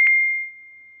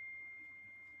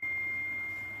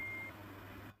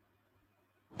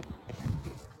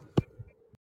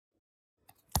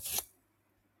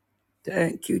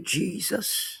Thank you,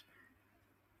 Jesus.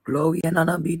 Glory and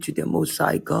honor be to the Most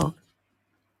High God.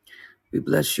 We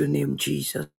bless your name,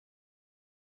 Jesus.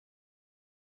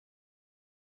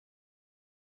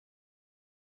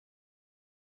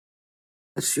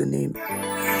 Bless your name.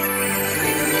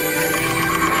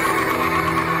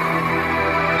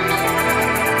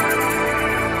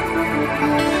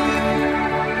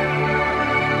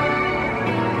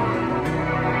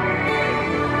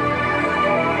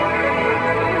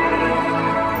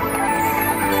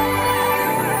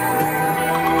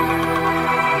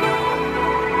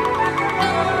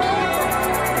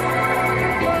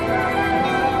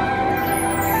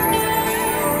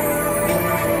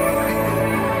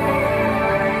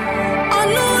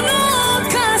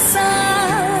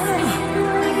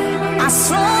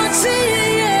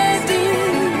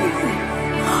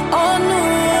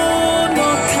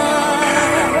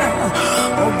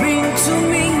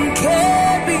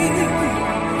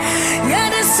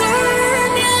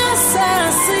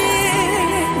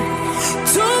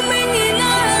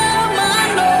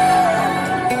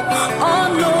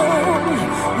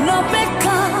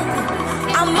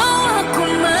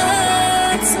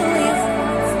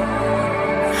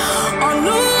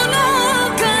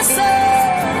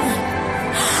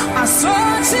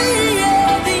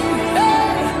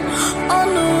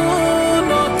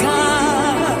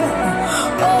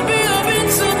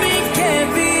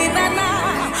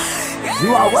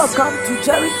 You are welcome to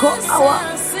Jericho Hour.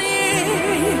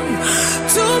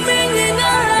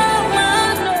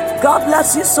 God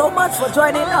bless you so much for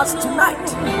joining us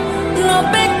tonight.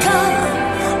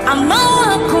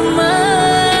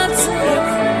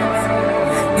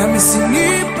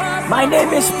 My name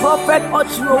is Prophet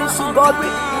Ochirosu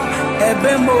Godwin,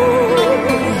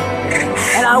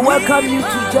 and I welcome you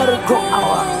to Jericho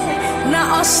Hour.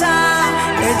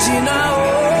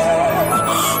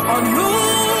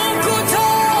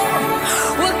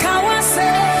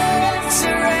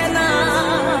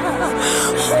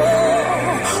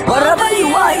 Wherever you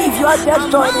are, if you are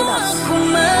just joining us,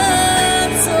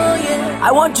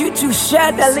 I want you to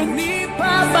share the link.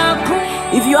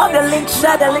 If you have the link,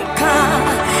 share the link.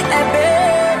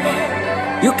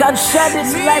 You can share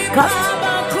this live cast,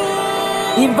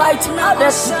 inviting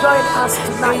others to join us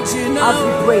tonight as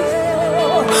we pray.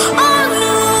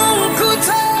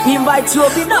 Invite you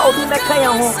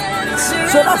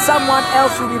so that someone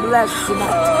else will be blessed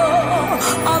tonight.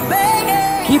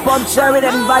 Keep on sharing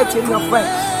and inviting your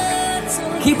friends.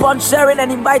 Keep on sharing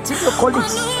and inviting your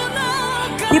colleagues.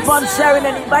 Keep on sharing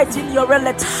and inviting your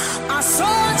relatives.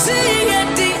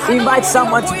 Invite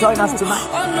someone to join us tonight.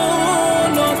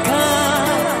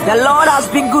 The Lord has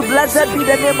been good. Blessed be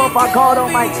the name of our God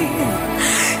Almighty.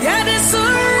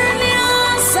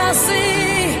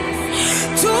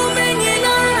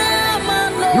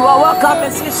 You are welcome,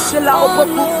 Mrs. Sheila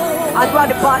Opoku.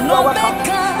 You are welcome.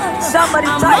 Somebody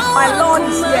type, my Lord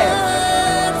is here.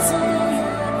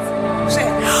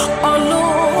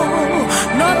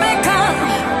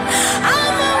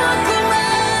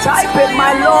 Type it,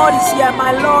 my Lord is here,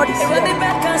 my Lord is here.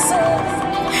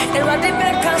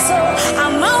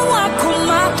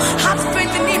 Have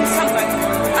faith in him, somebody.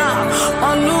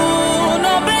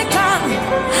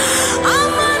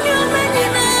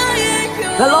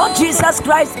 The Lord Jesus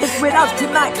Christ is with us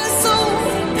tonight.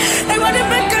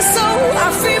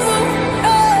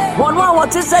 One more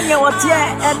what is in your tear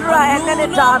and right and then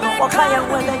it down. What kind of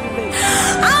weather you make?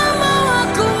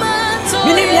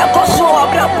 Minimia Koso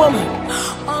Abraham.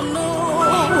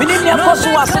 Minimia Koso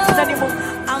was sitting anymore.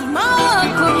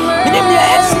 Minimia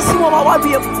SCC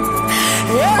Wawabi.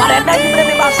 But then you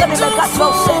bring my son in the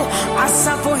castle.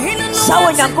 So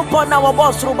when you go on our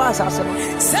boss, Rubas,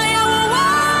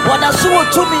 what I saw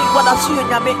to me, what I see in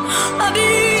Yami.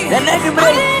 And then you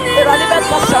bring the Radical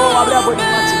Castle of Abraham.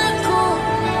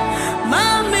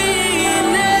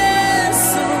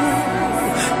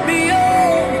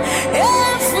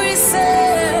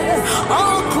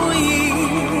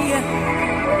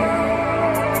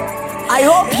 I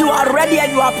hope you are ready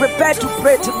and you are prepared to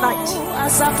pray tonight.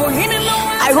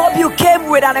 I hope you came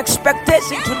with an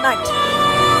expectation tonight.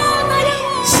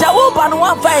 Shawuban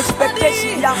one for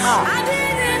expectation, young man.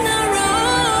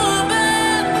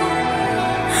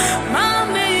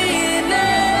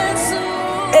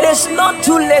 It is not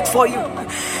too late for you.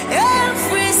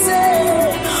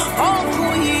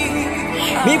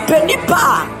 Me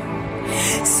penipa.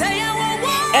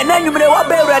 And then you may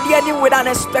be ready with an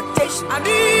expectation.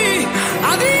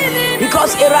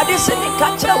 Because a radiation in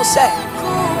catcher will say,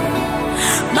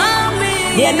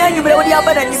 and then you may be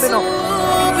able to know.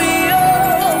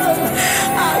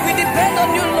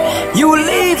 You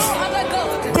leave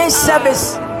this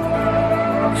service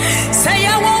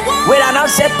with an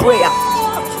answered prayer.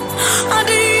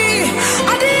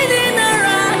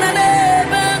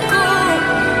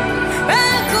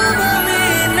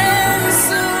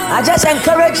 I just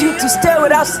encourage you to stay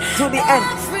with us to the end.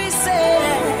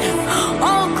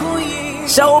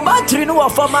 So battery no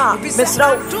for ma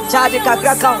Mr. Charge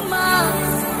Kakaka.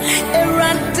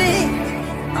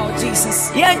 Oh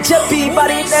Jesus. Yanchapi,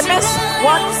 but in the next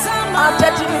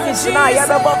 30 minutes now you have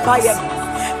a fire.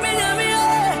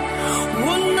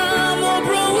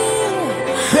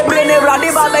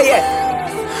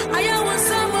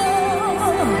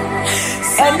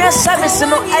 And the service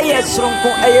no air strong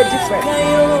air different.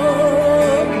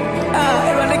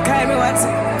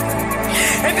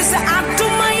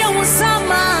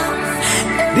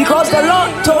 Because the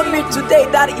Lord told me today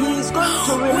that He is going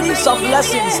to release some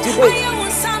blessings today.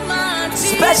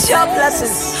 Special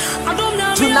blessings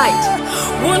tonight.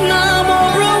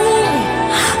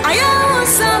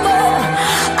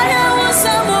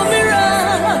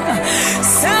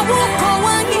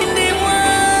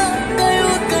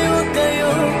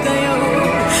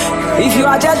 If you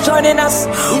are just joining us,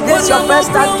 if this is your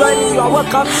first time joining, you are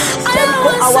welcome. Jericho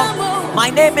Hour. My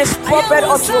name is Prophet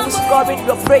Oswald Scoring,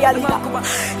 your prayer leader.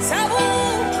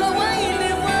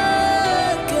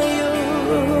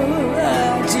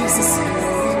 Jesus.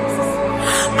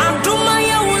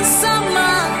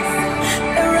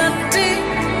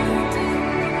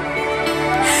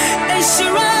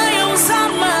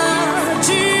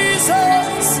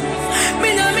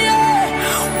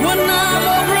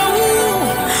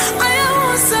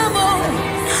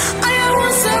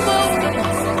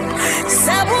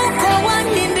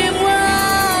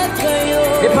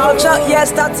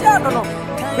 Yes, that's it. No.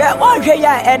 Yeah, one here,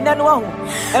 and then one.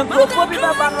 And probably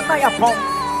my upon.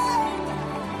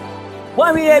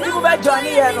 One we have people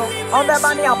joining here on the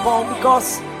money upon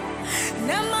because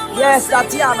yes,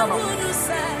 that's it. No.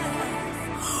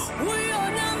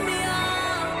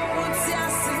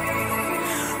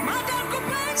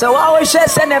 So I will share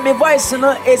send me voice,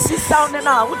 it's sounding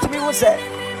now. What me will say?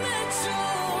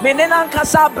 Menena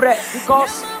Casabre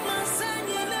because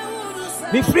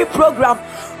the free program.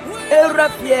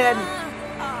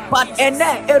 But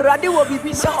Eradi will be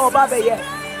busy over here.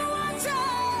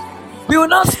 We will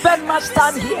not spend much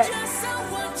time here.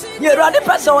 You run the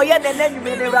person and then you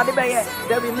may run here.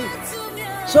 Then we leave.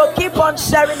 So keep on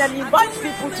sharing and invite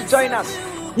people to join us.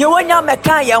 You want your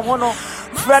mekaya hono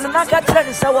friend naka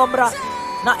trend say womra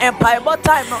na empire but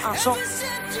time no aso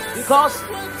because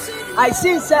I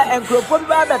see say enkrofo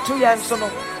bi ba 2 years so no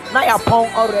na ya pon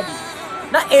already.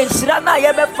 Na ensira na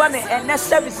ye be fa ne ene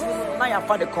service na ya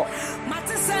fa de call.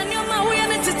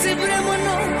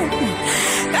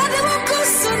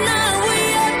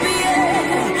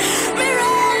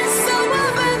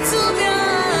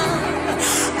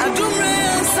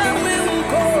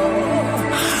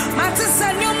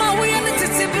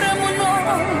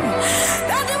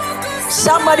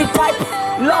 Somebody type,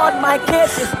 Lord, my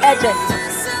case is urgent.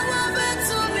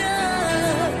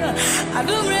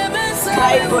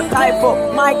 Typo,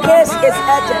 my case is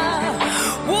urgent.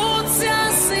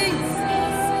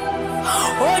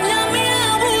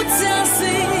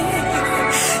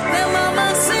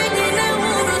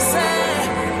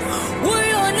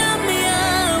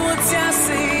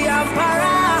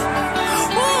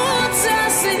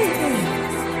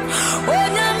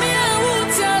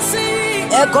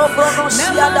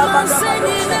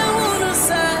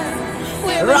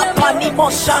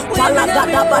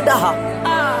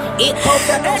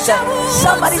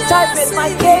 Somebody type it, my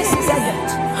case is urgent.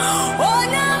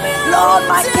 Lord,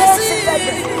 my case is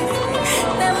urgent.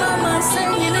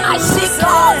 I see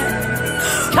God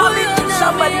coming to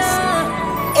somebody's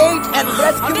aid and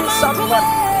rescuing someone.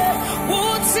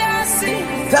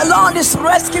 The Lord is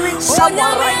rescuing someone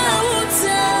right now.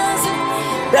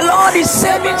 The Lord is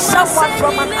saving someone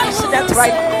from an accident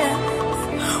right now.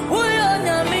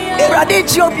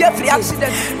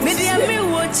 Accident.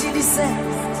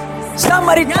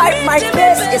 Somebody type, my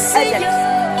case is urgent.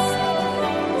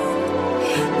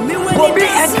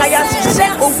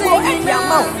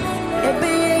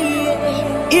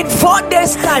 In 4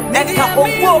 days time, about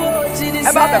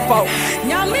the phone.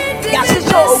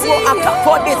 After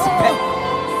 4 days,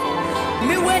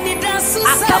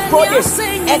 after 4 days,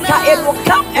 it will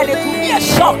come and it will be a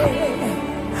shock.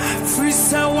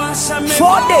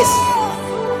 4 days.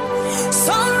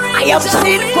 I have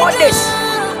seen 4 days.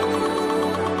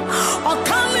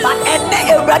 But and then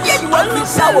already you want to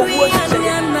sell a word.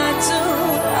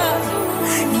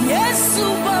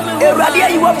 Already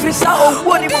you want to sell a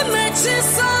word.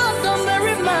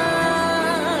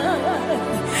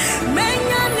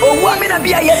 Oh, woman,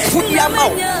 be a yet food your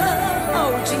mouth.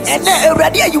 And then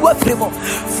already you were free more.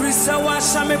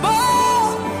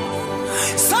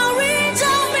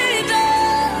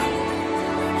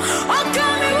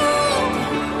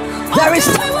 There is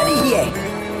somebody here.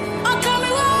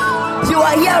 You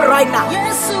are here right now.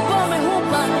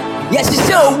 Yes, you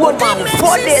still a woman.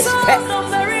 4 days.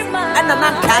 And a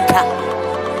man kaka.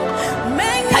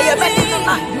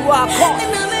 You are called.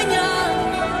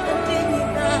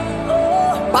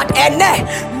 But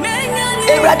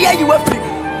already you were free.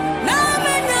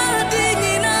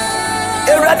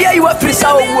 Already you were free. So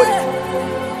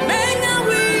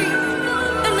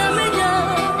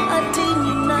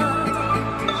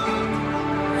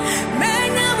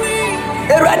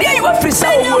already you were free. So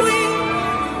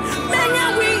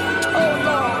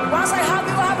once I have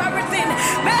you, I have everything.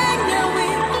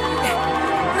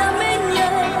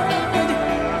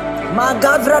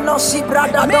 Magadra no si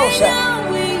brada dosa.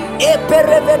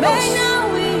 Eperevenos.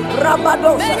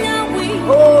 Rabadosa.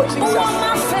 Oh Jesus.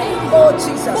 Oh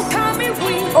Jesus.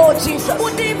 Oh Jesus.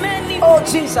 Oh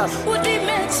Jesus.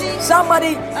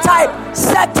 Somebody type,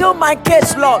 settle my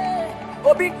case, Lord.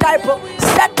 Obi type,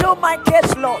 settle my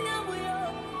case, Lord.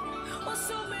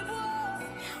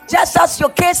 Just as your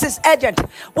case is urgent,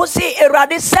 we'll see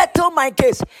already, settle my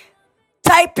case.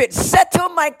 Type it, settle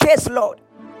my case, Lord.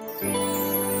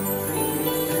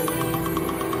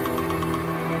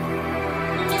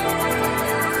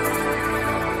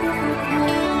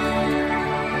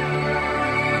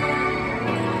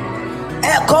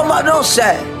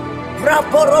 Ekomanose,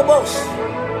 Raporobos.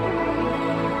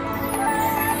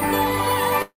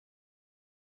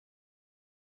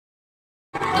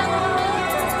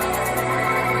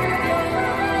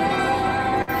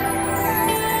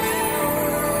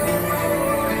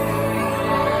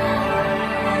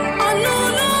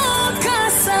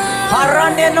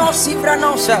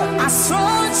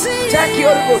 Thank you,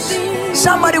 Holy Ghost.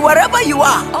 Somebody, wherever you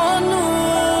are,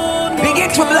 begin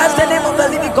to bless the name of the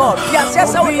living God.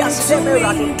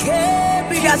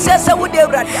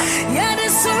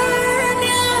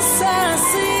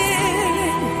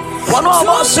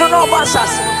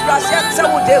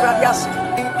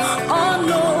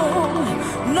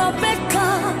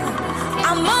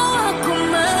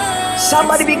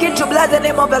 Somebody begin to bless the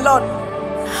name of the Lord.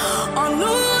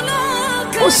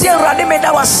 Usia rade me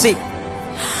da wasi.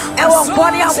 E won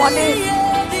kwani awone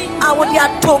awodi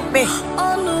atom me.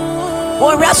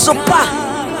 Won resopa.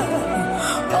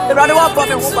 The rade wa bo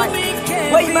me wo bai.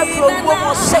 Where you make flow wo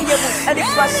mo say you and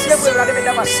if I say we rade me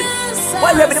da wasi.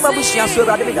 Why we me ma bushia so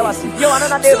rade me da wasi. You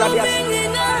another day rade wasi.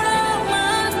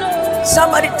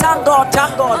 Somebody thank God,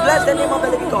 bless the name of the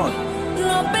living God.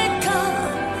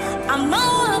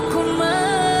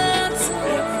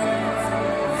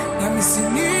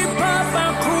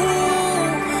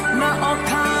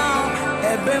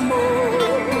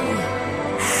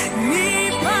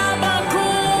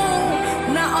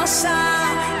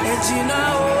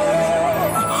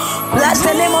 Bless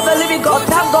the name of the living God.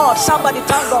 Thank God. Somebody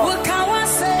thank God.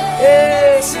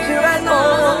 Hey,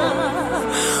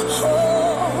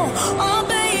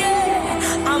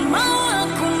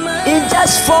 in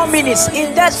just 4 minutes,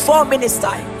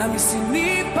 time.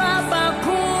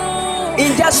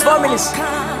 In just 4 minutes,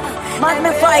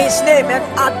 magnify his name and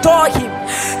adore him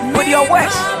with your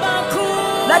words.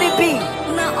 Let it be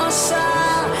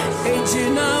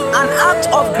an act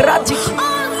of gratitude.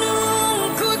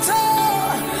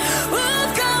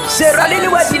 Say, Ralini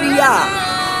Wadilia,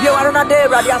 you are on a day,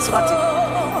 Radias Mati.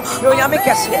 You are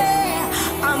Yamikas here.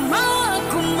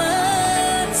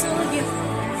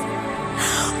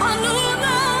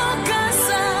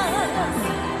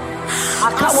 I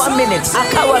can't 1 minute. I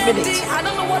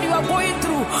don't know what you are going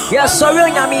through. Yes,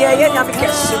 sorry,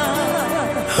 Yamikas.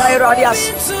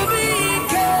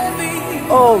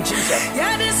 Oh, Jesus.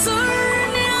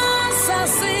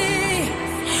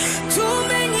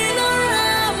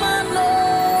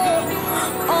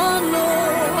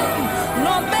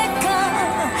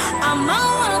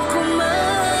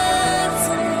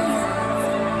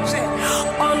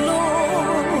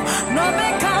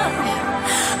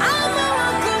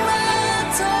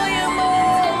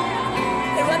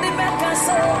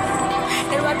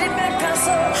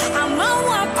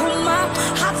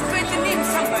 Have faith in him,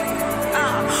 somebody.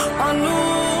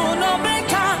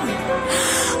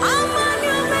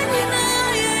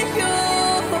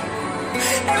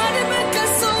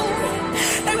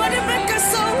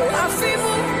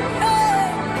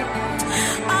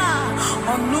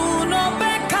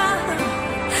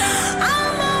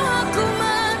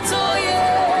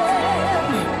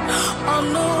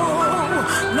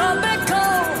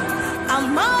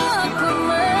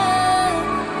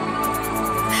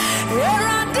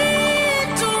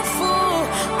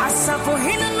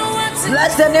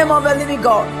 Bless the name of the living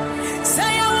God.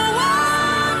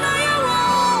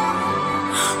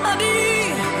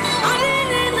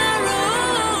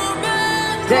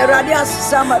 The radiance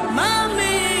somebody.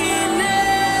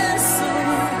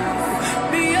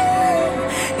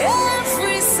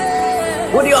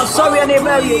 What you sorry and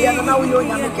Mary, and now you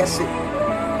only can see.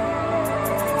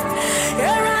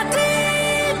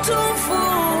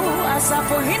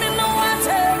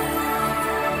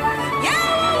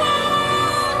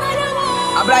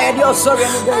 Abraham, you're sorry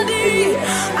and Mary.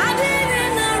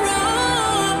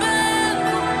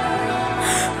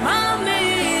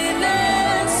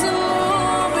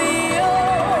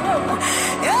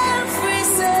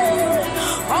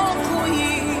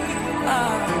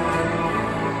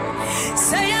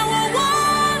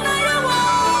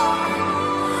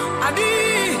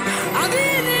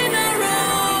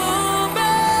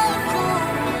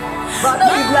 Father,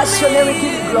 we bless your name, we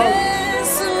give you glory.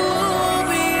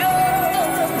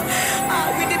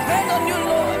 We depend on you,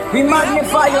 Lord. We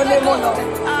magnify your name, O Lord.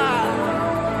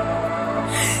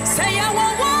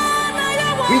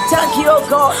 We thank you, O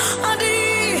God,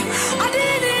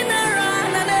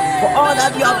 for all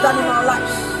that you have done in our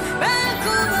lives,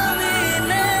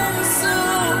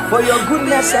 for your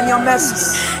goodness and your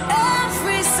mercies.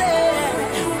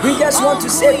 We just want to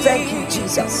say thank you,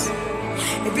 Jesus.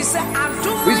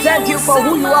 We thank you for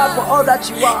who you are, for all that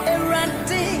you are.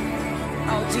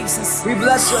 We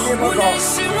bless your name, O God.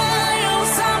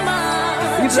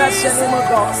 We bless your name, O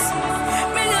God.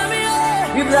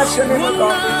 We bless your name, O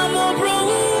God.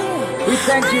 We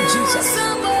thank you, Jesus.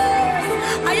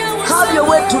 Have your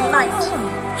way tonight.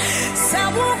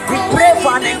 We pray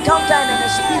for an encounter and an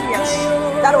experience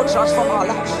that will transform our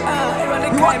lives.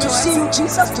 We want to see you,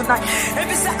 Jesus, tonight.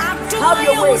 Have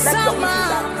your way. Let your will be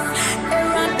done.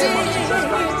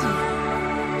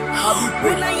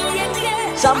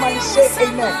 Somebody say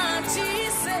amen.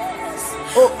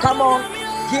 Oh, come on.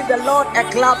 Give the Lord a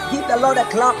clap. Give the Lord a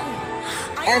clap.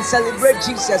 And celebrate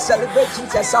Jesus. Celebrate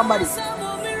Jesus. Somebody.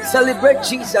 Celebrate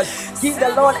Jesus. Give the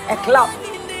Lord a clap.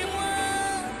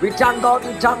 We thank God.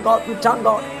 We thank God. We thank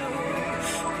God.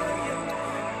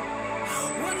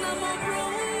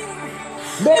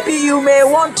 Maybe you may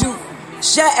want to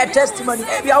share a testimony.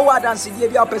 Maybe I want to see.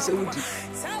 Maybe I person with you.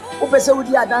 Upese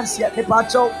udi dance here.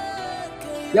 Nipacho.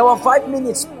 You have 5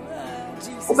 minutes.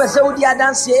 Upese udi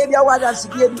dance here. Maybe I want to see.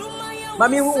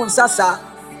 Mami hu unsasa.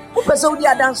 Upese udi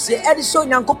dance here. Edison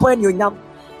yanko point you nyam.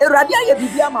 Eradia ye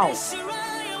bibia mao.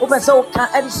 Upese uka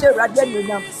Edison eradia you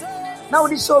nyam. Now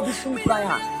this show be soon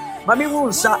prayer. Mami hu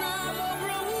unsa.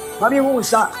 Mami hu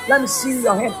unsa. Let me see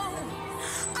your hand.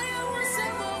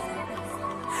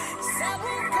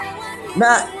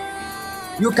 Now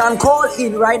you can call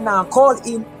in right now. Call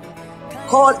in.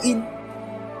 Call in.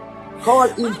 Call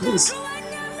in, please.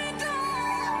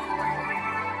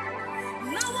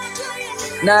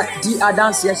 Now, the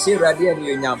dance yes, ready and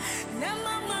you nyam.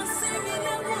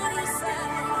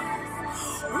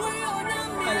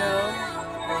 Hello.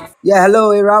 Yeah,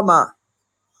 hello, Irama.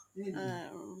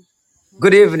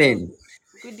 Good evening.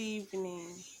 Good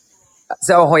evening.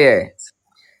 So, oh yeah.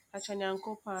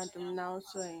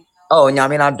 Oh,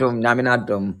 nyamina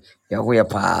dum. Yeah,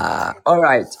 pa. All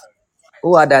right.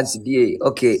 Who are dance today?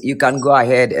 Okay, you can go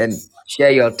ahead and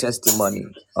share your testimony.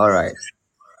 All right.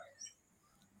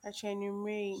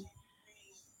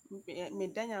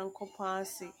 Meda Nyankopɔn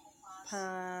ase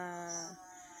paa.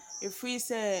 Ɛfiri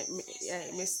sɛ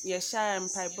yɛhyɛ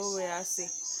mpaebɔ wɔ ase.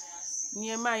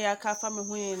 Nneɛma a yɛaka afa me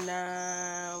ho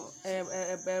nyinaa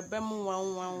ɛbɛ mu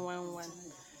 1111.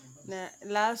 Na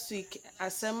last week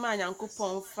asɛm a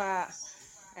Nyankopɔn fa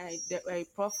the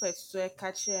prophet so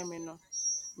ɛka kyerɛɛ me no.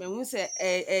 Mehu sɛ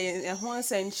ɛho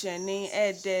nsɛnkyerɛnne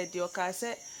ɛɛdɛ deɛ ɔka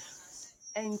sɛ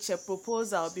ɛnkyɛ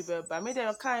proposal bi bɛba. Me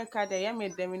deɛ ɔka deɛ ɛyɛ me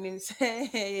dɛ menim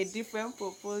sɛ ɛyɛ different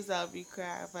proposal bi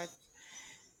koraa, but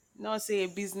na ɔsɛ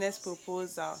yɛ business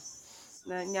proposal.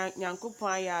 Na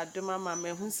Nyankopɔn ayɛ adom ama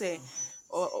mehu sɛ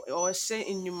ɔhyɛ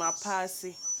nnwuma pa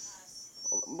ase.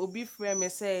 Obi frɛ me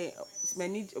sɛ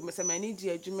m'ani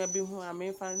gye adwuma bi ho a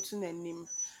memfa nto n'anim.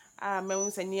 Mehu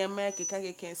sɛ nneɛma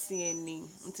keka si anim.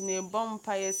 Nti mebɔ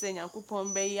mpaeɛ sɛ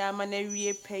Nyankopɔn bɛyɛ ama no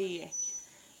awie pɛyɛ.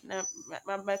 Na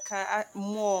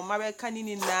mabɛka ne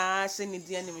nyinaa hyɛ ne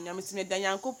din animuonyam. Nti meda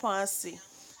Nyankopɔn ase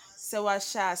sɛ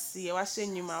wahyɛ aseɛ, wahyɛ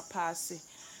nnwuma pa ase.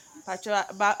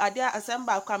 Asɛm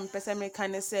baako a mepɛ sɛ meka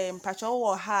ne sɛ mpatwɛ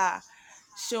wowɔ ha a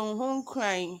hyɛ wo ho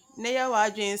nkuran na yɛ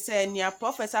w'adwene sɛ nea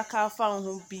prophet aka afa wo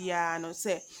ho biara no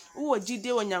sɛ wowɔ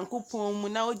gyidie wɔ Nyankopɔn mu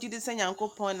na wogyidi sɛ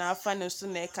Nyankopɔn na afa ne so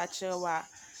na ɛka kyerɛ wo a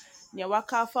nea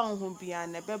waka afa wo ho biara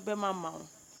na ɛbɛbɛ mama wo.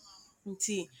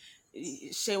 Nti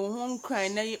hyɛ wo ho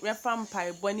nkran na yɛfa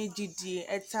mpaebɔ ne gyidie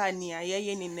ɛtaa nea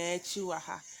yɛyɛ nyinaa akyi wɔ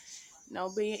ha. Na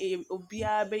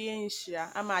obiara bɛyɛ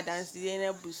nhyira ama adansedie no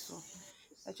abu so.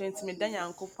 Ɛkyerɛ nti meda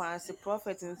Nyankopɔn ase,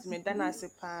 prophet nso meda no ase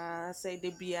paa sɛ da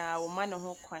biara wɔma ne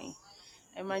ho kwan.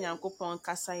 Ɛma Nyankopɔn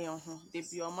kasa yɛn ho. Da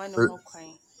biara ɔma ne ho kwan.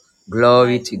 Ma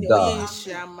Glory to ɔyɛ God.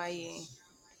 nhyira ma yɛn.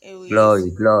 Ɛwɔ Yesu Glory,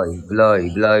 glory, glory,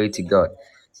 glory to God.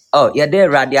 Oh, yeah, there,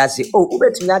 Radi. I say, oh,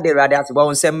 ubet me there, Radi. I say,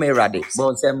 bon, send me Radi.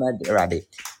 Bon, send me Radi.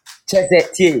 Check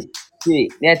that, T.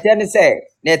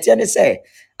 Netiani say.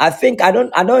 I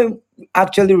don't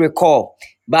actually recall,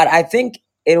 but I think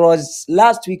it was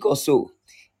last week or so.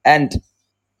 And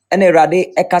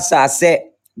Radi Ekasa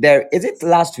said, there, is it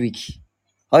last week?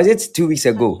 Or is it 2 weeks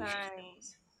ago?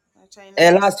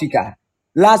 Last week,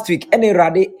 last week,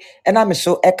 Radi, and I'm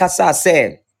so Ekasa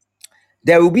said,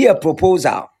 there will be a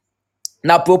proposal.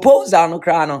 Now proposal no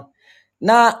kra no.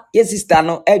 Na yes sister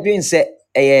no edwin say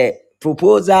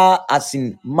proposal as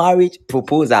in marriage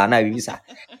proposal na visa.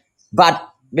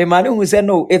 But the man who said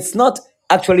no, it's not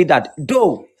actually that.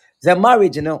 Though the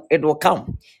marriage, it will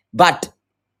come. But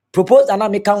proposal na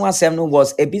make one sem no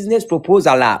was a business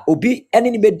proposal la obi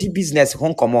any be business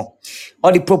hon komo.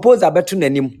 Or the proposal betu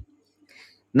nanim.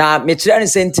 Na me try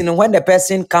saying when the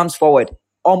person comes forward,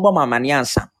 ombo mama ni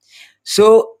answer.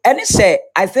 So, any say,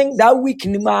 I think that week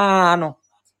ni no,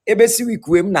 ebesi week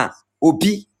wem na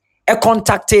obi e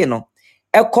contacte no,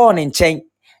 e call ne nchen,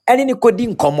 any ni kodi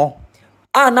nkomo.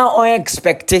 Na on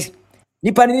expect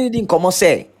nipa ni di nkomo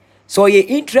say, so you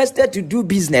interested to do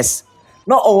business,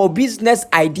 no or business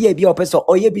idea bi opeso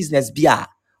or ye business bia,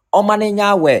 o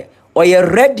manenya we, or you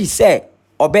ready say,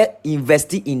 obe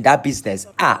invest in that business.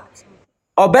 support.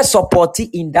 Obe support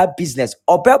in that business,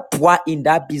 obe poor in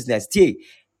that business.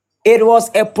 It was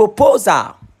a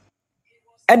proposal.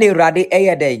 And Radi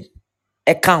Ayade,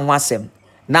 a can wasem.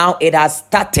 Now it has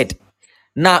started.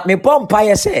 Now, me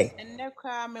pompa say, Ɛnnɛ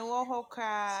koraa mewɔ hɔ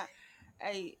koraa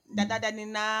dadada ne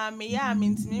na meyɛ a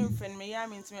mentumi mfrɛ no meyɛ a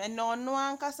mentumi ɛnna ɔno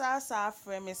ankasa asa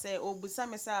afrɛ me sɛ obusa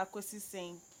me sɛ akɔsi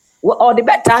sɛn or the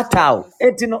better sɛ towel,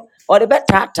 akɔsi it no, or the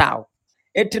better towel.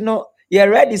 It no, you're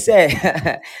ready,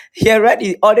 say, you're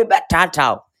ready, or the better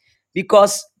towel.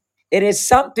 Because it is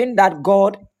something that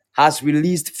God has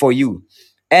released for you.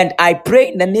 And I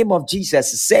pray in the name of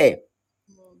Jesus, say,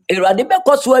 Awurade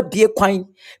bɛkɔ so abie kwan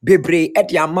bebree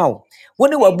de ama wo. Wo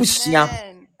ne w'abusua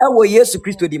amen ɛwɔ Yesu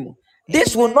Kristo di mu.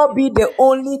 This will not be amen the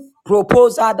only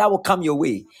proposal that will come your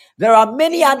way. There are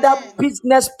many other amen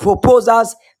business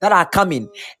proposals that are coming.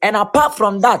 And apart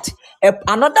from that,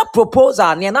 another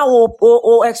proposal, nea na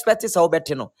wo expect sɛ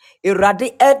wobɛte no,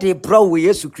 Awurade de brɛ wo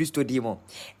Yesu Kristo di mu.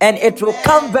 And it will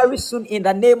come very amen soon in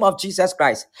the name of Jesus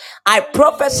Christ. I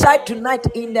prophesy amen tonight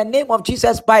in the name of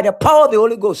Jesus by the power of the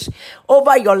Holy Ghost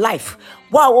over your life.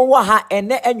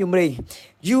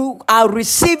 You are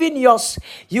receiving yours.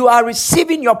 You are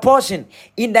receiving your portion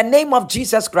in the name of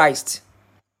Jesus Christ.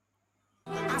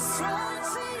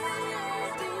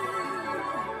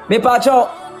 Me pacho,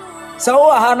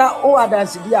 so hana o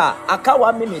adansidia aka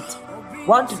 1 minute,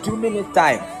 1 to 2 minute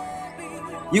time.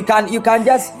 You can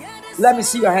just let me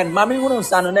see your hand. Mami wunu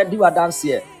stand na di wa dance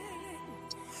here.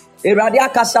 Erade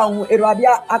akasa hu, erade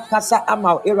akasa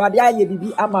amao, erade aye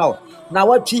bibi amao. Na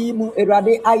watwi mu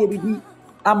erade aye bibi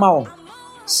amao.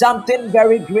 Something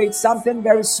very great, something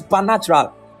very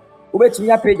supernatural.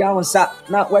 Ubetumi apagya wo nsa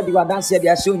na wadi wa dance here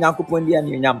dia hye Onyankopon dia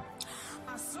nyam.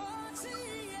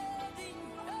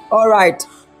 All right.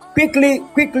 Quickly,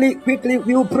 we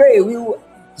will pray. We will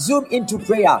zoom into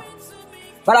prayer.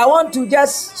 But I want to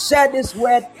just share this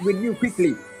word with you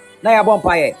quickly. Now,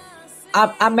 Bompaye.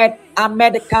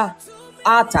 America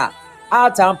Arta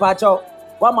Mpacho.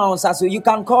 One man so you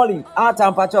can call him. Arta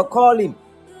Mpacho, call him.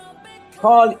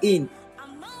 Call in.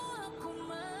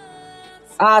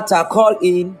 Arta, call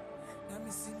in.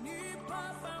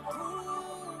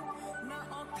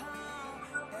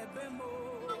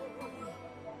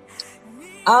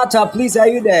 Arta, please, are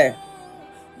you there?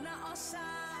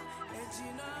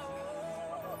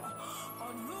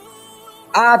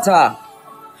 Arta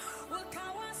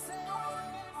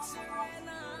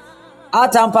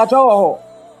Mpacho.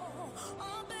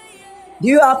 Do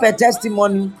you have a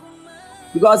testimony?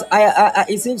 Because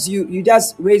it seems you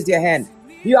just raised your hand.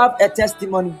 Do you have a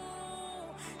testimony?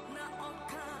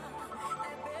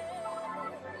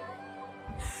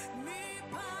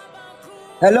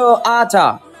 Hello,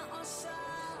 Arta.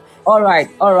 All right.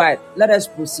 Let us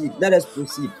proceed.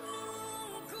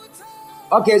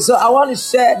 Okay, so I want to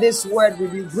share this word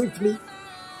with you briefly.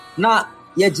 Now,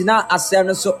 yejina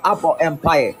asem so Apple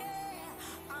Empire.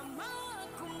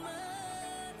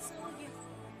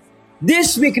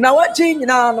 This week, now what change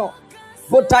now? No.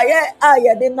 botaye a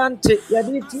yɛde nante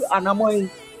yɛde tu anamoy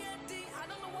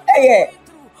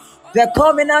the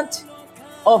covenant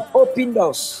of open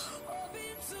doors.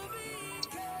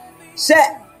 Sɛ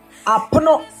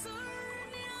apono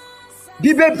bi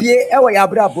bebie ɛwɔ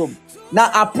yɛabrabom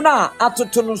na apono a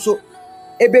atoto no so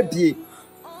ebebie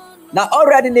na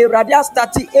already na Awurade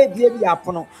start ebie bi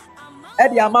apono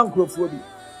ɛde ama nkurɔfoɔ bi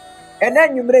ɛna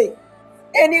nwumere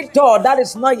any door that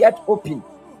is not yet open,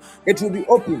 it will be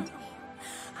opened.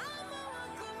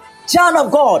 Child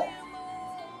of God,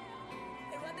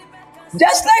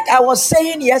 just like I was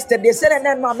saying yesterday,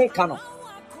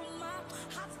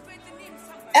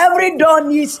 every door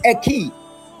needs a key.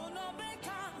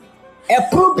 A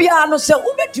probia no se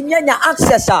ubetumi anya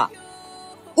access a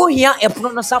ohia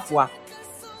epono no safoa.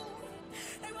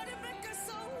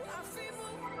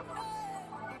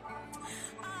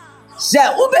 Se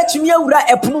ubetumi awura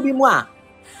epono bi mu a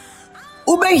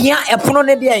ubehia epono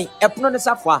ne de epono ne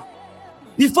safoa.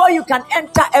 Before you can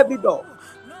enter every door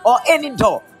or any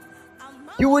door,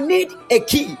 you will need a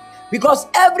key, because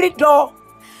every door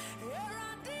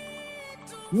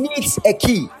needs a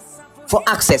key for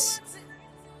access.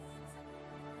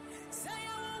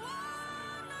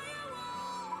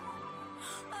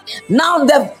 Now,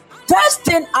 the first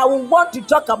thing I will want to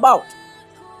talk about,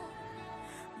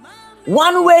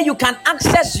 one way you can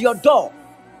access your door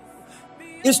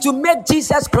is to make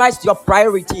Jesus Christ your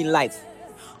priority in life.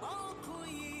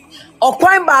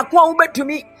 Okwan ba kwa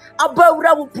ubetumi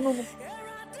abawura wo punu mu,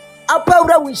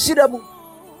 abawura wo nhira mu,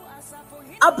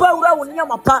 abawura wo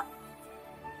nyamapa.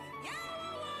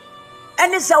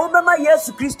 Ene se obema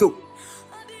Yesu Kristo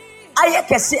aye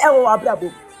kese ewo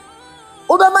abrabom.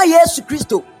 Obema Yesu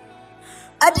Kristo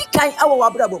adi kan ewo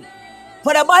abrabom.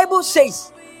 For the Bible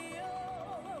says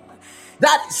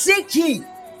that seek ye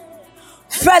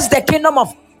first the kingdom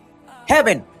of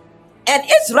heaven and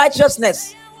its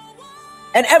righteousness,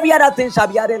 and every other thing shall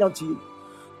be added unto you.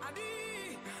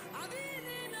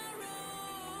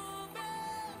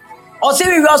 Or say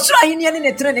we are trying in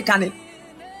the train can.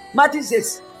 Matthew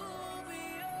says,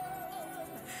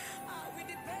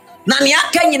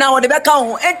 Nania Kenya or the back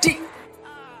on empty.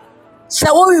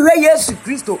 So we wear Jesus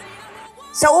Christo.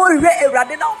 So we wear a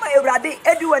radina, a radi,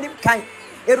 everyone in kind.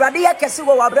 A radia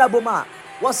Kasiwa Wabraboma.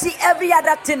 Well, see every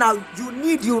other thing now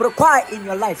you require in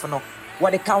your life, no?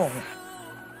 What they count.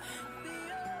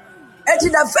 And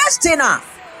the first thing I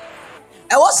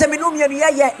was a minimum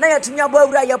yet, now to me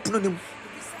about your prunim.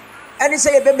 And he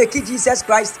said, make Jesus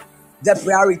Christ the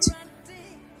priority.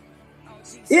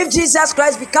 If Jesus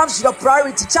Christ becomes your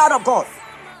priority, child of God,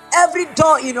 every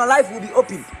door in your life will be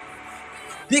opened.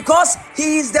 Because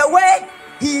he is the way,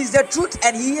 he is the truth,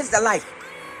 and he is the life.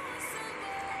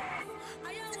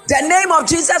 The name of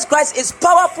Jesus Christ is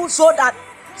powerful so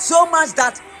much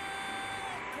that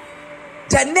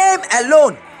the name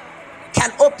alone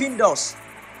can open doors.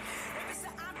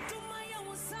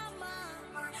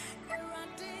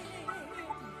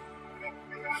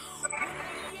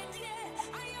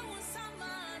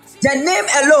 The name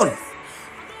alone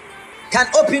can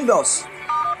open doors.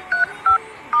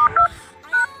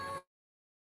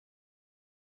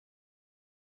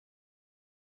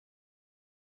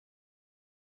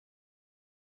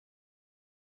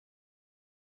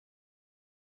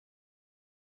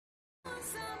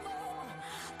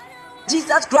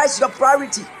 Jesus Christ your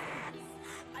priority.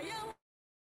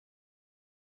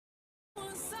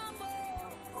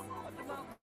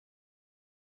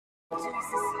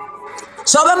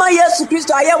 So when Jesus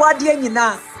Christ I what dey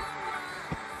na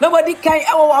nobody can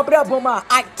ever abraboma.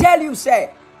 I tell you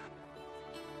say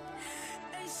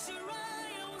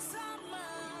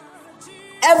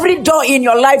every door in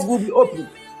your life will be open.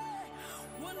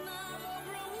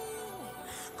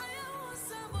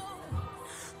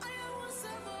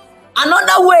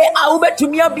 Another way I will bet to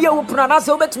me be a pronounce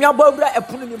over to me about a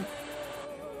punim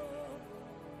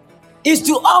is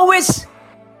to always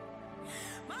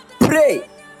pray.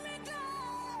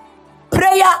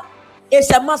 Prayer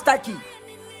is a master key.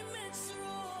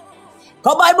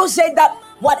 The Bible says that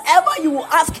whatever you will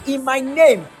ask in my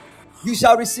name, you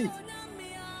shall receive.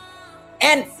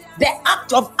 And the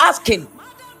act of asking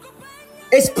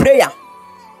is prayer.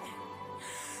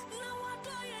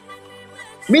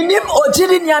 Minim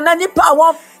ojiri ni anani pa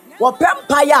wo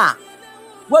pempaya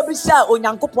wo bisa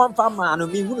onyankopon fama no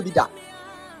mi hunu bi da.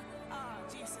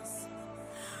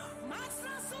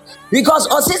 Because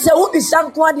osise wo bisa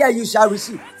nko dia you shall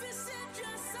receive.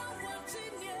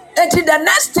 And the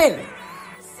next thing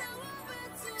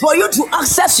for you to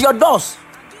access your doors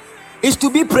is to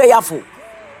be prayerful.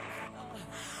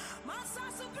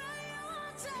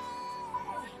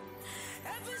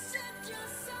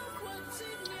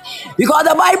 Because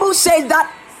the Bible says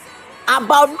that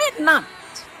about midnight,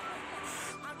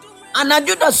 and I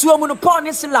do the swim upon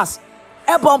his last.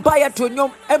 A vampire to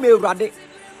nyom emerade.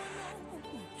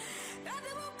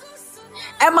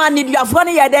 Emma need your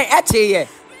funny yade ete.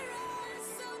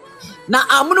 Na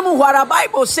amunumu wara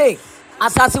Bible say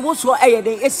asase wo so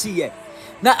eyede esiye.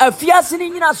 Na afiase ni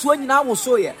nyina so nyina wo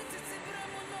so ye.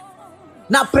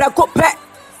 Na preko pe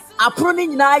apro ni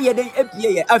nyina yede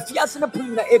epie ye. Afiase ne pro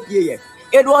nyina epie ye.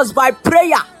 It was by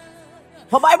prayer.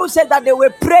 The Bible said that they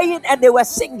were praying and they were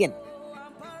singing.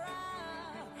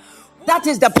 That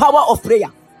is the power of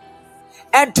prayer.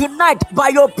 And tonight, by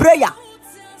your prayer,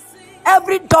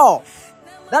 every door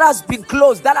that has been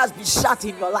closed, that has been shut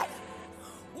in your life,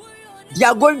 they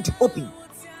are going to open.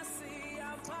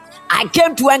 I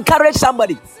came to encourage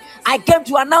somebody. I came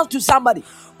to announce to somebody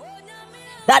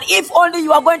that if only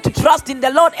you are going to trust in the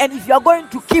Lord and if you are going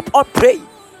to keep on praying,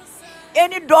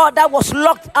 any door that was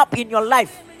locked up in your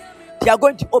life, they are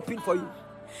going to open for you.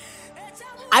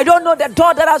 I don't know the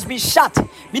door that has been shut.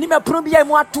 Minimum probia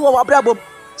mo atu o wabrabo.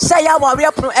 Say ya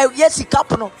warrior pro yes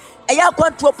kapono. E ya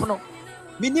kwantu opono.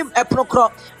 Minim epono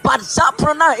kro. But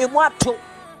sapro na emu atu.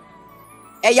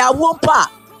 E ya wompa.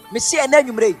 Me see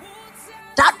enanwumre.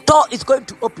 That door is going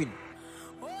to open.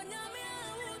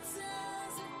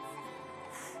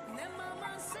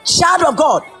 Child of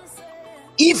God,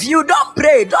 if you don't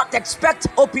pray, don't expect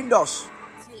open doors.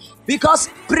 Because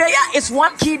prayer is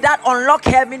one key that unlocks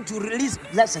heaven to release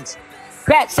blessings.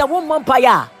 Say one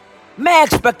prayer, may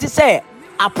expect to say,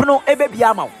 "Apono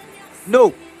ebebiama."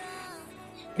 No,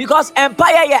 because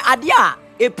empire ye adia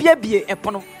epiebie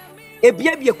epono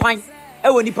ebiebie kwan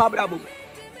ewo nipa brabo.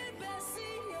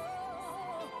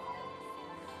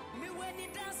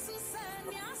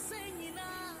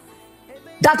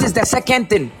 That is the second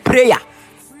thing, prayer.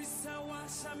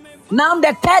 Now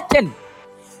the third thing.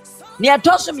 The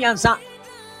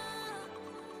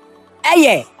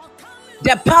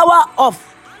power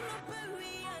of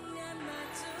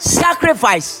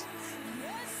sacrifice,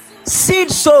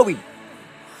 seed sowing,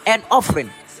 and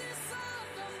offering.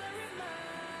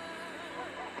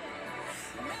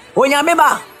 When you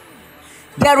remember,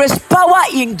 there is power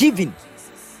in giving,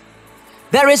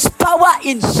 there is power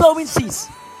in sowing seeds,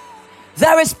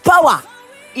 there is power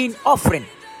in offering.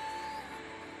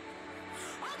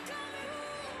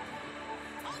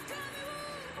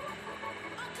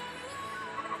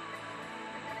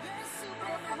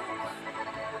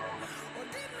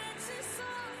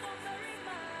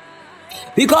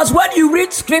 Because when you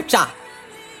read scripture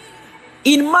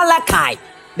in Malachi,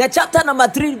 the chapter number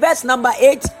 3, verse number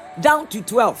 8 down to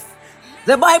 12,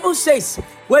 the Bible says,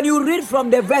 when you read from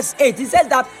the verse 8, it says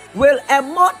that, will a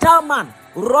mortal man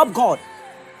rob God?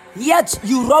 Yet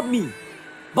you rob me.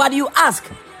 But you ask,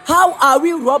 how are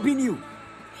we robbing you?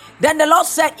 Then the Lord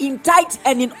said, in tithe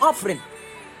and in offering,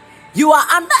 you are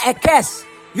under a curse,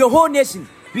 your whole nation,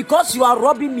 because you are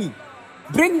robbing me.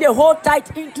 Bring the whole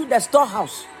tithe into the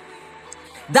storehouse,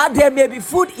 that there may be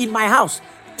food in my house.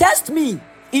 Test me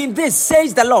in this,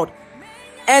 says the Lord,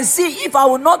 and see if I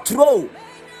will not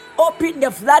open the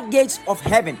floodgates of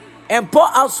heaven and pour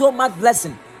out so much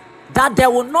blessing that there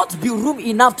will not be room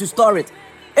enough to store it.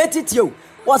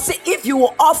 If you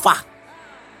will offer,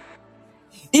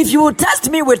 if you will test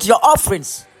me with your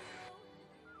offerings,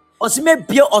 or say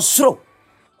maybe or so,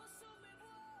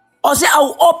 or say I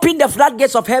will open the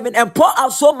floodgates of heaven and pour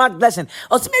out so much blessing,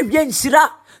 or say maybe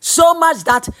so much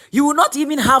that you will not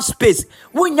even have space.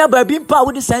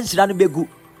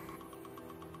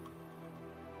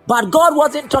 But God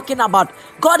wasn't talking about,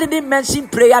 God didn't mention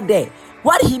prayer there.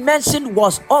 What he mentioned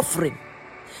was offering.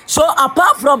 So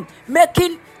apart from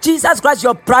making Jesus Christ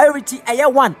your priority,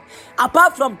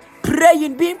 apart from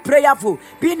praying, being prayerful,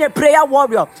 being a prayer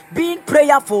warrior, being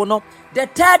prayerful, no, the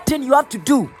third thing you have to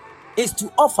do is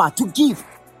to offer, to give.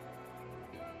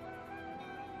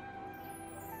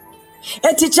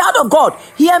 A child of God,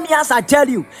 hear me as I tell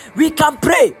you, we can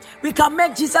pray, we can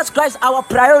make Jesus Christ our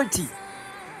priority,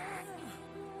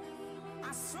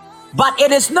 but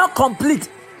it is not complete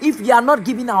if we are not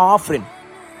giving our offering.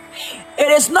 It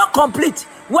is not complete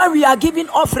when we are giving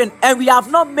offering and we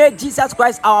have not made Jesus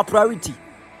Christ our priority.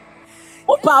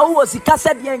 Opa who was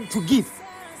to give,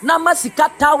 number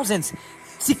sika thousands,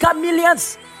 sika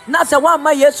millions, na se one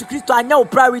my Jesus Christ anya o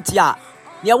priority a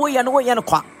ye wo ye no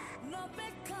kwa.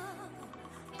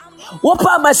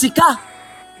 Wopa masika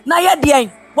na ye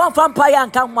den one vampire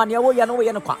and come one ye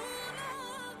no kwa.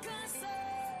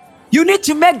 You need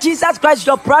to make Jesus Christ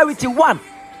your priority. One,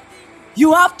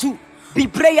 you have to be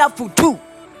prayerful. Two,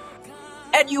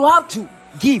 and you have to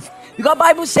give, because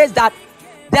Bible says that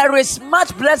There is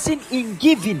much blessing in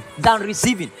giving than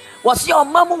receiving. What's your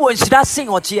mama when she does sing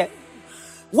or cheer?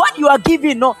 What you are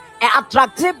giving, no,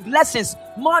 attractive blessings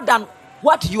more than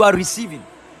what you are receiving.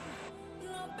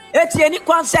 Eti any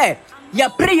kwan say, ye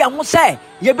pray ya mo say,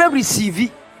 ye be receive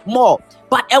more.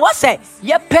 But I was say,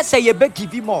 ye pay say ye be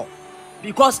give more.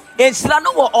 Because ensla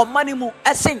no wo on money mu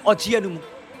esing or cheer mu.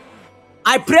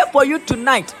 I pray for you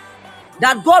tonight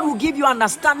that God will give you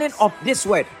understanding of this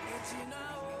word.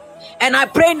 And I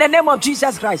pray in the name of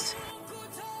Jesus Christ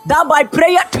that by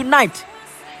prayer tonight,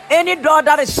 any door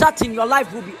that is shut in your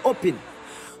life will be open.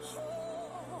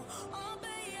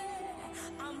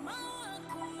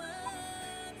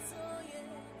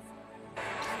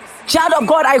 Child of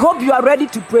God, I hope you are ready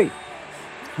to pray.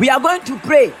 We are going to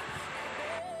pray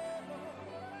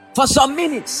for some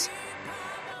minutes.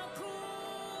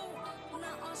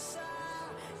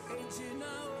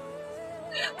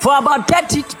 For about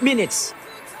 30 minutes.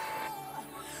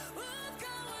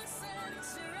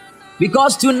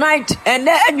 Because tonight, and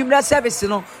then service,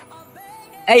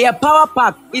 a power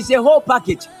pack is a whole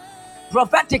package.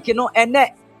 Prophetic, and then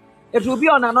it will be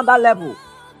on another level.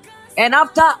 And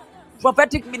after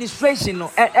prophetic ministration,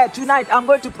 tonight I'm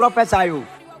going to prophesy you.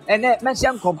 And then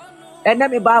mention come. And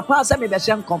then me bypass me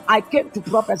mention come. I came to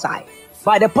prophesy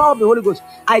by the power of the Holy Ghost.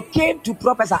 I came to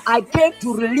prophesy. I came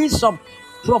to release some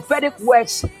prophetic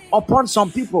words upon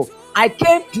some people. I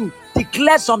came to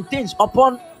declare some things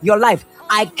upon your life.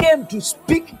 I came to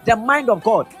speak the mind of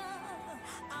God.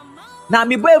 Now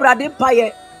me boy Eurade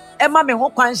paye ema me ho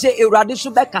kwan se Eurade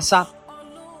so be kasa.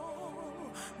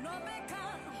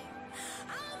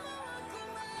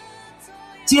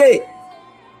 Tie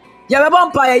ya be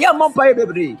bon paye ya mon paye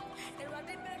bebre.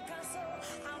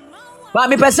 Ba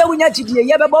me pese wunya chidie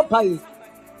ya be bon paye.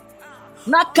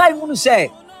 Na kai munu se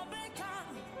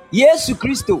Yesu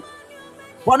Kristo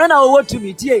wono na owo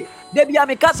tumi tie de bia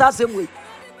me kasa asem we.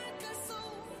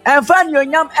 And find your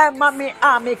yam and mammy,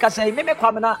 make us say, Mimi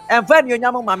Kwamina, and find your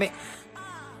yam, mammy.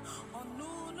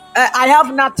 I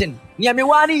have nothing. Yami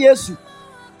wani Yesu.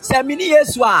 Say mini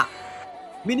Yesua.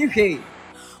 Mini hey.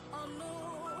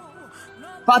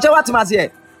 Pacha what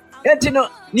mazie? Etino,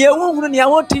 near wound near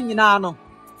what in Nano.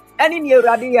 Any near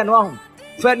Radi and one.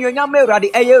 Find your yam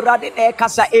radi, a radi, a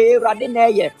casa, a radi,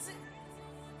 a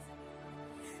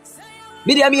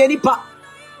Midiami any pa.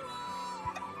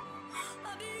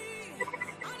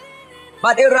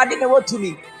 But Eradi never to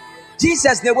me.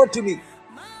 Jesus never to me.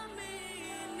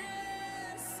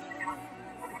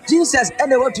 Jesus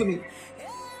never to me.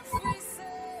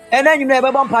 And then you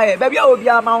never vampire. Baby, I will be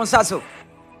a Mount Sasso.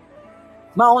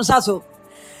 Mount Sasso.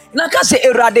 Naka say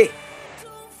Erade.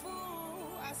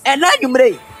 And then you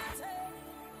may.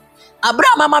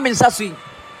 Abraham, Mamma in Sassui.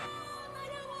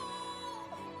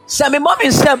 Sammy Mom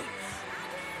in Sam.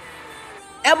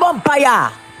 A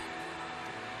vampire.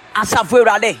 Asafu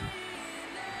Erade.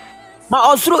 Ma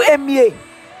osuru emie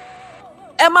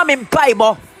ema me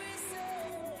mpaibo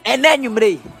ena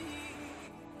nwumre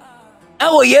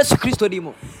ewo Yesu Kristo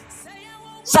dimo.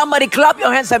 Somebody clap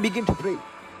your hands and begin to pray.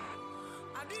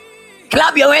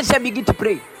 Clap your hands and begin to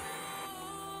pray.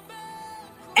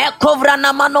 Ekovra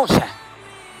na manosa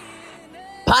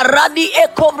paradi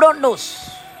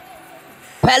ekovronos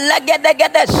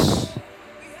pelegedegedes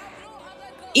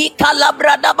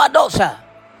ikalabrada badosa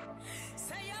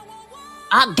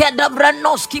Ageda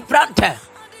Branoski Pranta.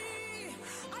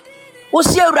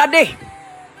 Usi Rade.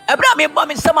 Abraham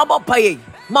Bom in Samabo Paye.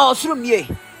 Maosrum ye.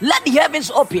 Let the heavens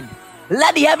open.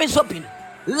 Let the heavens open.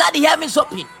 Let the heavens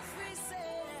open.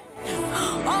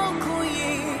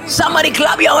 Somebody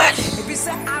clap your hands.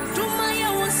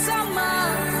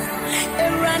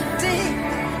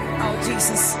 Oh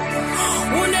Jesus.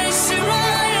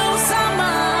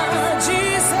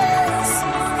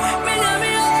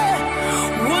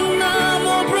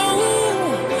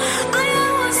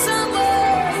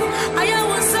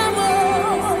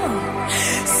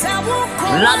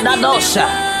 Landa dosa.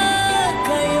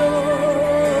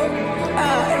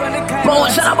 Pon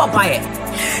sana papaye.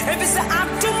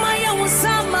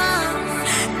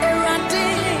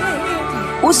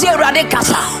 Usi Erade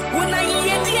kasa.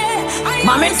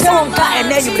 Mame tewon ka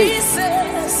ene yure.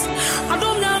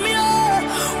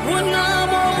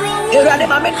 Erade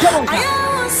mame tewon ka.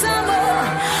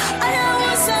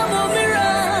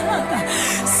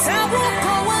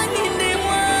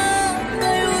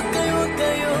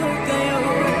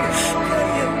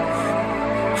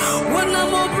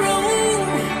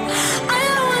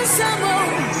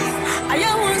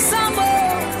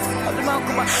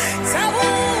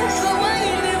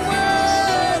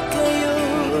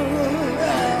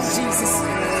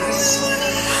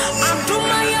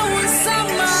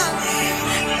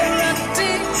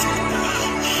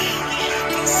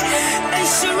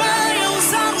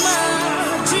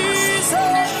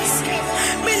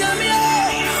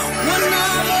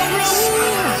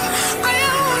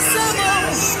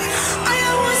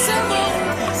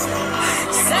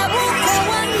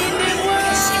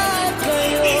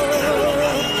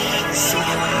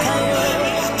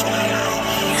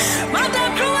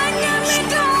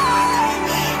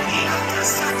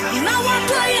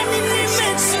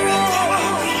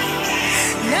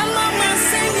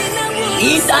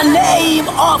 the name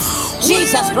of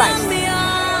Jesus Christ.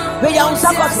 We are on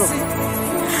Sabbath.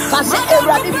 Kase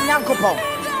Ewurade Nyankopɔn.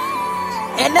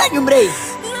 Ena nyumre.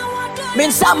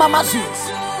 Mensa mama su.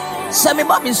 Se me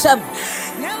ba mensam.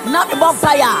 Na me ba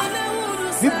paya.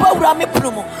 Me bawura me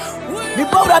prumo. Me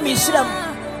bawura me hyiram.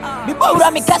 Me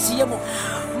bawura me kaseye mo.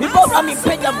 Me bawura me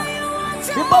pagya mo.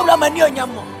 Me bawura me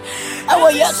nyonyam mo. Ewo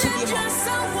Yesu di mo.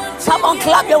 Come on,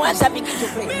 clap your hands and begin to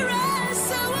pray.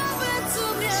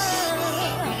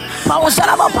 Power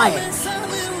Saraba Paya.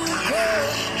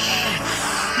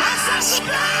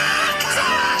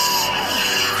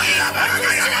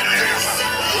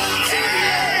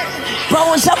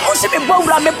 Power Samusi me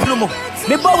bawura me prumo.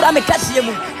 Me bawura me kaseye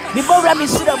mo. Me bawura me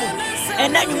hyiram mo.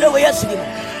 And then you know where Yesu di mo.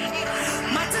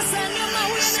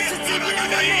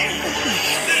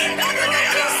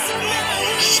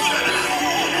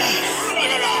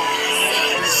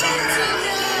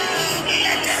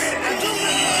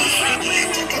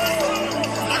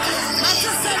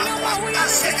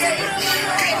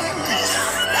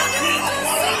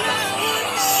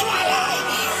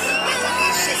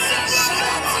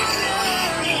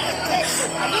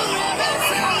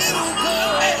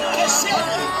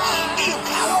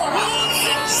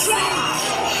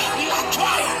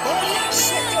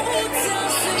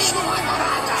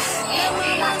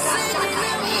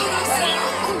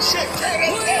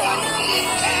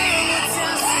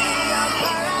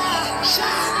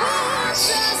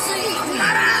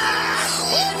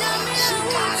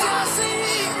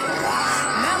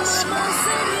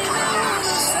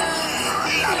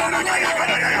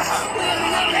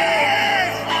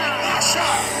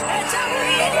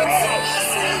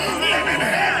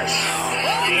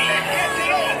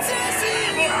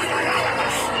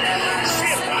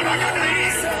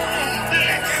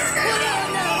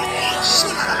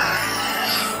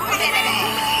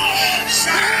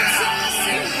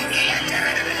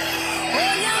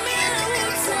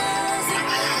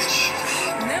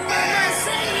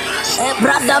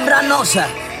 Brother Branosa,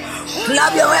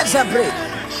 clap your hands and pray.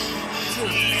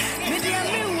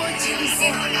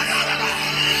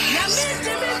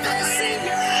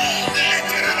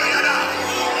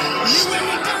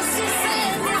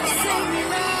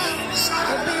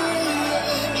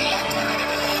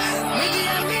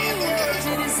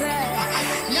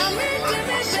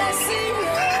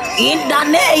 In the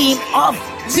name of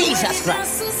Jesus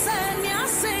Christ.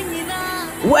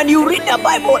 When you read the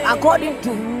Bible according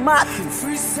to Matthew,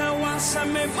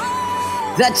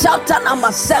 the chapter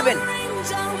number 7,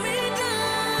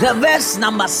 the verse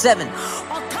number 7,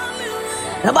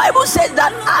 the Bible says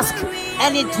that ask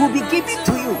and it will be given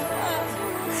to you.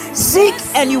 Seek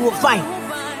and you will find.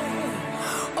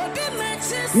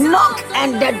 Knock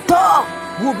and the door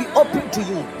will be open to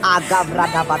you.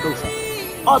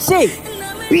 Or say,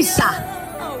 Pisa,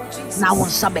 na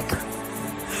wonsabeka.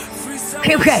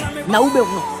 Okay, now we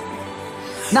know.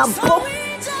 Now,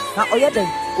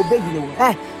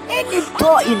 any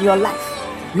door in your life,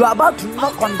 you are about to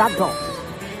knock on that door.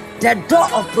 The door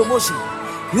of promotion,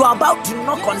 you are about to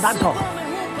knock on that door.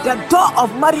 The door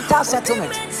of marital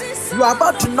settlement, you are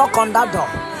about to knock on that door.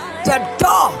 The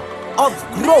door of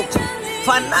growth,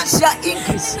 financial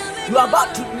increase, you are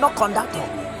about to knock on that door.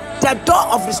 The door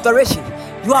of restoration,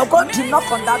 you are going to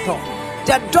knock on that door.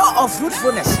 The door of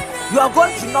fruitfulness, you are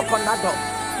going to knock on that door.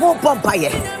 Mo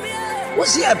pompaye.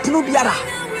 What's here? Plubiara.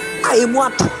 I am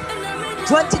what?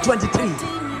 2023.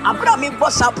 Abraham in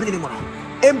boss up in the morning.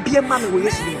 MPM Mammy will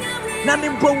use me.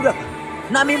 Namin Bonga.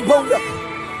 Namin Bonga.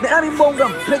 Namin Bonga.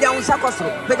 Pejan Sakosro.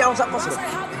 Pejan Sakosro.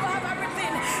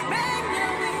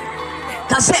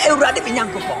 Kase Euradi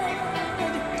Minyanko.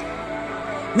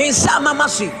 Mensa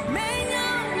Mamasi.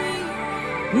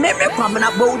 Neme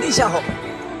Pamana Bodisha Hop.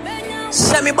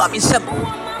 Semi Bobby Sebo.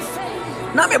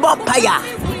 Nami Bob Paya.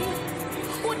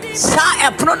 Sa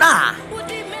Eprona.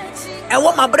 A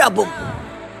woman brabo.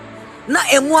 Na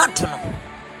emuatono.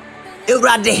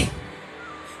 Eurade.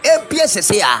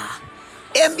 MPSSia.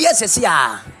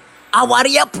 MBSSia.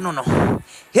 Awaria Prono.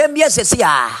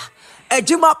 MBSSia.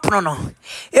 Ejuma Prono.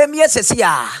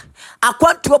 MBSSia.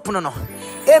 Aquanto Prono.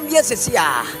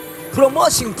 MBSSia.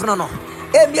 Promotion Prono.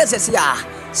 MBSSia.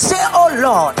 Say, oh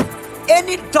Lord,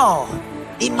 any door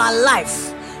in my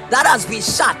life that has been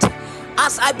shut,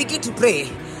 as I begin to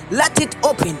pray, let it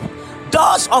open.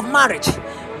 Doors of marriage,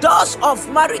 doors of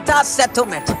marital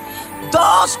settlement,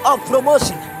 doors of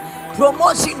promotion,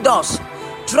 promotion doors,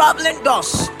 traveling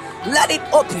doors, let it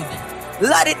open,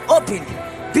 let it open.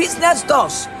 Business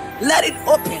doors, let it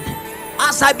open.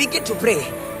 As I begin to pray,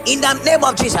 in the name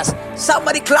of Jesus,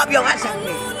 somebody clap your hands and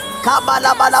pray.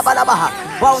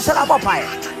 Kabalabalabaha. Wow,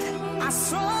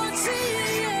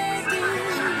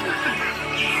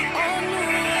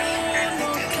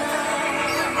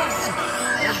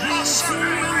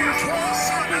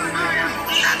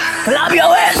 Clap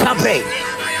your hands and pray.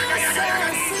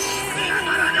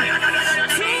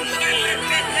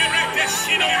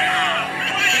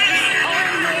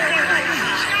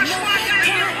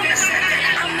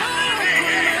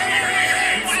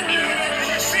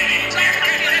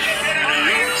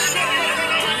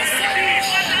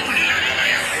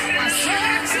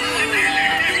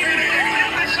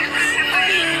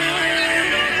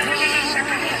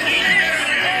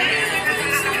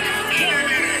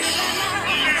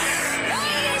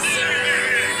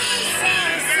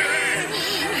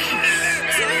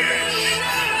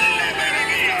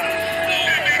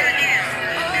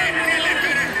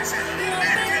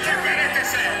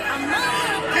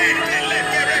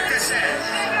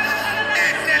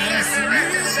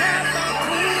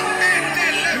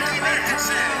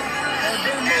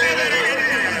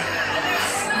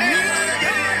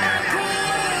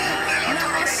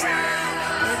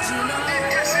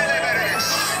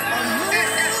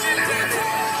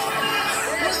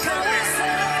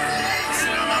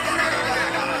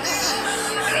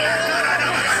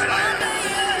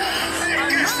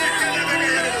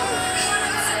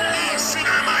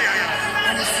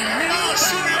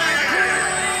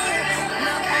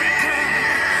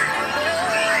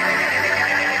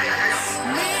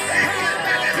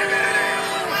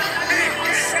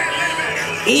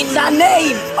 In the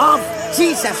name of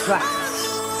Jesus Christ.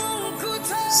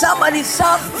 Somebody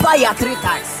shout fire 3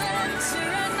 times.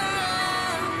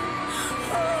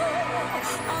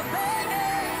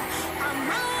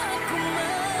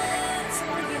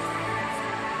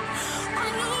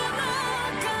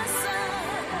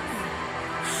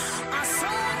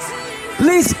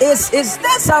 Please, is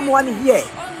there someone here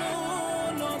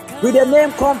with the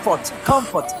name Comfort?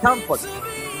 Comfort.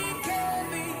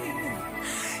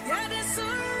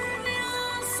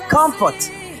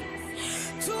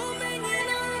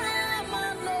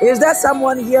 Is there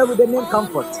someone here with the name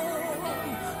Comfort?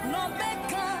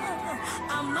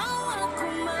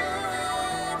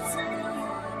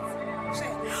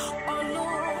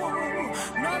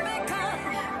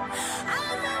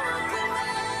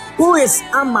 Who is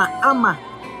Amma?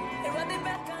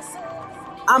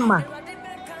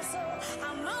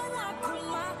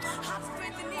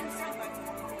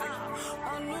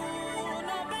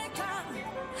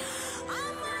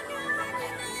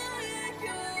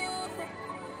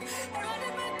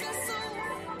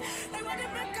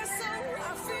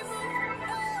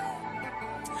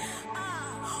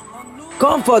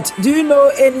 Comfort, do you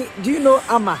know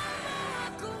Amma?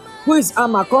 Who is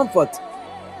Amma? Comfort.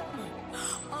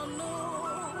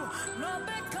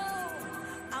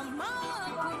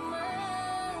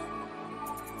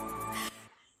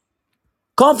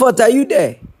 Comfort, are you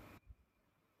there?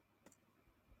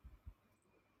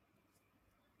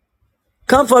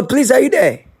 Comfort, please, are you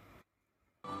there?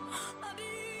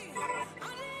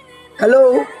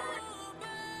 Hello?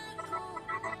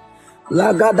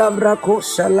 Lagadambrako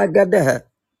salagadeha.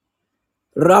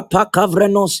 Rapa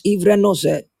kavrenos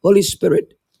ivrenose. Holy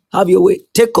Spirit, have your way.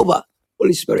 Take over,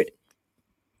 Holy Spirit.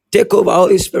 Take over,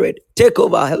 Holy Spirit. Take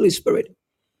over, Holy Spirit.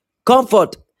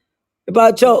 Comfort.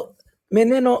 Bacho,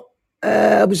 meneno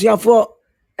abusiafo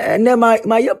ne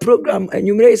my program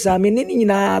enyumre sa menini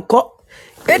nyina ko.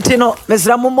 Etino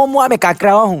mesra momo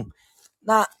amekakra ho.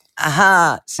 Na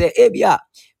say ebia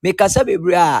mekasa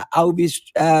bebre a I will be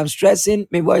stressing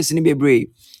my voice ni bebre.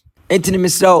 Etini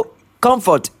mesra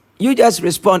Comfort. You just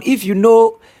respond if you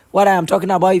know what I am talking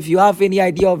about. If you have any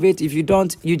idea of it, if you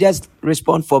don't, you just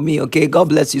respond for me. Okay, God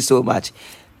bless you so much.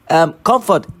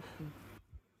 Comfort,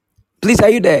 please, are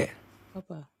you there?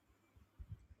 Papa.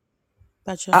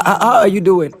 How are you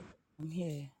doing? I'm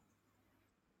here.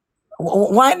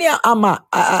 Why near Amma?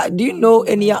 Do you know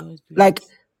any like?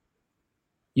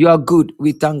 You are good.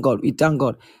 We thank God.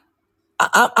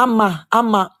 Amma,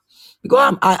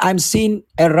 because I'm seeing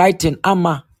a writing.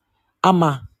 Amma.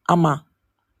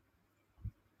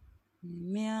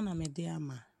 Me ana me de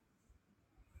ama.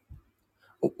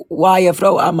 Why you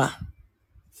from Amma?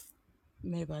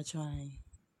 Me bachwan.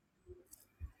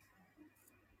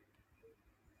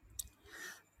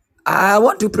 I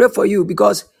want to pray for you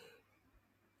because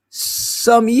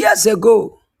some years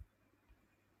ago,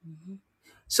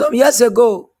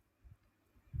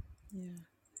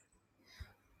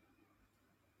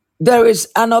 there is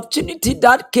an opportunity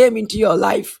that came into your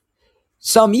life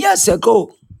some years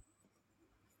ago,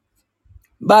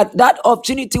 but that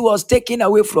opportunity was taken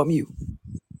away from you.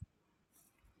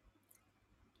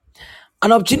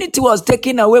 An opportunity was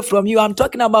taken away from you. I'm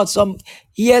talking about some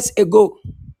years ago.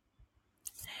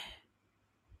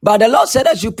 But the Lord said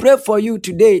I should pray for you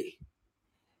today.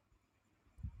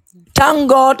 Thank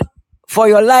God for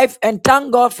your life and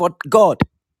thank God for God.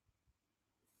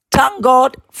 thank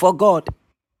God for God.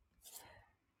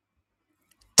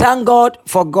 Thank God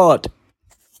for God.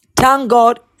 Thank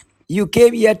God you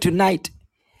came here tonight.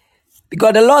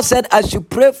 Because the Lord said, I should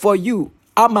pray for you,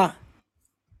 Amma,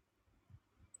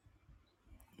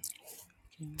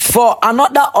 Okay. for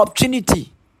another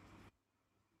opportunity,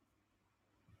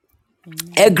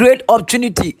 a Amen. great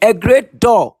opportunity, a great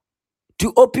door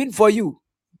to open for you.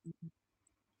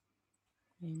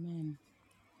 Amen.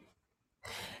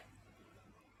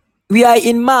 We are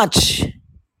in March,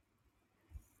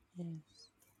 Yes.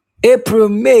 April,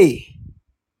 May.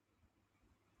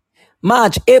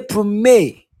 March, April,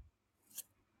 May.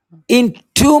 In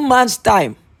 2 months'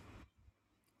 time,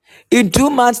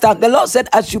 the Lord said,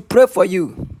 I should pray for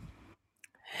you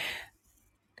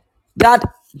that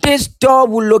this door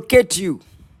will locate you.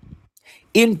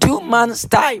 In 2 months'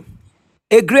 time,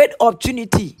 a great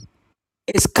opportunity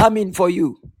is coming for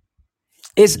you.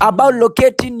 It's about Amen.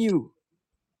 locating you.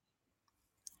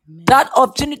 Amen. That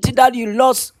opportunity that you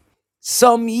lost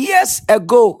some years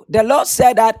ago, the Lord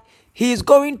said that He is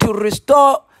going to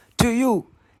restore to you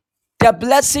the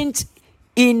blessings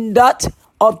in that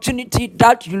opportunity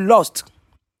that you lost.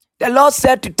 The Lord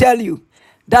said to tell you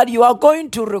that you are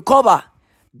going to recover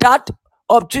that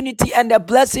opportunity and the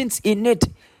blessings in it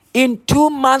in 2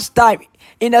 months' time,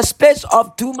 in a space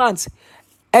of 2 months.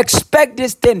 Expect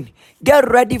this thing, get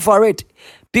ready for it,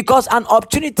 because an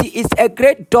opportunity is a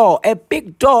great door, a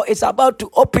big door is about to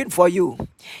open for you.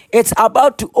 It's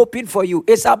about to open for you.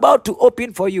 It's about to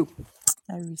open for you.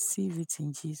 I receive it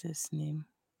in Jesus' name.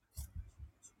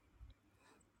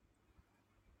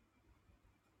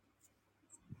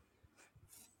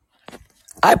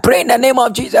 I pray in the name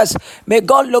of Jesus, may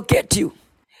God locate you.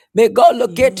 May God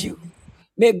locate you. Amen.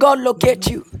 May God locate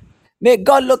Amen. you. May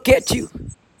God locate you.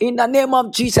 In the name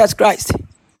of Jesus Christ.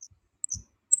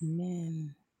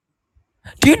 Amen.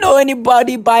 Do you know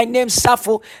anybody by name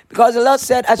Sappho? Because the Lord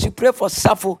said I should pray for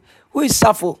Sappho. Who is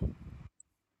Sappho?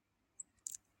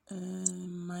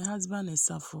 My husband is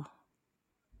Safo.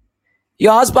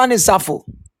 Your husband is Sappho.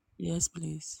 Yes,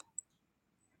 please.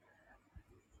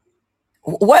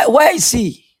 Where is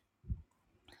he?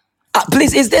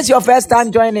 Please, is this your first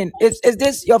time joining? Is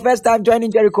this your first time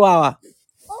joining Jericho Hour?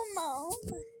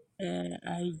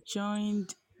 I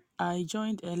joined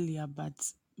earlier, but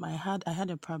I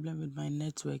had a problem with my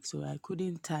network, so I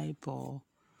couldn't type or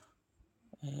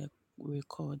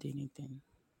record anything.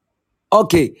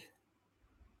 Okay.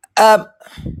 Um,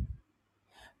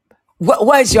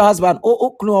 where is your husband?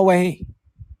 Where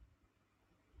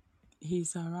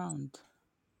He's around.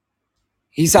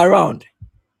 he's around.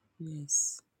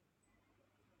 Yes.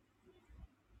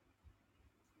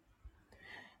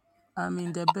 I'm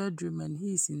in the bedroom and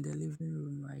he's in the living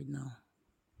room right now.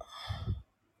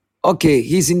 Okay,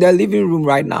 he's in the living room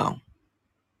right now.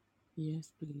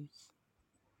 Yes, please.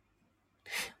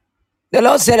 The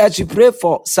Lord said I should pray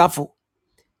for Sappho.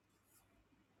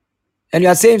 And you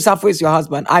are saying Sappho is your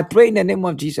husband. I pray in the name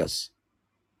of Jesus.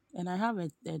 And I have a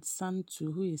son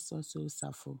too who is also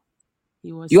Safo.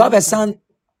 He was You have a named after son.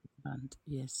 band.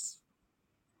 Yes.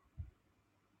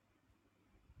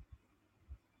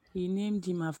 He named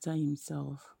him after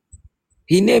himself.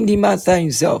 He named him after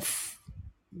himself.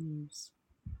 Yes.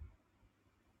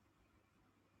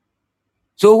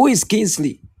 So who is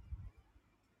Kingsley?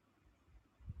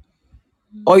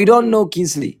 Or you don't know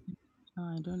Kingsley?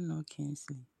 I don't know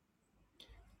Kingsley.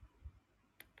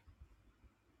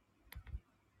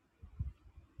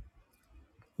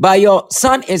 But your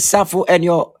son is Sappho and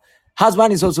your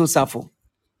husband is also Sappho.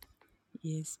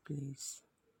 Yes, please.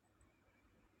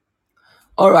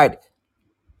 All right.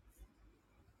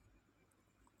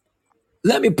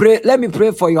 Let me pray. Let me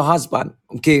pray for your husband.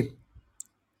 Okay.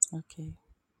 Okay.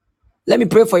 Let me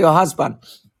pray for your husband.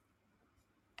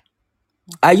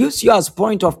 I Okay. use you as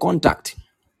point of contact.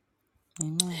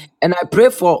 Amen. And I pray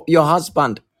for your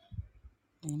husband.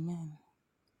 Amen.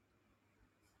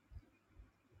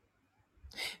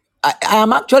 I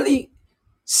am actually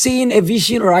seeing a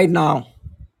vision right now.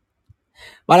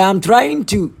 But I'm trying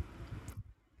to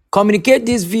communicate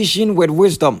this vision with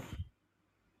wisdom.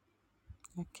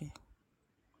 Okay.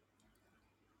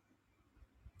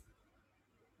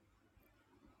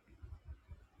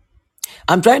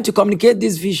 I'm trying to communicate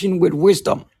this vision with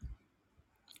wisdom.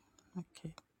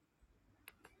 Okay.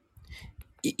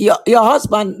 Your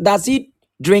husband, does he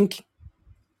drink?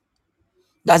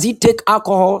 Does he take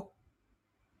alcohol?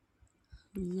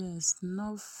 Yes,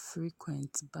 not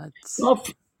frequent, but Not,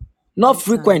 not at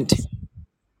frequent. times.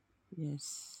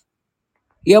 Yes.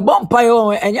 Your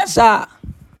bumpire and yes, sir.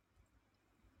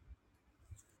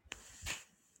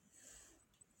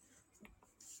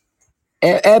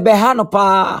 Ebehano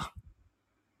pa.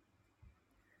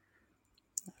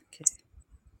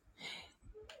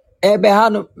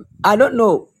 I don't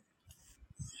know.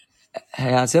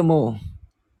 I say more.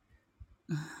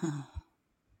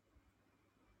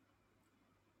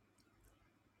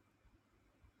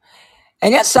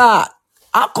 And yes, sir,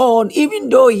 alcohol, even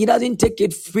though he doesn't take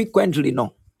it frequently,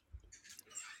 no.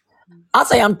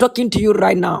 As I am talking to you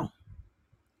right now,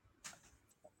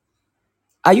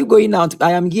 are you going out?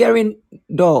 I am hearing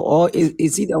door, or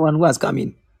is he the one who has come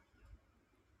in?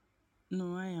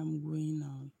 No, I am going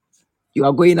out. You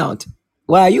are going out.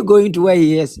 Why are you going to where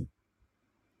he is?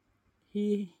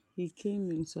 He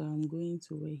came in, so I'm going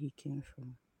to where he came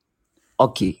from.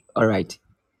 Okay, all right.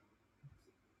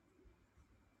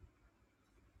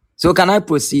 So can I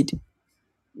proceed?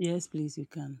 Yes, please, you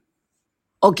can.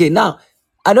 Okay, now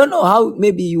I don't know how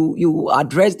maybe you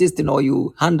address this thing or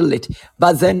you handle it,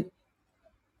 but then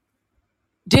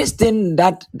this thing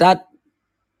that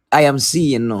I am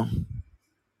seeing, no,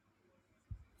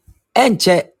 and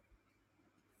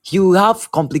you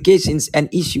have complications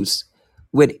and issues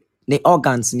with the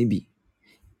organs, maybe.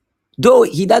 Though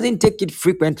he doesn't take it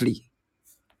frequently,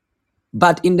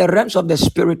 but in the realms of the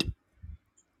spirit,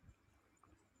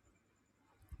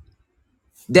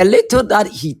 the little that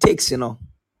he takes, it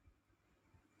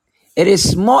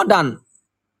is more than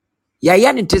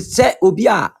yaya to say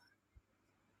obia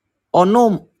or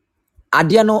no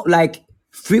adiano like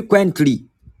frequently.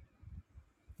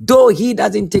 Though he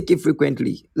doesn't take it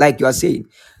frequently, like you are saying,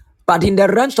 but in the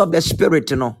realms of the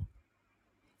spirit, a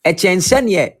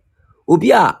chensenye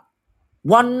obia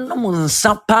one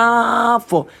sapa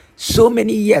for so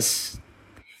many years.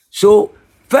 So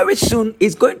very soon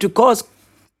it's going to cause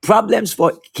problems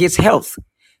for his health,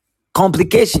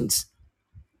 complications.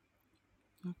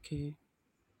 Okay.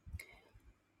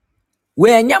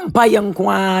 Where mpaye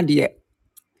nko ara de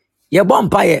ye bo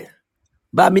mpaye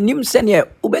ba minim sene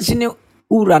ubesine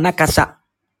ura nakasa.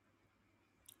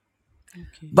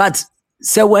 Okay. But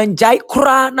say when jai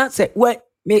kra na say when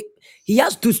he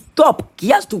has to stop, he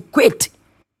has to quit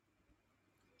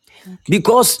Okay.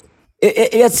 because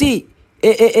you see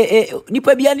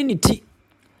nipa bia ni ti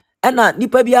ena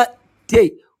nipa bia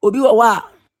tie obi wa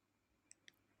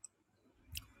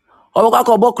obakwa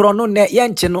ko bokro no ne ye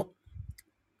nche no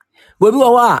obi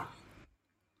wa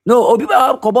no obi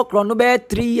ba ko bokro no be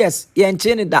 3 years ye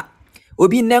nche ni da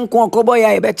obi ne nko ko boy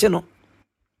ya e be che no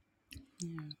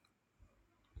Yeah.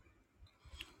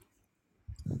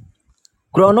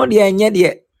 kro no de enye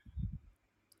de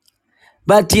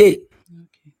but tie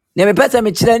Okay. ne me pese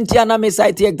me kire ntia na me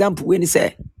cite example we ni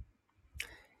say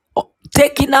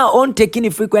taking our own taking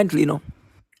it frequently no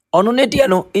ono ne de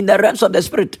no in the realms of the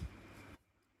spirit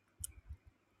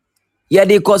yeah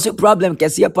they cause a problem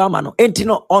kese pa ma no enti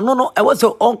no ono no e was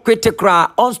on quit cry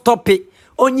on stop it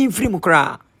on yin free mu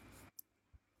cry.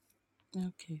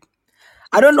 Okay.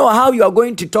 I don't know how you are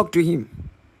going to talk to him.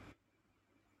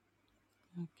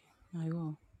 Okay. I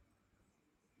will.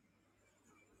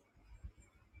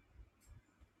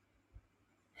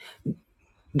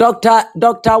 Dr.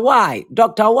 Y,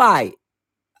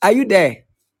 are you there?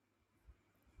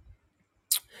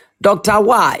 Dr.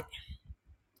 Y,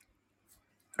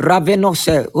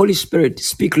 Ravenose, Holy Spirit,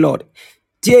 speak, Lord.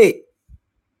 Tie,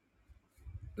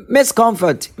 Miss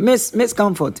Comfort, Yes,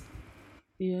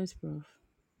 Prof.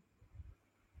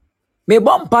 me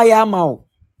bompire mao,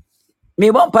 me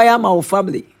bompire mao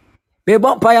family, me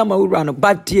bompire mao run,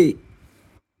 but tie,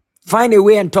 find a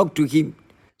way and talk to him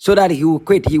so that he will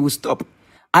quit, he will stop.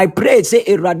 I pray, say,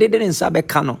 eradicated in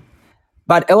Sabekano,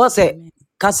 but I was a Amen.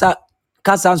 kasa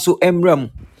so emram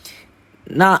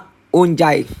na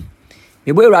onjai.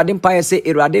 Mebo Awurade mpaeɛ sɛ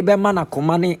Awurade bɛma no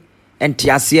akoma ne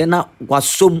nteaseɛ na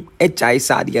wasom agyae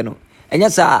saa adeɛ no.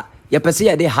 Ɛnyɛ saa yɛpɛ sɛ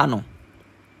yɛde ha no.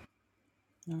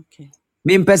 Okay.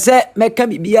 Mempɛ sɛ mɛka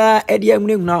biribiara de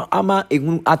ahunahuna ama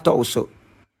ehunu atɔ wo so.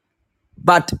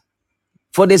 But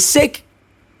for the sake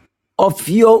of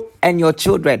you and your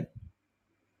children,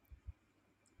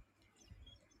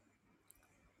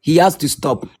 he has to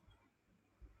stop.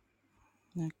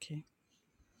 Okay.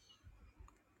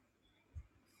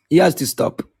 He has to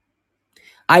stop.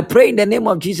 I pray in the name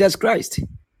of Jesus Christ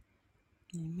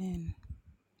Amen.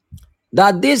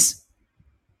 that this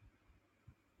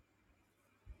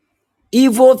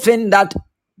evil thing that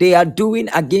they are doing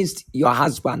against your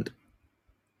husband,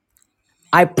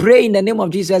 I pray in the name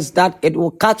of Jesus that it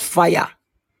will catch fire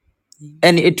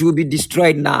and it will be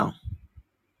destroyed now.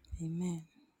 Amen.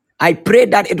 I pray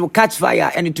that it will catch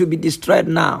fire and it will be destroyed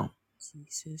now.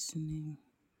 Jesus' name.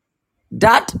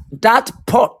 That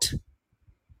pot,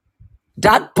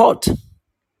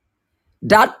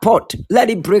 let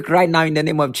it break right now in the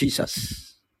name of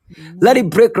Jesus. Let it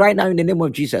break right now in the name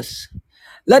of Jesus.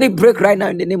 Let it break right now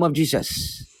in the name of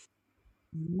Jesus.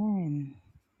 Amen.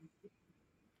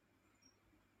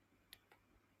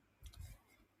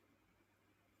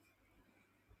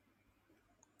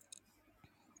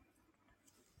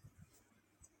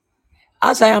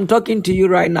 As I am talking to you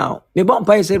right now, me bon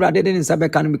pa say rather than in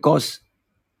because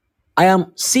I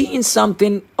am seeing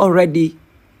something already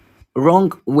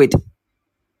wrong with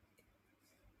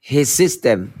his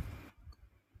system.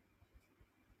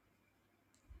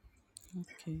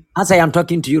 Okay. As I am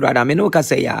talking to you right now, I know can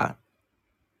say yeah,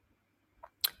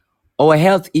 or a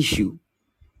health issue,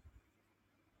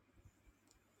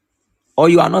 or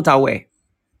you are not aware.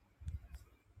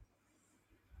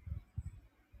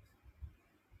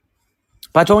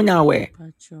 But on your aware.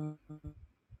 Pacho.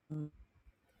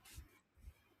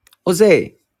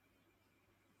 Jose,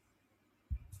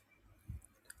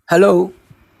 hello,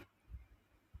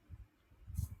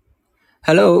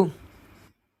 hello.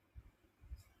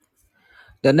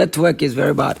 The network is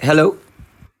very bad. Hello,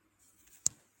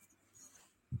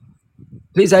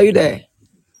 please, are you there?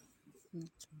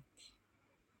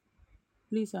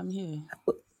 Please, I'm here.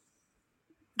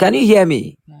 Can you hear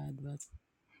me? Bad, but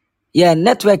Yeah,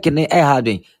 network in the air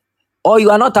having. Or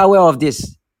you are not aware of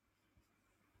this.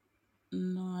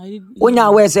 no, I didn't When you are know.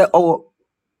 aware, say, oh,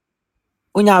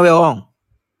 when you are aware, on.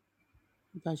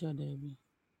 Pacho, Debbie.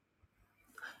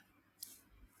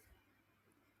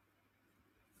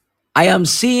 I am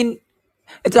seeing.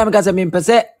 It's time because I mean, per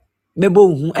se,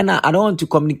 and I don't want to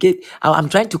communicate. I'm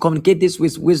trying to communicate this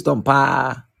with wisdom,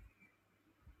 pa.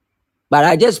 But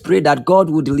I just pray that God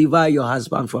will deliver your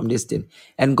husband from this thing,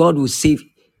 and God will save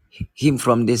him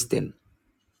from this thing.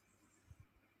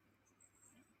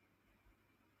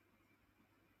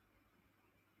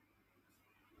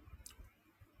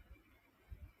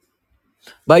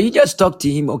 But you just talk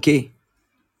to him, okay?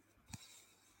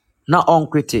 Not on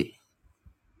quitting,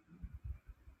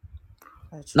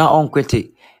 Pacho. not on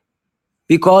quitting,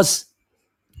 because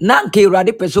nanke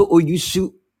radi peso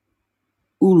oyusu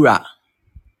ura.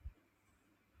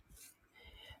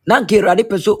 Nanke radi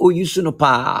peso oyusu no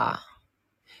pa.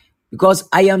 Because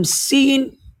I am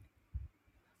seeing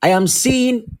an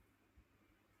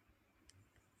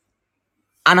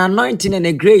anointing and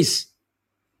a grace,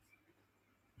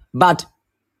 but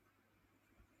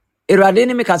Erade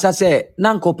ni mikasa say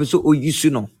nanko peso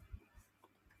oyusu no.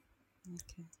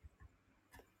 Okay.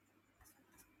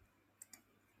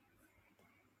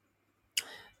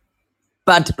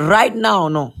 But right now,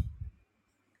 no,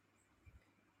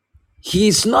 he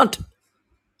is not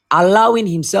allowing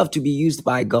himself to be used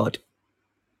by God.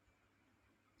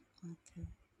 Okay.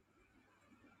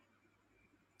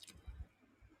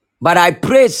 But I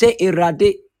pray, say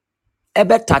Erade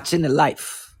ebe touching the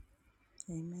life.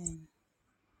 Amen.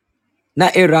 Na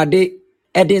Erade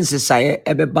edin sesaye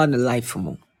ebe ban the life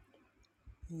mo.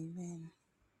 Amen.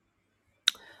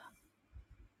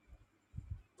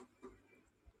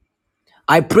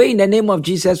 I pray in the name of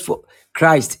Jesus for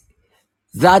Christ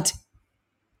that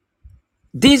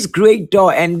this great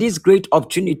door and this great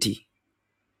opportunity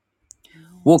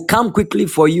Amen. will come quickly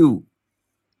for you.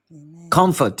 Amen.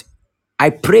 Comfort.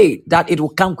 I pray that it will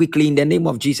come quickly in the name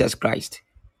of Jesus Christ.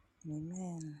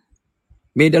 Amen.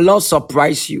 May the Lord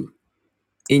surprise you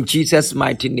in Jesus' Amen.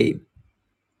 mighty name.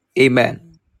 Amen.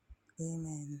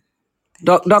 Amen.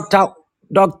 Thank you. Doctor,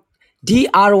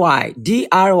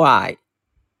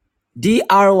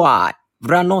 DRY,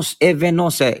 Vranos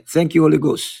Evenose. Thank you, Holy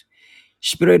Ghost.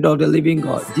 Spirit of the living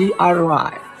God.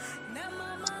 DRY.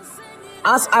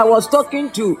 As I was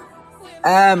talking to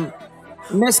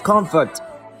Miss Comfort,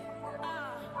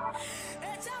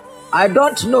 I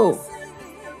don't know.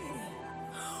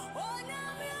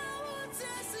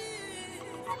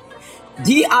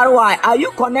 DRY, are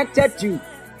you connected to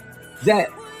the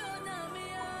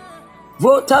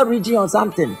Volta region or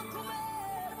something?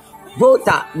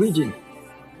 Volta region.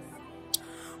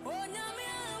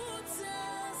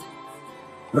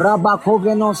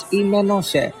 Rabakovenos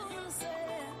Imenoshe.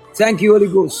 Thank you, Holy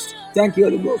Ghost. Thank you,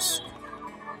 Holy Ghost.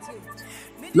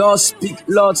 Lord speak,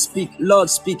 Lord speak, Lord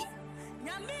speak.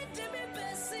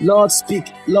 Lord speak,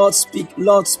 Lord speak,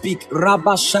 Lord speak.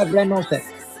 Rabba Shavrenose.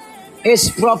 It's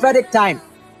prophetic time.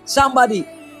 Somebody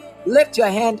lift your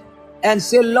hand and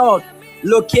say, Lord,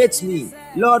 locate me.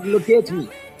 Lord, locate me.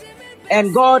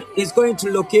 And God is going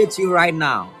to locate you right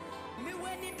now.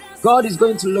 God is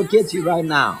going to locate you right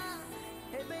now.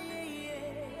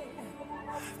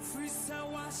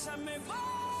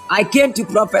 I came to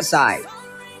prophesy.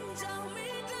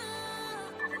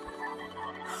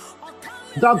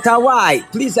 Dr. Y,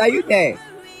 please, are you there?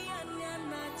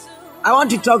 I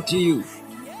want to talk to you.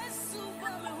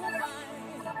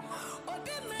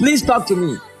 Please talk to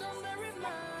me.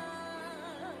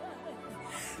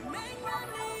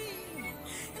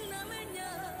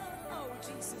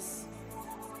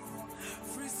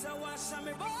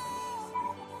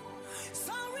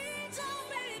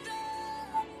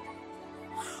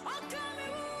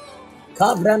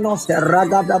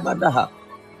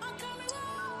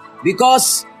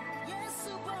 Because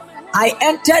I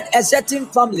entered a certain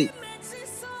family.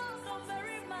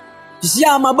 See,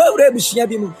 I'm a boy,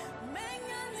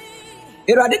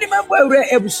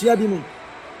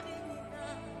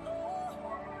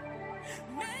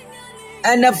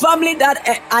 and the family that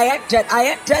I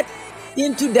entered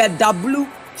into the W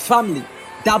family.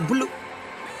 W.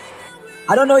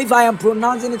 I don't know if I am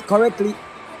pronouncing it correctly,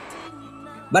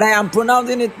 but I am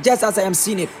pronouncing it just as I am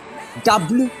seeing it.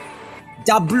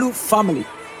 W family.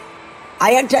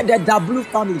 I entered the W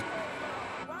family.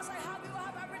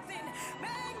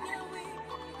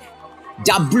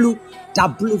 W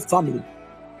family.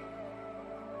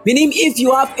 Meaning, if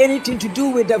you have anything to do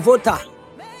with the voter,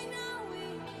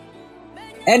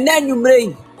 and then you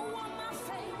bring,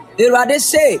 they rather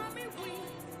say,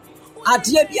 at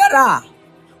Yebiara,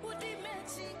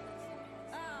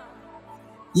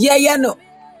 yeah, no,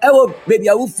 ewo baby,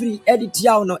 I will free edit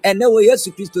no, and no yes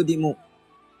to Christo demo.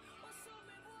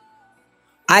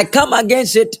 I come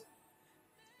against it.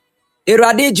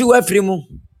 Erade ju efrimu.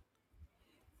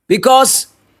 Because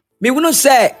me wouldn't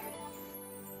say,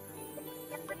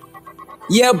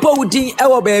 yeah, bowding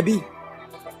ewo baby.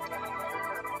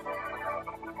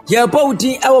 Yeah,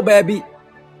 bowding ewo baby.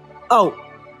 Oh,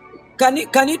 can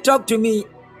you talk to me?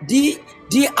 DRY.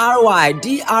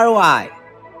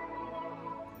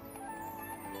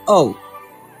 Oh,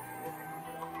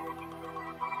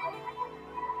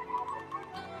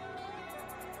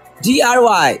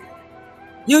 DRY.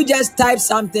 You just type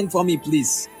something for me,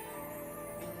 please.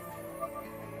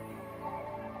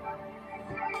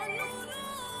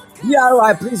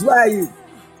 DRY, please, where are you?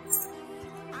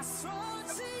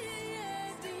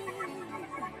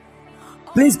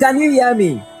 Please, can you hear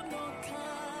me?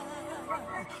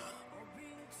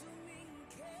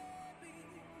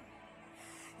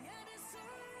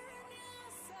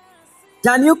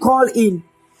 Can you call in?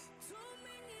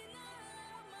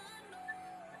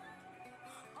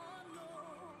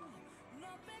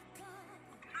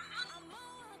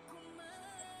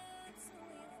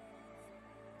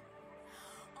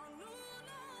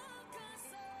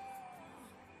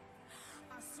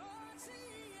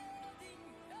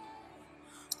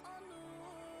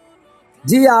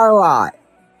 DRY.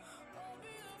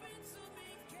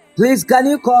 Please, can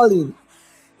you call in?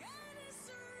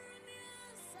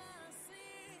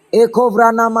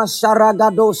 Ekovranama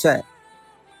Sharagadose.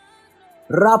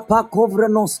 Rapa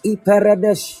Kovrenos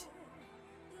Iperedesh.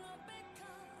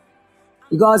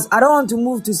 Because I don't want to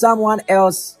move to someone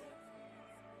else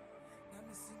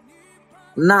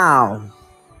now.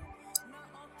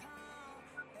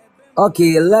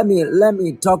 Okay, let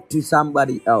me talk to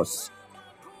somebody else.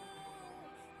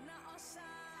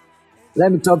 Let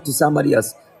me talk to somebody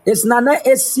else. It's Nana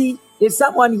AC. Is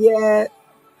someone here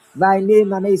by name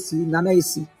Nana AC? Nana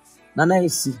AC. Nana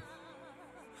AC.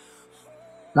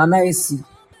 Nana AC.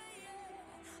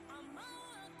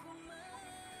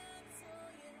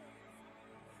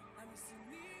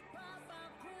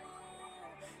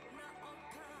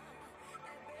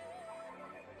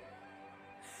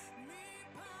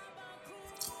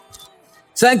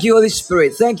 Thank you, Holy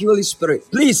Spirit. Thank you, Holy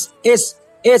Spirit. Please, it's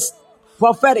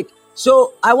prophetic.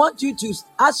 So I want you to,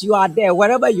 as you are there,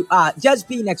 wherever you are, just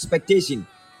be in expectation.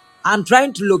 I'm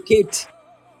trying to locate,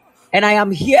 and I am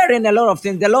hearing a lot of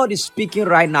things. The Lord is speaking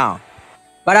right now.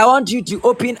 But I want you to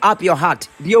open up your heart.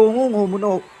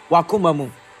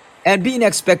 And be in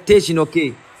expectation,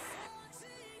 okay?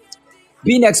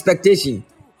 Be in expectation.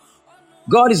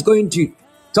 God is going to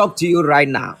talk to you right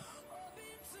now.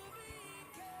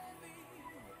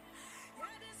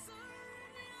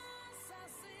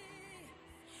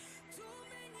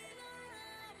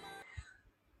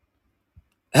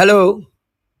 Hello?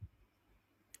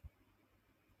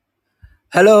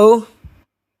 Hello?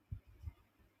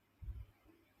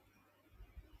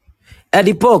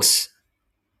 Eddie Pox.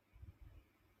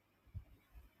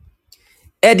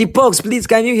 Eddie Pox, please,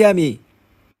 can you hear me?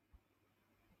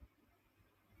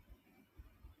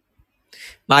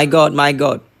 My God, my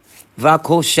God.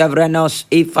 Vako Chevrenos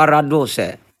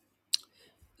Ifaradose.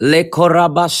 Le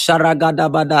Koraba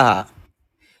Sharagadabadaha.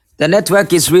 The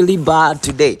network is really bad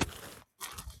today.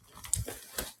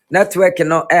 Network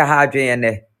no air hardware.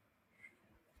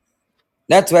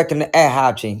 Network no air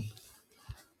hardware.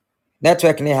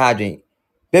 Network no hardware.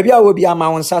 Baby, I will be a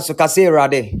mountain so kase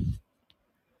rade.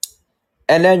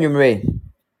 And then you may.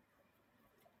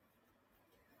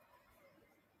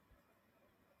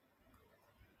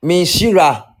 Me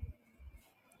Shira.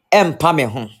 ɛmpa me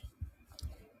ho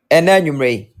ɛna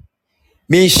anwummere yi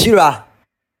menhyira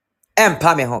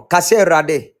ɛmpa me ho kase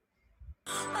Awurade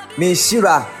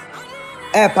menhyira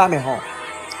ɛmpa me ho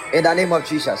in the name of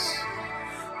Jesus.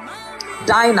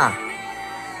 Dinah,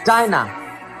 Dinah,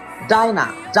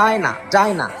 Dinah, Dinah,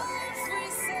 Dinah,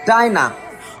 Dinah,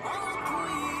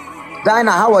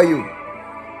 Dinah, how are you?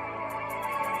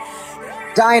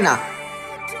 Dinah,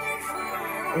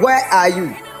 where are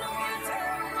you?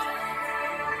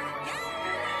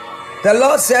 The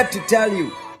Lord said to tell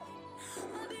you.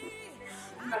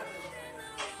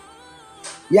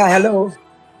 Yeah, hello.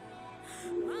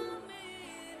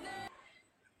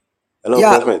 Hello, Yeah,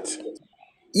 Prophet.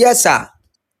 yes, sir.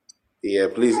 Yeah,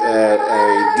 please.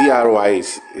 DRY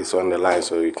is on the line,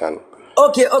 so you can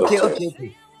Okay, talk okay, to him. okay,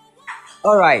 okay.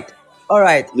 All right, all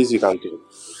right. Please, you can talk.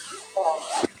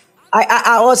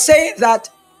 I was saying that,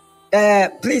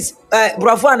 please,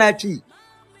 Bravo Anachi.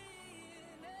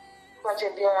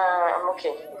 I'm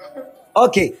okay.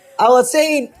 Okay, I was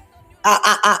saying,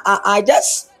 I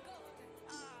just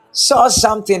saw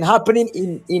something happening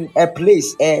in a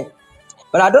place,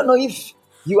 but I don't know if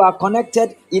you are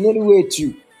connected in any way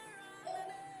to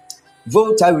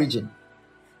Volta region.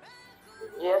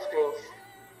 Yes, please.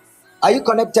 Are you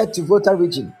connected to Volta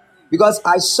region? Because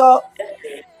I saw Yes,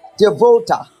 please. the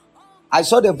Volta. I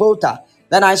saw the Volta.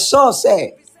 Then I saw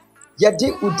say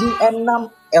Yedi Udi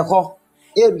Enam Eho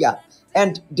area,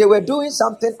 and they were doing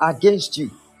something against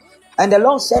you. And the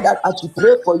Lord said that I should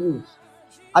pray for you.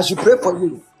 I should pray for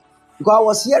you. Because I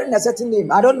was hearing a certain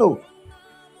name. I don't know.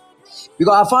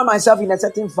 Because I found myself in a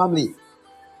certain family.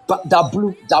 But the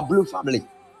blue family.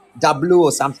 The blue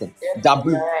or something. Yes, The please.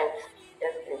 blue. You're right.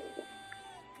 Yes, please.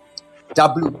 The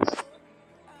blue.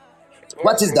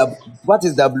 Yes, please. What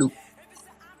is the blue?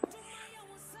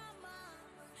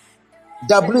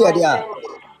 The It's blue my area.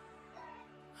 surname.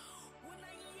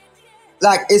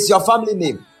 Like it's your family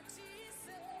name.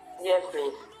 Yes,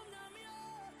 please.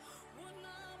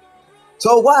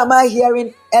 So why am I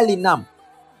hearing Elinam?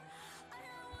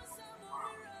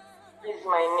 This is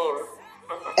my name.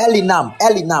 Elinam.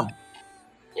 Elinam.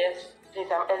 Yes, please.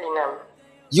 I'm Elinam.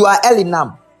 You are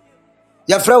Elinam.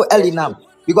 Your friend Yes, please. Elinam.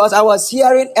 Because I was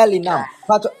hearing Elinam. Ah,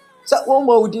 But so one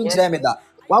more would you yes, tell me that?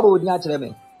 What would you tell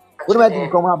me? What am I actually,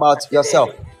 to come about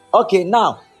yourself? actually. Okay,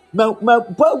 now me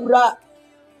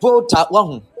voter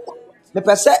one. Me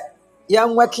pese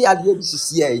young waki adia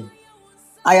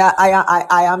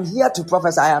I am here to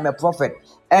prophesy. I am a prophet,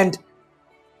 and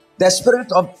the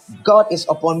Spirit of God is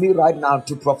upon me right now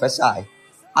to prophesy.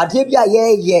 Adebia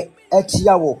ye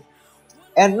etiawo.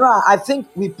 And now I think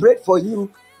we prayed for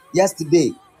you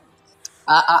yesterday.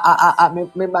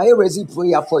 My raising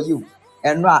prayer for you.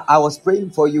 And now I was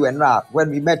praying for you and now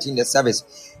when we met in the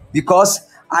service because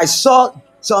I saw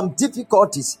some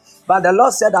difficulties, but the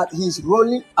Lord said that He's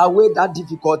rolling away that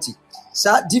difficulty.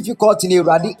 So that difficulty in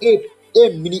already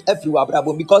mini everywhere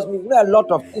because we know a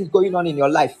lot of things going on in your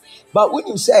life. But when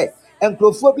you say and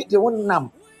the one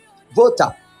nam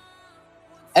voter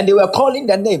and they were calling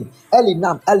the name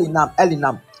Elinam, Elinam,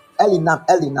 Elinam, Elinam,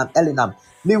 Elinam, Elinam.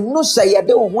 Me no say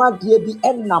they want to be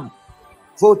Enam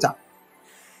voter.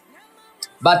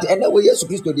 But anyway, yes,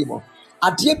 Christ to demo.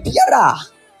 Adie biara,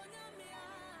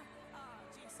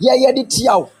 ye di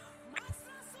tiaw.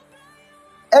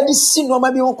 Edi si no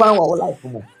ma bi ho kwan wo life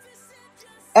mo.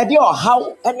 Edi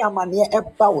ohaw ene amane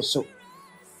eba wo so.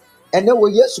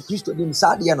 Anyway, yes, Christ to dim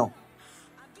sade no.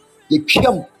 Ye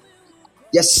twam,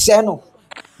 ye se no.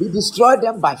 We destroy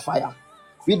them by fire.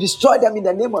 We destroy them in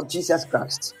the name of Jesus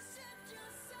Christ.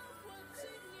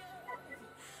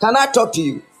 Can I talk to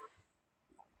you?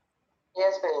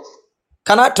 Yes, please.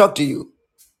 Can I talk to you?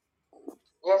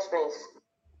 Yes, please.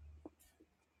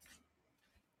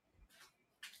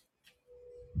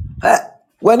 Eh,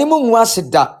 when you move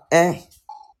da, Amen.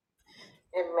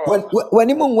 when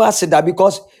you move da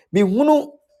because me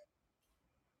hunu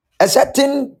a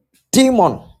certain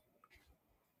demon,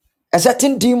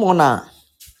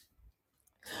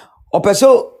 or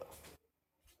person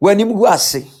when you move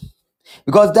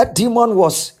because that demon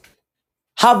was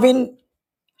having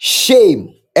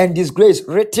shame and disgrace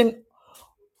written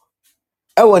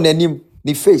on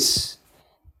the face,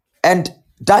 and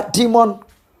that demon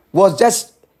was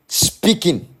just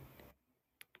speaking,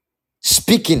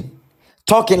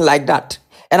 talking like that.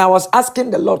 And I was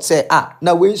asking the Lord, say,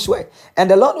 now we swear.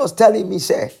 And the Lord was telling me,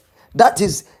 say, that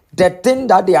is the thing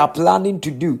that they are planning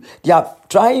to do. They are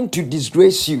trying to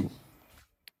disgrace you.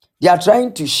 They are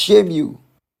trying to shame you.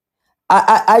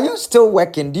 Are you still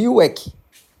working? Do you work?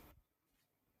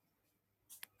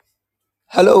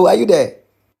 Hello, are you there?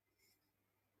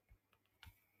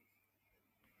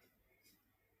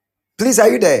 Please, are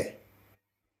you there?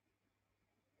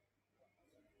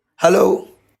 Hello?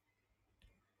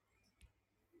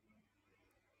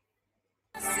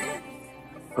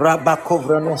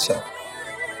 Rabakovranosha.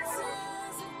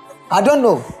 I don't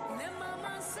know.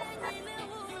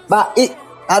 But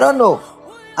I don't know.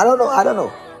 I don't know. I don't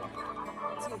know.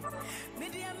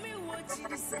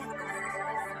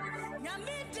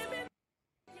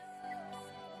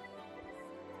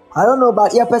 I don't know,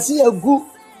 but you perceive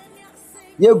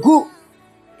you good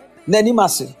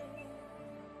nanimasi.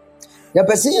 You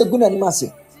perceive you good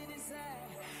nanimasi.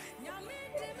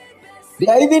 They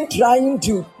are even trying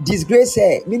to disgrace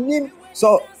her. Minim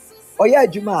so Oya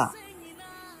Juma.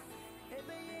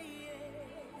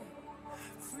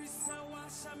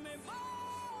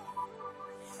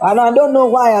 And I don't know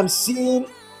why I'm seeing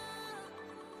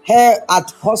her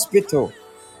at hospital.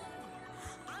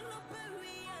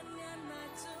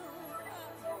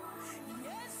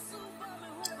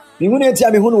 Mihunu tia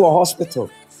mihunu wa hospital.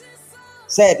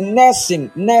 Say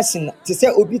nursing. To say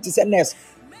obi to say nurse.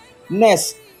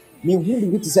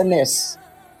 Mihunu to say nurse.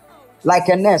 Like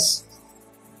a nurse.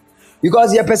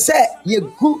 Because you say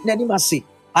you good nanimasi.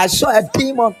 I saw a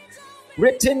demon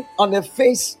written on the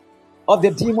face of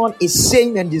the demon is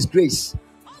shame and disgrace.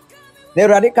 The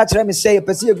radical me say you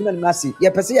perceive you good nanimasi. You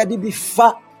perceive you be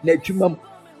fa na twumam.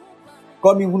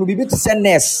 Come hunu bibi to say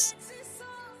nurse.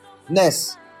 Na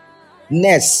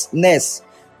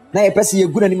you perceive you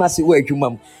good nanimasi wo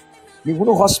adwumam. Me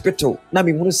hunu hospital na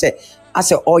me hunu say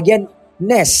as a oyen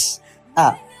nurse.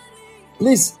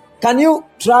 Please, can you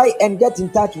try and get in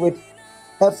touch with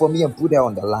her for me and put her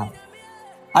on the line?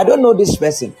 I don't know this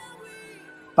person,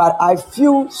 but I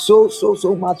feel so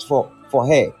much for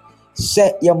her.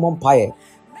 Say your mom pie.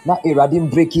 Now Iradin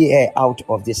breaking her out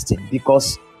of this thing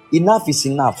because enough is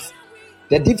enough.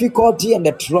 The difficulty and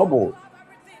the trouble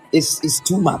is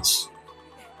too much.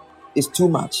 It's too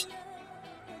much.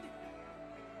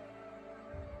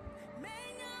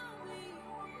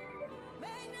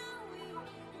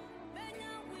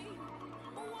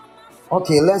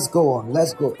 Okay, let's go on.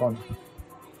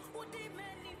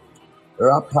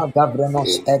 Rapa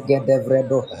Gavrenos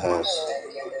Egedevredo.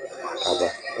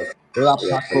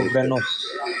 Rapa Kovrenos.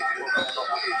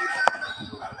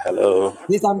 Hello.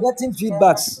 Please, I'm getting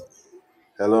feedbacks.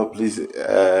 Hello, please.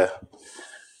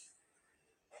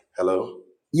 Hello.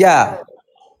 Yeah.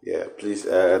 Yeah, please.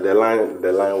 The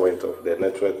line went off. The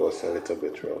network was a little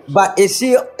bit rough. But is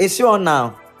she on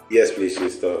now? Yes, please.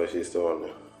 She's still on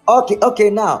there. Okay.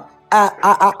 Now,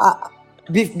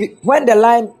 when the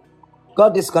line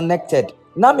got disconnected,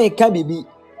 now me can be.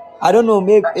 I don't know,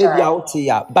 maybe out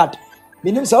here, but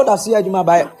minim say what see adwuma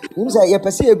by. Minim say you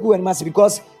perceive a good and massive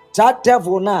because that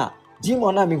devil now,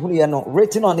 demon na me hunu ye no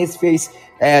written on his face,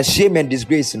 shame and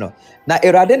disgrace no. Na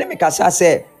erade ne me kasa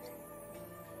say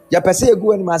you perceive a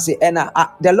good and massive, and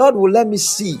the Lord will let me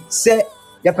see say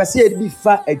you perceive be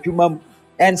fa adwuma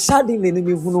and suddenly me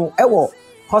hunu ewo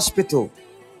hospital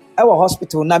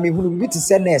na me hunu bi to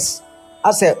say nurse.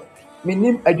 I said me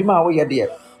nim adwuma wo ye there,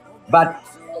 but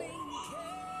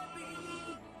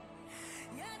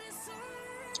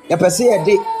you perceive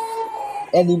de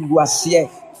animguaseɛ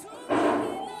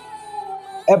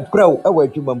ɛbrɛw ɛwɔ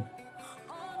adwuma mu.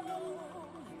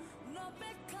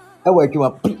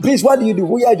 Please, what do you do?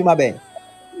 Who yɛ adwuma bɛn?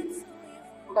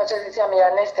 But you tell me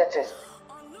anesthetist.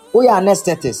 Who yɛ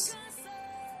anesthetist?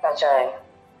 Bachai.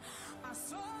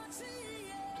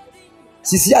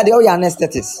 Sisi adeɛ who yɛ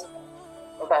anesthetist?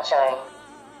 Bachai.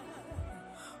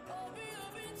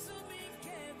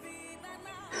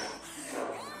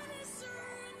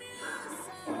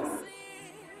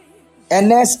 A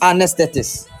nurse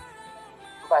anesthetist.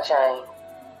 Bachai.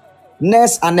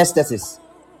 Nurse anesthetist.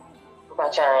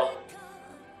 Bachai.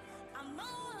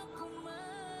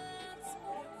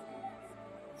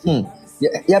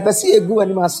 Yɛpɛ sɛ yɛgu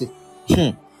w'anim ase.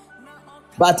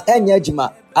 But ɛnyɛ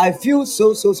adwuma. I feel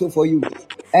so for you.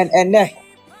 And ɛnɛ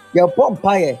yɛbɔ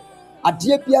mpaeɛ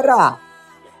adeɛ biara a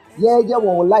yɛyɛ wɔ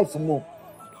wo life mu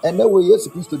ɛnɛ wɔ Yesu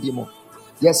Kristo di mu.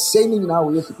 Yɛsɛe ne nyinaa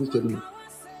wɔ Yesu Kristo di mu.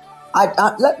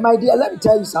 Let me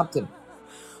tell you something.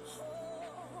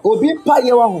 Obi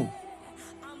mpaeɛ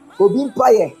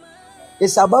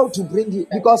is about to bring you,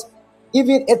 because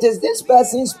even it is this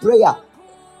person's prayer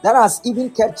that has even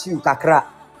kept you kakra.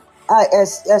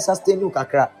 Sustain you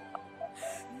kakra.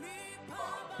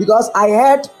 Because I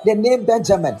heard the name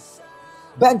Benjamin,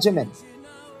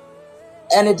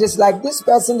 and it is like this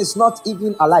person is not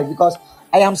even alive because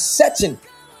I am searching,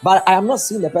 but I am not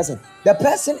seeing the person. The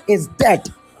person is dead.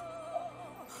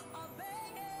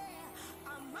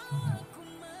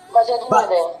 But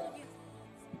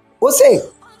who say?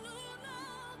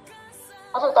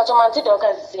 Afa pacho manti do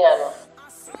ka sisi ano.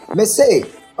 Me say,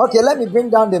 okay, let me bring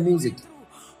down the music.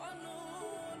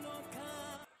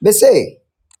 Me say,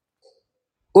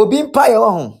 Obi Mpaye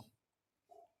Ohun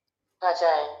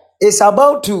Pachai. is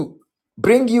about to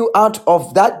bring you out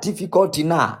of that difficulty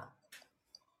now.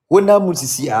 Wona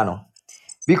musisi ano.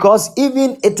 Because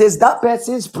even it is that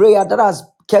person's prayer that has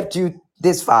kept you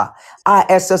this far.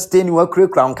 I sustain you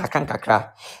crown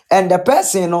kakra. And the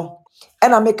person,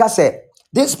 and I make her say,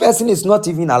 this person is not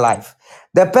even alive.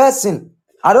 The person,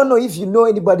 I don't know if you know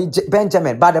anybody,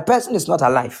 Benjamin, but the person is not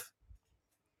alive.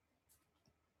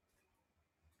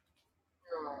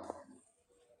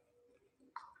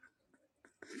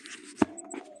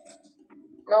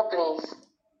 No, please.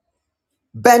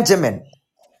 Benjamin.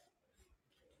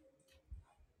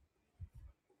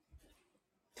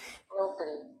 No,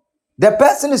 please. The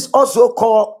person is also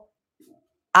called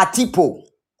Atipo.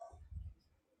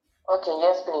 Okay,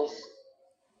 yes, please.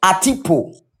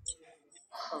 Atipo.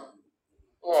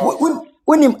 Yes.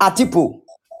 When him Atipo.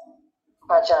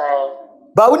 Pachai.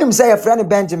 But when him say a friend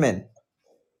Benjamin.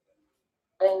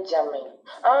 Benjamin.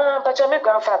 Pacho, my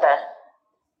grandfather.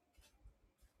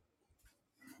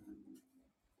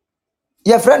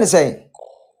 Your friend is saying.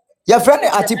 Your friend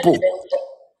Atipo.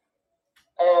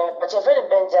 Pacho, friend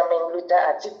Benjamin Luther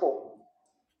Atipo.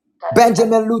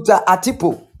 Benjamin Luther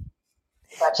Atipo.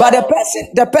 But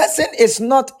the person is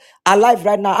not alive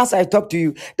right now. As I talk to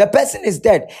you, the person is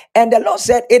dead. And the Lord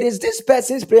said, it is this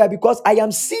person's prayer because I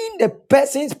am seeing the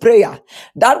person's prayer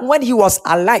that when he was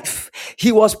alive,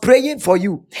 he was praying for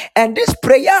you. And this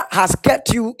prayer has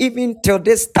kept you even till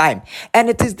this time. And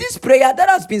it is this prayer that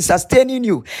has been sustaining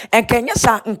you. And can you say,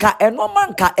 nka enoma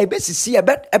nka ebesisi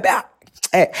ebe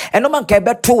and no man can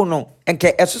bet no and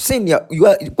can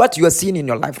what you are seeing in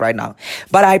your life right now.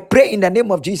 But I pray in the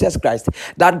name of Jesus Christ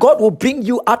that God will bring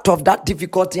you out of that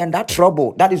difficulty and that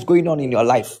trouble that is going on in your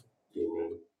life.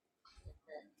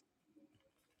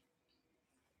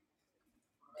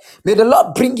 May the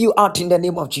Lord bring you out in the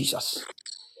name of Jesus.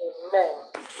 Amen.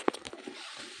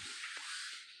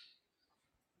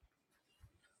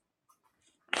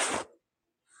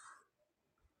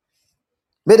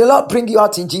 May the Lord bring you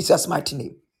out in Jesus' mighty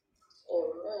name.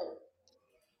 Amen.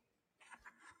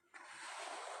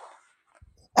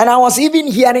 And I was even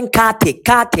hearing Kate.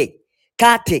 Yes.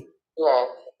 Kate. Yes.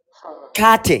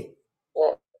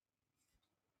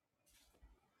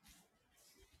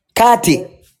 Kate.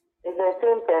 It's the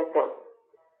same person.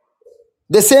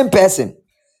 The same person.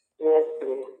 Yes,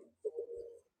 please.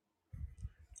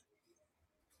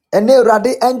 And they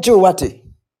rade enjo wate.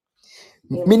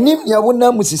 Minim ya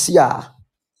wuna musisia.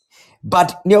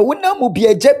 But ne wuna mu bi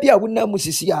eja bi a wuna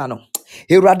musisia no.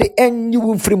 Erade enyi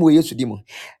wo mfiri mu Yesu di mu.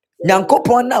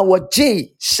 Nyankopon na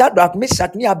woje Shadrach,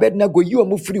 Meshach ne Abednego yi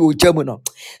omu firi ogya mu no.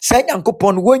 Say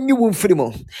Nyankopon wonyi wo mfiri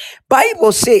mu.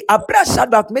 Bible say abra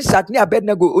Shadrach, Meshach ne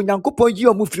Abednego Nyankopon yi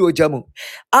omu firi ogya mu.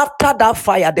 After that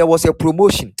fire there was a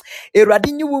promotion.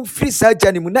 Erade nyi wo mfiri sa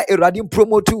agya ne mu na erade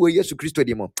promote wo Yesu Kristo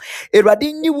di mu.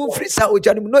 Erade nyi wo mfiri sa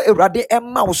ogya ne mu no erade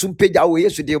emma wo so mpagya wo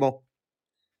Yesu di mu.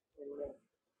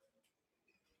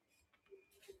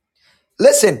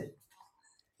 Listen.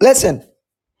 Yes,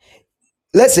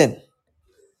 please.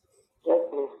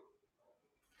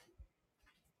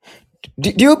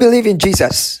 Do you believe in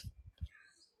Jesus?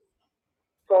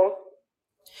 Okay.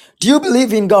 Do you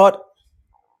believe in God?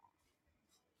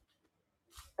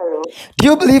 Hello. Do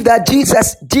you believe that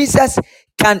Jesus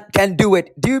can do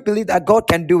it? Do you believe that God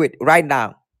can do it right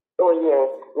now? Oh, yes.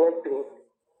 Yes, please.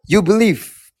 You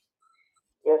believe.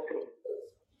 Yes, please.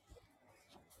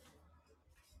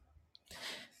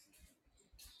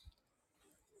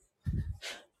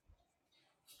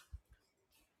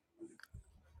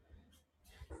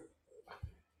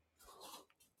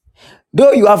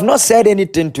 Though you have not said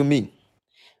anything to me,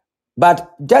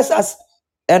 but just as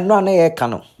Enwana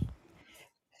Ekano,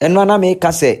 Enwana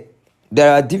Meka say,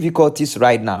 there are difficulties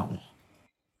right now.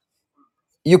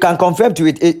 You can confirm to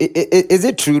it. Is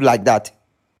it true like that?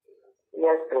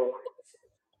 Yes, please.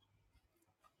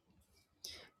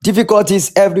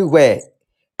 Difficulties everywhere.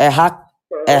 Eha,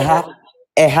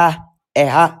 eha,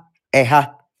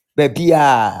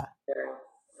 babia.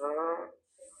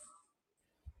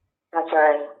 That's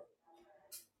right.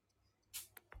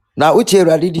 Now, which you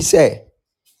already say,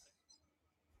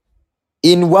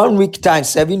 in 1 week time,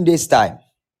 7 days time,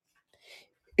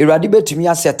 Iradi betumi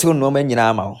asettle no man nyina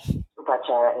ama wo. That's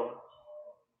right.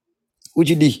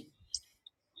 Uji di.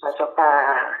 That's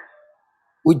right.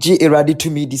 Uji Iradi to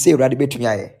me, say Iradi betumi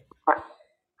aye.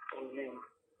 Amen.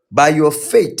 By your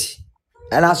faith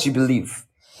and as you believe,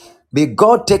 may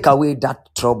God take away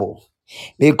that trouble.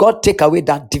 May God take away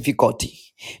that difficulty.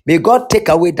 May God take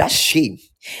away that shame.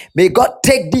 May God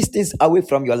take these things away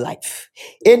from your life.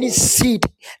 Any seed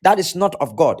that is not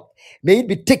of God, may it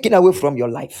be taken away from your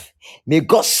life. May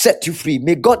God set you free.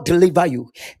 May God deliver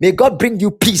you. May God bring you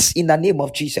peace in the name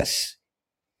of Jesus.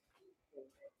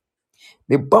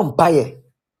 May bumpire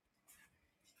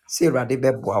say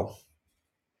Radibe wow.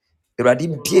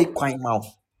 Radim pie quine mouth.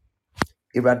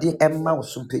 Radim emma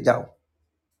sumpejao.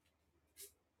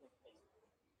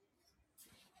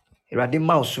 Radim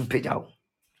mouse sumpejao.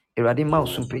 Radim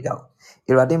mouse sumpejao.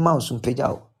 Radim mouse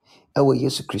sumpejao. Ewo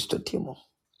Yesu Christo timo.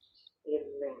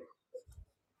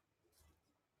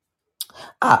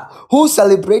 Amen. Who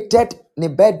celebrated the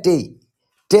birthday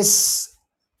this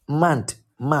month,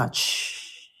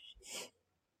 March?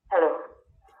 Hello.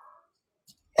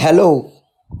 Hello.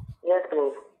 Yes,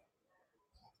 please.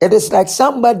 It is like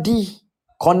somebody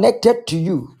connected to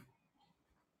you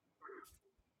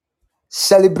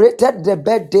celebrated the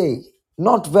birthday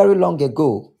not very long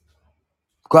ago.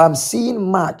 Because I'm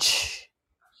seeing March.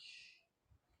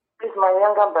 He's my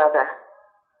younger brother.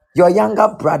 Your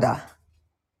younger brother.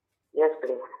 Yes,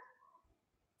 please.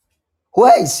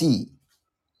 Where is he?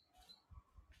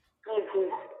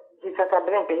 He's at a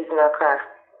drink. He's in Accra.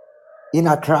 In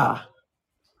Accra.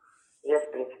 Yes,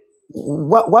 please.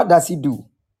 What does he do?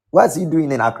 What's he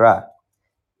doing in Accra?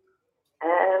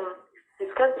 He's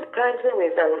currently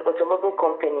with an automobile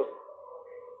company.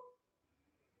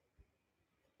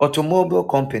 Automobile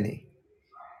company.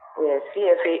 Yes,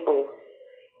 CFAO.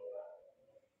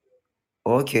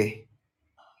 Okay.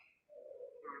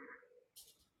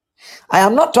 I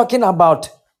am not talking about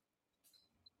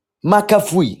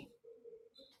Makafui.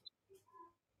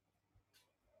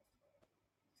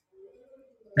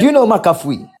 Do you know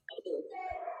Makafui?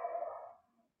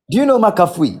 Do you know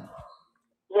Makafui?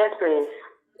 Yes, please.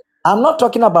 I'm not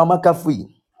talking about Makafui.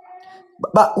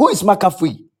 But who is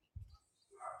Makafui?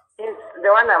 He's the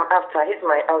one I'm after. He's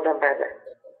my elder brother.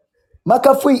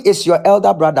 Makafui is your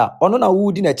elder brother. Onona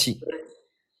Wudinachi.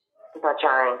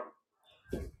 Bachai.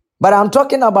 But I'm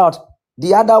talking about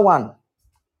the other one.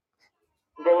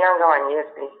 The younger one, yes,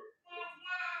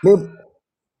 please.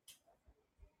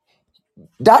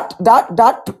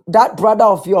 That brother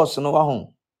of yours, no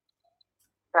home.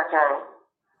 Bachai.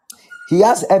 He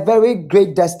has a very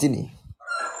great destiny.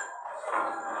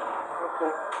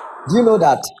 Okay. Do you know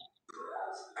that?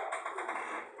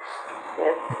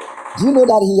 Yes. Do you know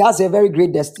that he has a very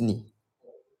great destiny?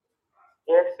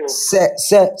 Yes, please.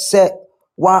 Se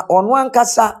wa onwan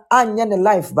kasa anye ne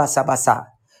life basa basa.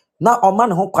 Na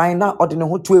oman ho kwan na ode ne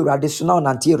ho to Awurade so na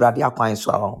onante Awurade akwan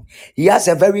so ahụ. He has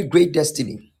a very great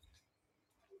destiny.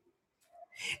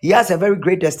 He has a very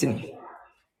great destiny.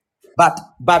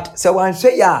 But so one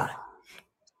say ya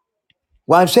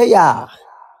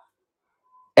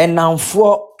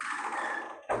enamfo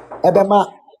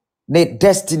ebema ne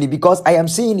destiny, because I am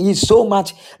seeing he's so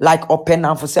much like open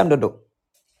and for some dodo.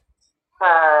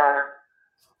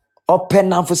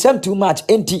 Open and for some too much.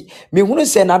 Enti me hunu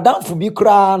se na damfo bi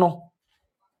kra no.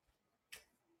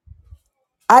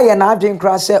 Aye na adwen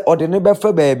kra se ode ne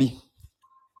befa baabi.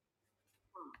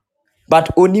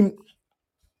 But onim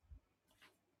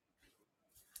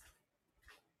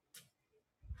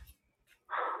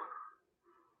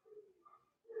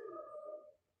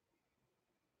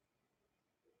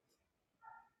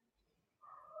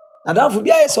na damfo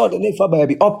bi aye se ode ne fa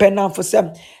baabi. Open and for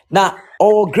some. Now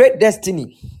all great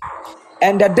destiny.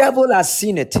 And the devil has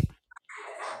seen it.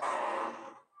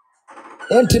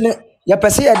 Enti ne ya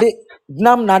pese ya de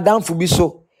nam na damfo bi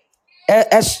so.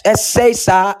 Say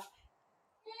sa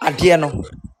ade no.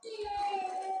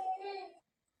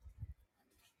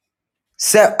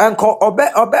 Se enko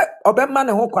obe ma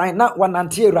ne ho kwan na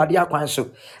wanante Awurade akwan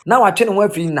so na watwe ne ho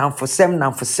afiri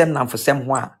namfosem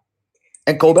ho a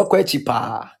enka obe kwa chi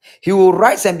pa, he will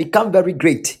rise and become very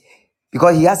great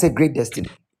because he has a great destiny.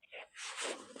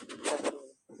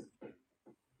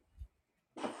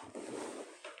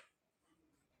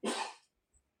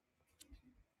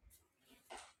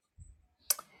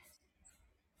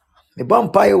 Me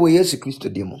bompa wo Yesu Kristo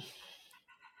demo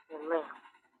Amen.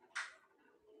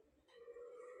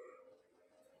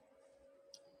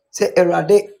 se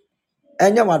Awurade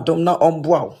enya wadom na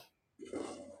omboa wo.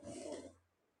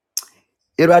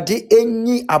 Awurade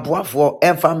enyi aboafo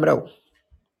emfa mrɛ wo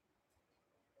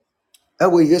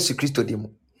ewo Yesu Kristo demo.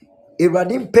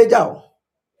 Awurade mpagya wo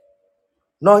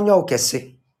na onye wo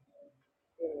kɛse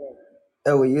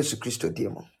ewo Yesu Kristo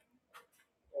demo.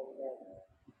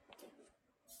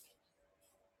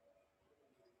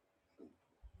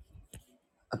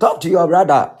 I talk to your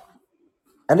brother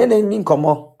and then in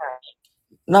komo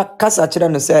na kasa kire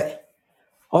no se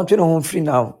ontwe no ho free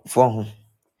now for ho.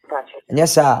 And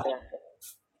yes, sir,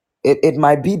 it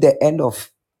might be the end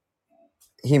of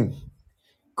him.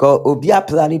 Because Obia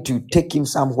planning to take him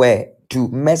somewhere to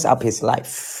mess up his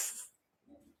life.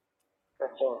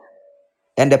 Okay.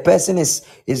 And the person is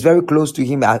very close to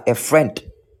him, a friend.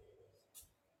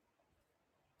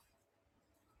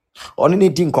 Only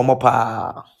thing come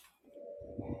up.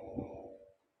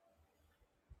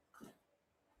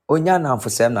 Onya na for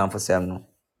sem no.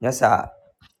 Yes, sir.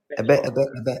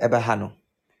 Ebe hano.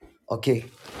 Okay.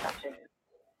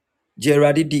 Okay.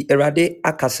 Erade di Erade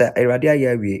akasa Erade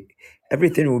ayawie.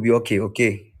 Everything will be okay,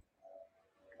 okay.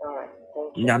 All right.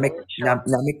 Thank you. Nyame Sure.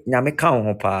 nyame ka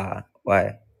ho pa.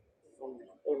 Why?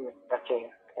 Amen. Okay.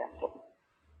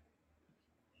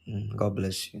 Yeah. God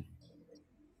bless you.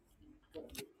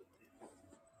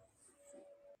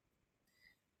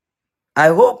 I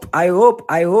hope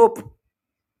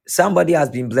somebody has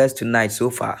been blessed tonight so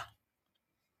far.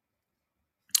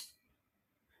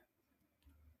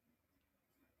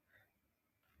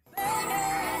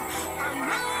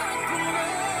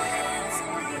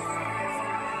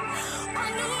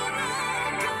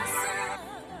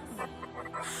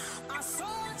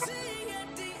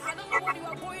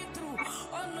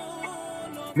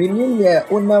 Meaning ye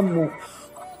unamu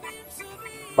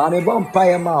ba me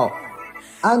bompaye ma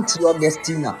Auntie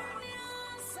Augustina.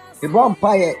 Me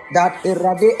bompaye that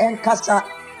Erade enkasa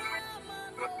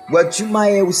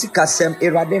wachumaye usikasem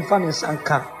Erade mfa ne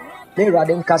sanka. Na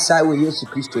Erade nkasa we Yesu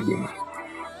Kristo dem.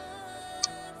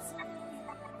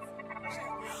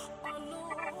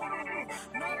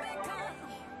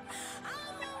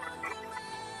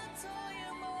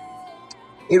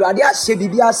 Erade ahye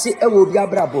bibi ase ewo bi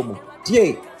abrabɔ mu.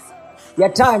 Tie. Your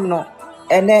time no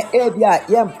ene ebia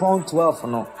yempon 12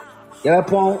 no.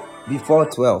 Yempon before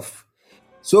 12.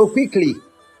 So quickly.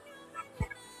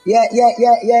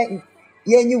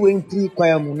 Yenyi wentri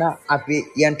kwan mu na afi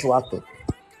yento aso.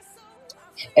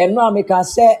 Eno ameka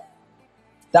say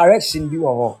direction bi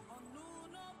wo ho.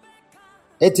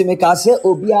 Eti meka say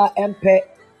obia empe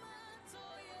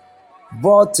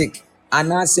Baltic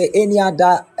and I say any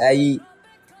other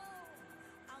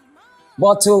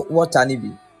bottle water ni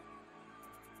bi.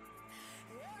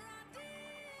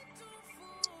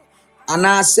 And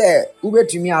I say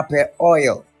ubetumi ape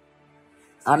oil,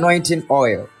 anointing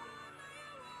oil.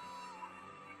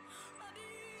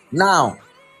 Now,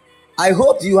 I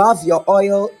hope you have your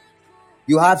oil,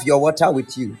 you have your water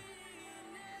with you.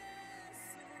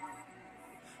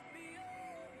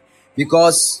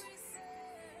 Because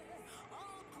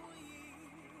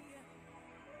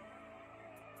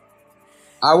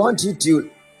I want you to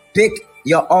pick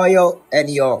your oil and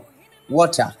your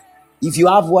water. If you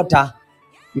have water,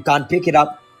 you can pick it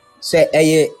up. Say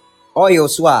oil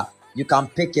swa, you can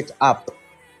pick it up.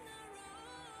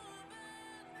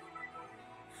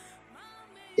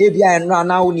 Ebia enra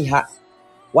na uni ha.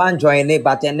 One join it,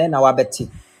 but and then our betty.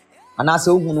 And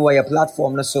also who your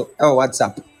platform so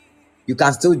WhatsApp. You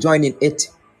can still join in it.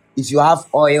 If you have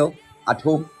oil at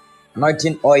home,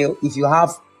 anointing oil, if you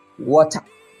have water.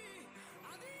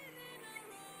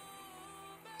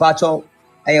 Patcho,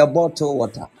 a bottle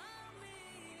water.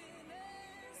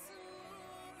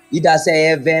 Either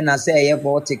say a vein or say a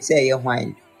Baltic, say a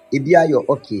wine. If you're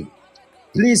okay,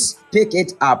 please pick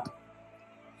it up.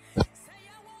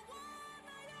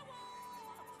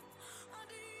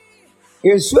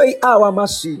 Insui our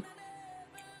masu.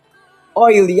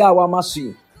 Oil yawa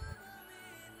masu.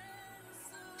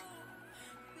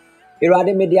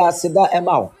 Irade media seda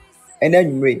emao. And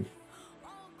then rain.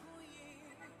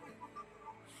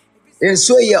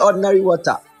 Insui ordinary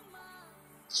water.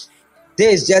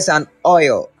 This is just an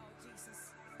oil.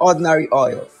 Ordinary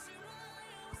oil.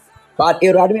 But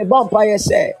Irade me vampire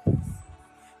say,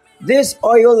 this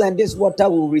oil and this water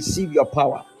will receive your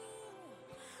power.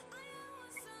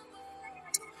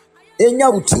 Enya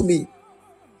utumi.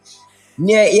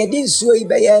 Ne yedi nsuo yi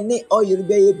beye ne oil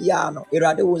beye bia no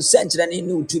Irade wo nsenkyere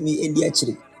ne utumi endi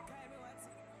akire.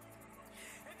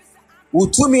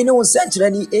 Utumi ne wo nsenkyere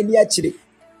ne endi akire.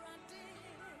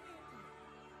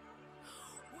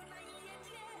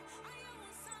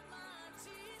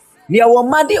 Ne wo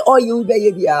made oil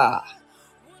beye bia.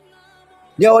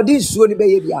 Ne odi nsuo ne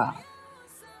beye bia.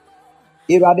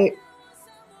 Irade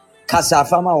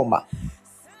kasafama oma.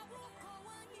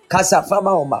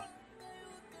 Kasafama oma.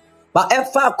 Ba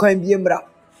efa kwan bi emra.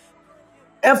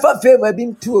 Efa favor bi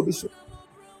ntu obi so.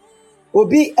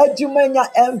 Obi adwumanya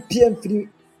empiem firi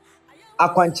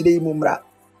akwankyere yi mu mra.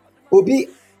 Obi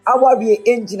awawie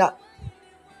engina.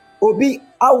 Obi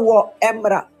awo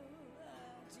emra.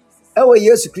 Ewo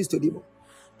Yesu Kristo dimo.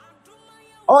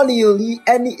 Only you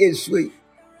any eswe.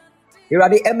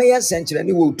 Irade emeye senkyere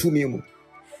ni wo tumi mu.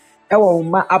 ɛwɔ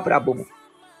ma abrabɔ mu.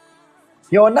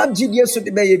 Yɛ ɔnam gyidie so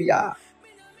de bɛyɛ biara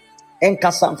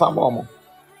ɛnkasa mfa ma ɔmo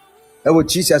ɛwɔ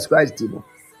Jesus Christ mu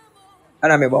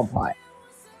ɛna mebɔ mpae.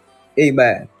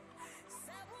 Amen.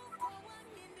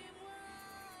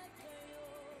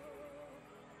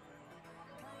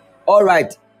 All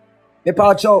right,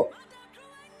 Mepacho.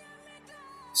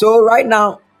 So right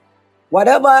now,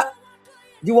 whatever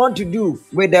you want to do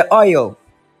with the oil,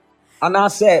 and I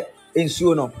say in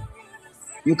Suno,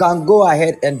 you can go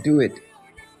ahead and do it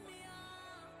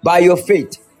by your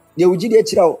faith. You will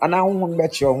get it and I won't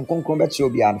bet you, bet you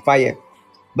be on fire.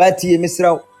 But you,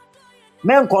 Mr.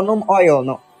 Men conum oil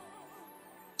no,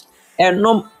 and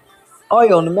num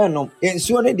oil no menum in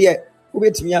Suno dear, who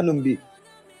bet me anum be.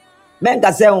 Men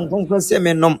can say on say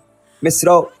menum,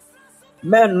 Mr.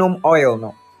 Men num oil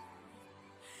no.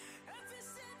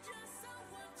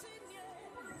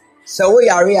 So we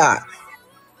are here,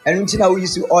 and until we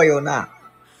use oil now,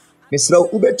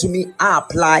 Mr. Uber to me, I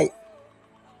apply.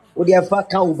 Whatever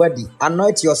can body,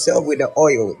 anoint yourself with the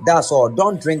oil. That's all.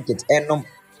 Don't drink it. And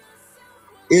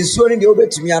ensuring the Uber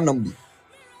to me, anombi.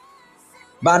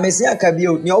 But Messiah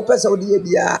Kabio, your person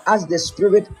as the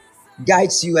Spirit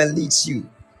guides you and leads you.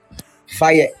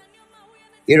 Fire.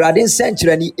 Iradin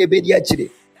century ni ebedia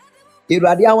chide.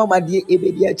 Iradia wamadi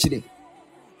ebedia chide.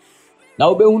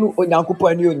 Now be unu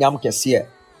onyankopon ni onyam kese.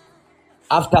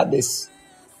 After this,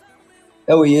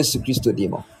 ewo Yesu Kristo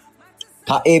dimo.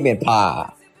 Pa amen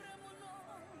pa.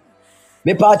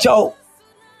 Me pa chow.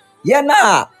 Ye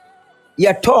na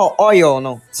ye to oil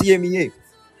no tie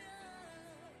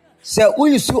se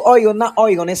uyisu oil na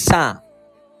oil ne sa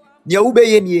ye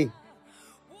ubeye nie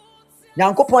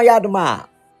nyankopon ya adoma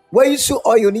we yisu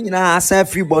oil ni nyina asa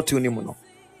free bottle ni mu no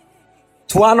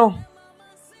toa no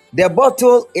the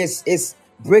bottle is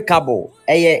breakable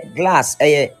glass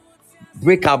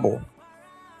breakable.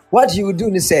 What you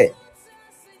do is say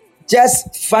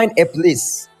just find a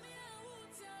place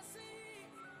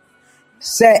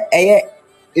say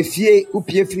efie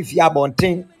upie free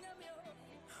abonten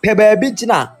pe baabi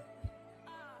gina.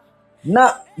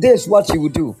 Now, this is what you will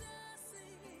do.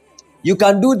 You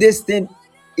can do this thing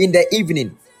in the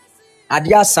evening.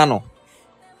 Adia sano.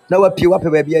 Now, what you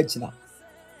baby china.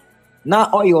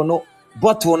 Now, all you know,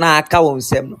 bottle na aka won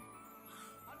sem no.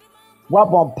 Wa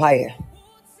bonfire.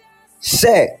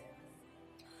 Say,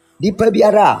 dipa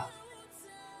biara.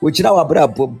 Uchina wa bra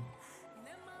bom.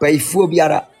 Bai fu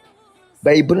biara.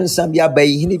 Bai brun sam biara, bai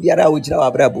hini biara uchina wa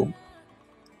bra bom.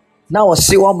 Now,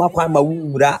 see one makwa ma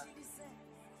wura.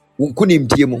 Unkunim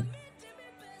diemu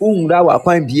unra wa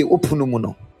kwan bie opunu mu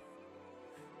no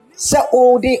se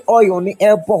all the oil ni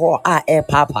ebo a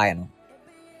papa no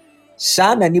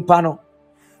sa na nipa no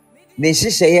ne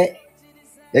hihye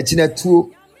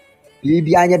tuo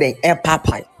bibi anya den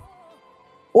papa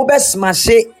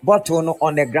obesmashe bottle no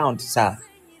on the ground sir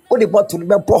o the bottle no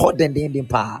be bo den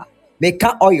pa make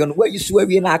oil no we yisu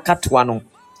awie na akatoa no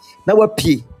na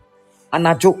wapie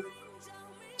anajo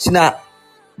sina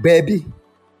baby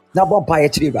na bompa ye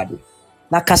chiri rade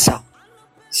na kasa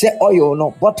se oil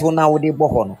no bottle na wo de bo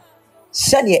ho no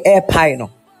se ne air pie no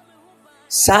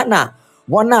sana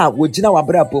wona wogina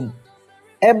wabra bom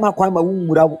emma kwan ma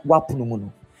wumura wapono mu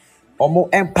no omo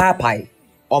empapai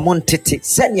omo ntete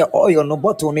se ne oil no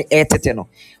bottle ne air tete no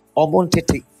omo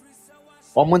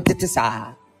ntete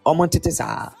sa.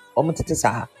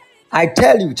 I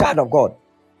tell you, child of God,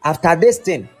 after this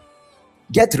thing,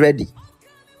 get ready.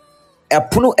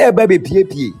 Epuno ebe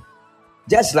pie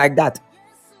just like that.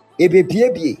 Ebe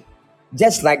pie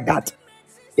just like that.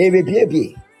 Ebe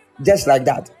pie just like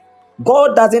that.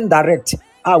 God doesn't direct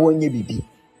our baby.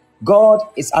 God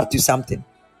is up to something.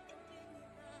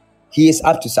 He is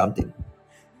up to something.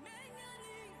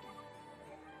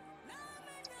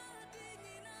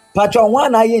 Patron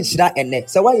one aye nshira ene.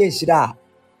 Se wa ye nshira.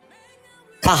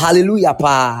 Ka hallelujah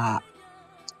pa.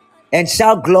 And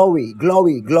shout glory,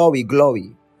 glory, glory,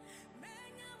 glory.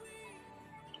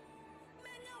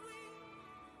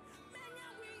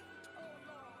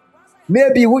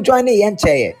 Maybe we join the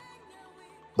chair.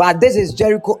 But this is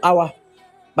Jericho Hour.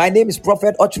 My name is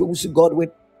Prophet Ochrubusu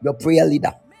Godwin, your prayer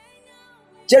leader.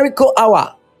 Jericho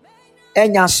Hour,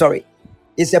 sorry,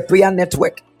 it's a prayer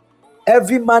network.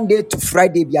 Every Monday to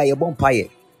Friday, be a bonfire.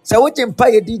 So what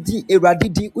empire didi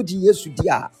eradidi udi yesu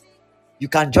dia. You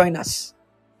can join us.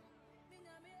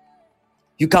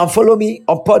 You can follow me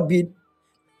on Podbean,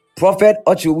 Prophet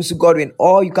Ochrubusu Godwin,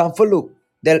 or you can follow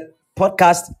the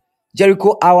podcast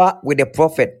Jericho Hour with the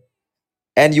Prophet.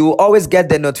 And you will always get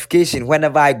the notification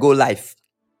whenever I go live.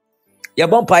 Your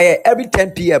bonfire every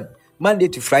 10 p.m. Monday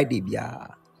to Friday.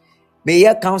 May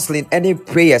your counseling any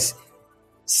prayers.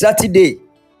 Saturday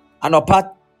and apart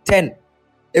 10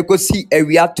 ekosi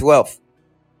area 12,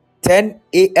 10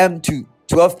 a.m. to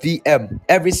 12 p.m.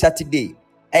 every Saturday.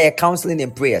 Counseling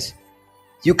and prayers.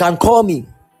 You can call me,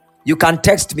 you can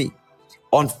text me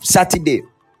on Saturday,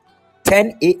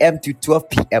 10 a.m. to 12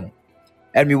 p.m.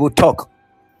 and we will talk.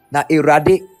 Na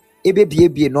Erade ebe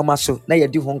bie normal so na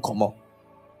yedi ho nkomo.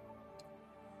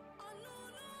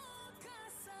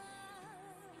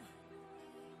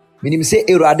 Minim say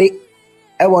Erade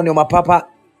e won your papa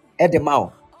e de ma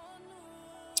o.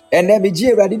 Ene me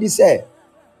gi Erade di say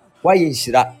why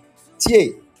nhira.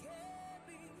 Tie.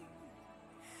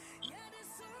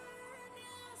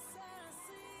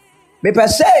 Me per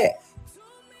say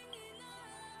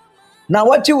now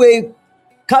what you way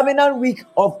covenant week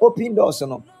of open doors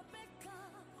no.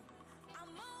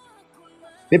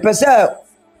 Me per say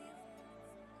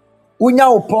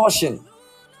unya portion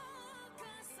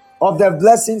of the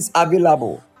blessings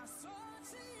available.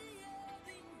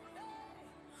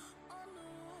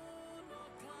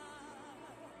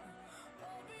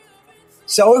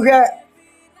 So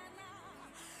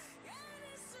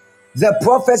the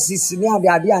prophecies ni ade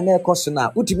ade ana ekoso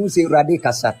na utimi say Erade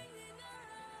kasa.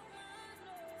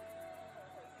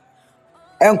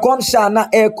 Enkom sha na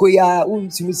ekoya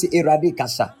utimi say Erade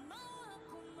kasa.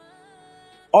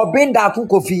 Obinda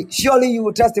Kofi, surely you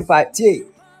will testify. Tie.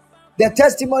 The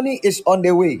testimony is on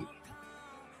the way.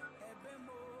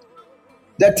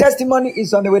 The testimony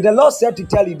is on the way. The Lord said to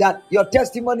tell you that your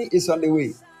testimony is on the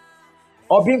way.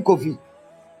 Obin Kofi,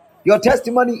 your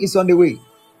testimony is on the way.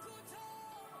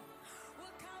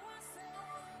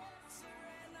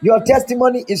 Your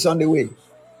testimony is on the way.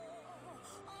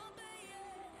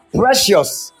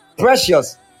 Precious,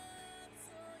 precious.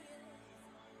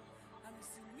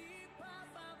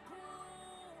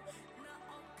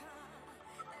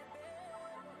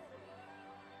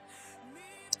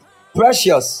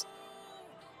 Precious.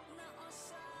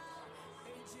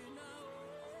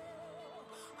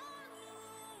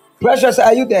 Precious,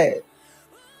 are you there?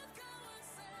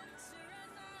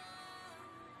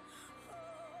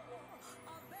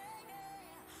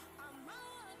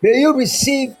 May you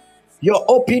receive your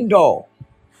open door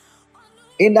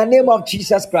in the name of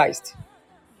Jesus Christ.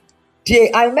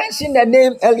 I mentioned the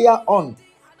name earlier on.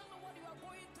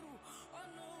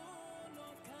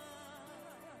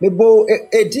 I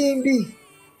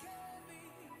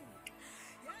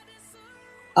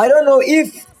don't know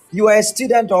if you are a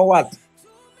student or what,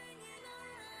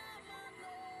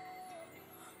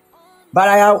 but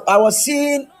I was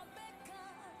seeing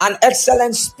an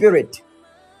excellent spirit.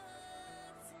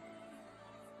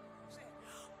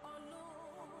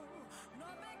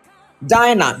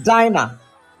 Dinah.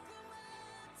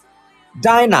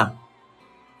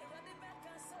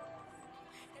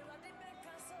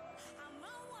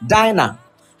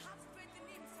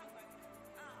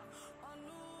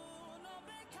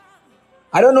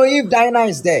 I don't know if Dinah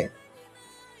is there.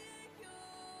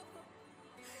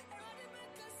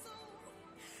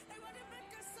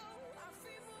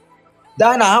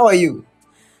 Dinah, how are you?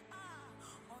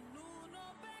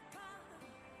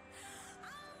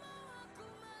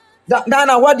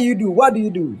 Dinah, what do you do? What do you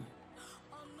do?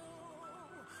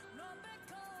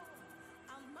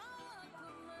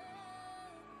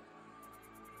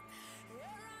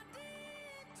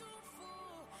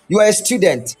 You are a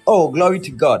student. Oh, glory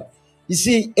to God. You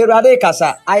see, Erade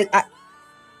Kasa,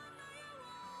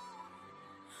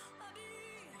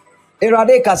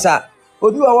 Erade Kasa,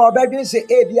 Odu awa bedwin se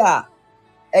ebia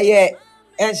eye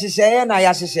ensise na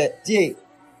ya sise. Tie.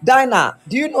 Dinah,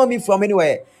 do you know me from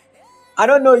anywhere? I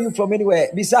don't know you from anywhere.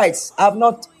 Besides, I've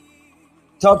not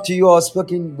talked to you or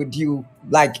spoken with you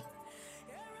like.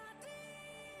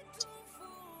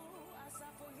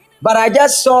 But I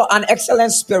just saw an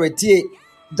excellent spirit. Tie.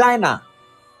 Dinah.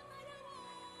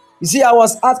 You see, I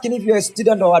was asking if you're a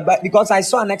student or what, but because I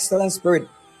saw an excellent spirit.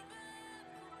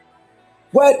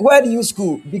 Where do you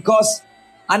school? Because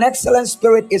an excellent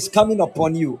spirit is coming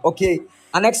upon you. Okay,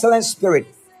 an excellent spirit.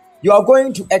 You are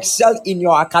going to excel in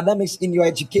your academics, in your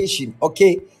education.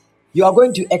 Okay, you are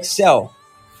going to excel.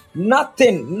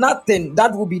 Nothing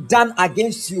that will be done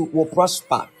against you will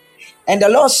prosper. And the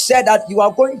Lord said that you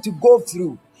are going to go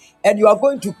through, and you are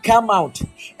going to come out,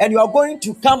 and you are going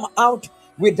to come out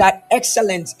with that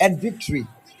excellence and victory,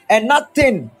 and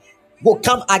nothing will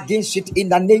come against it in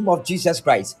the name of Jesus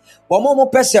Christ.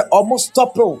 Almost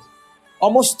stop. I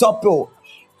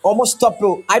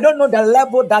don't know the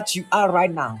level that you are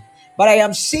right now, but I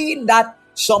am seeing that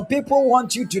some people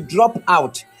want you to drop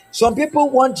out. Some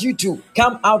people want you to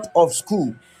come out of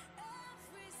school.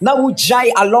 Now we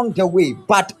jai along the way,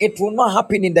 but it will not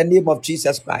happen in the name of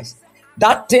Jesus Christ.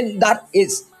 That thing that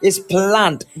is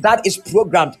planned, that is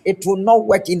programmed, it will not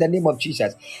work in the name of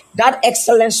Jesus. That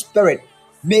excellent spirit,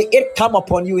 may it come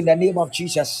upon you in the name of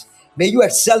Jesus. May you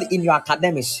excel in your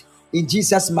academics in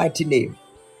Jesus' mighty name.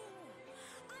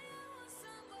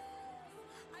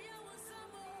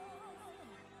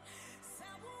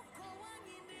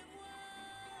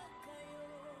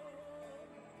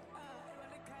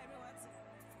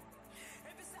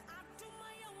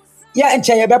 Yeah, and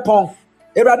Chayabepon.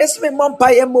 Eradisme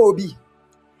Mompa Mobi.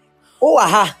 Oh,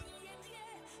 aha.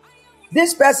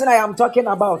 This person I am talking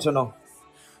about,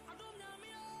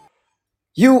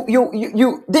 you,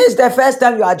 this is the first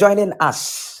time you are joining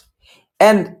us.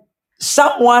 And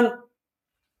someone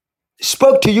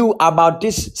spoke to you about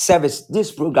this service,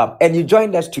 this program, and you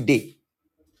joined us today.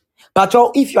 But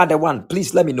if you are the one,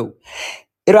 please let me know.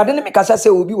 Eradine me kasa say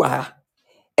obi wa ha.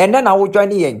 And then I will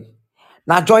join in.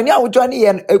 Now joining, I will join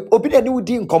in. Obi de ni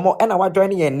udi nkomo, and I will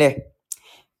join in there.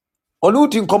 Onu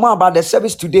udi nkomo about the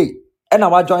service today, and I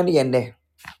will join in there.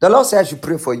 The Lord says I should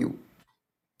pray for you.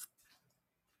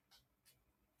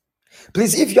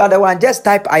 Please, if you are the one, just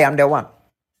type I am the one.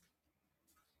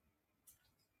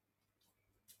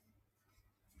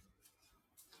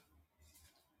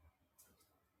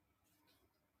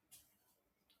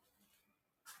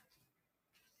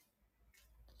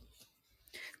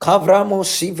 Kavramo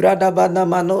sivrada bana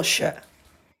manosha.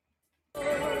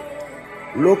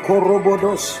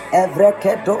 Lokorobodos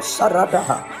evrekedos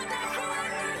saradaha.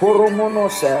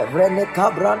 Koromonos evrene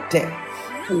kabrante.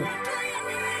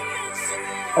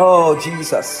 Oh,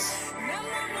 Jesus.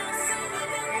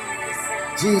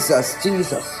 Jesus,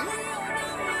 Jesus.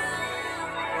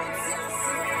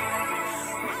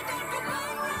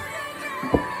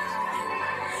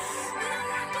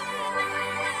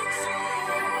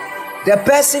 The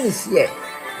person is here.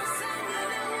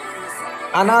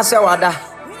 And I say, Wada.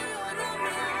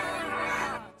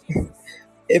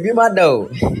 If you know.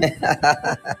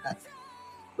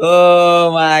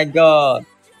 Oh my God.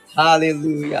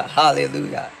 Hallelujah.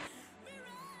 Hallelujah.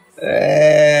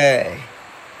 Hey.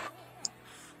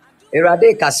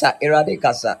 Irade kasa. Irade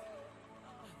kasa.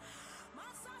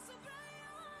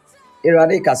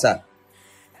 Irade kasa.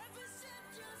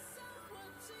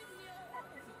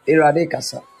 Irade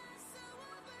kasa.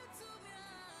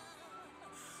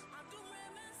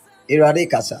 Irade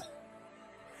kasa.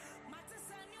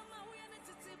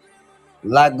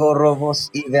 Lagorovos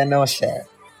ivenoshe.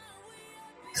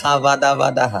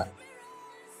 Kavadavadaha.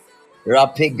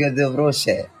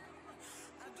 Rapigadovroshe.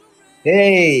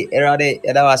 Hey, Irade,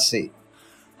 Edawasi.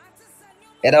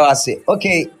 Edawasi.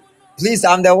 Okay, please,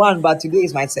 I'm the one, but today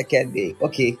is my second day.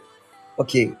 Okay,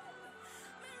 okay.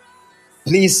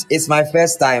 Please, it's my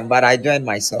first time, but I joined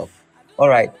myself. All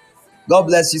right. God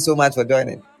bless you so much for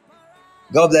joining.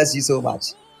 God bless you so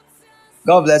much.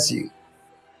 God bless you.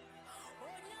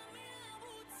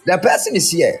 The person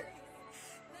is here.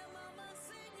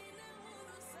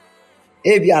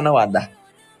 Ebi anawada.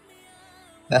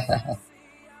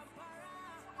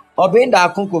 Obinda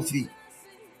akunkofi.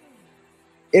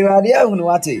 Irade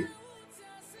ahunuwate.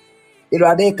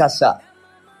 Irade kasa.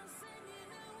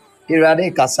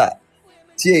 Irade kasa.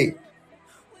 Tie.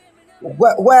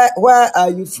 Where are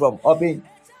you from, Obin?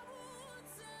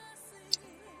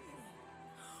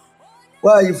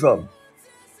 Where are you from?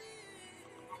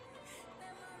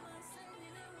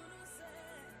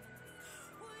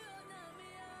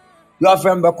 You are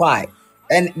from Bakwai.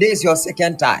 And this is your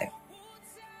second time.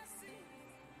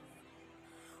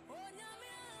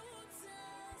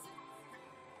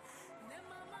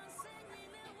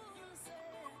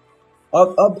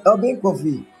 Obin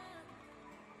Kofi.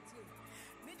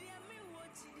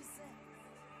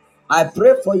 I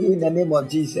pray for you in the name of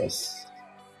Jesus.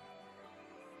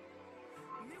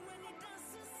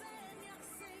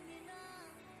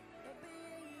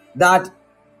 That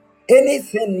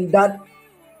anything that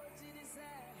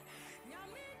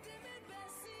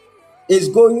is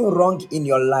going wrong in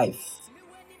your life,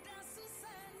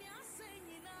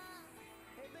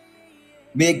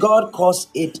 may God cause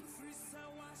it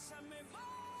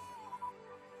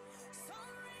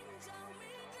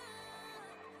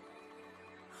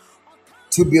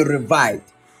to be revived.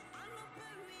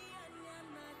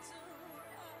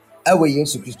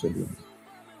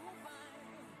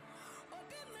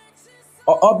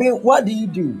 Obin, what do you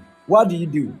do? What do you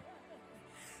do?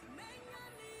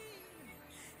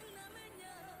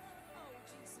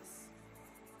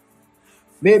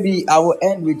 Maybe I will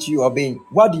end with you, Obin.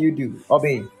 What do you do,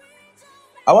 Obin?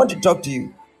 I want to talk to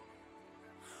you.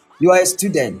 You are a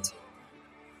student.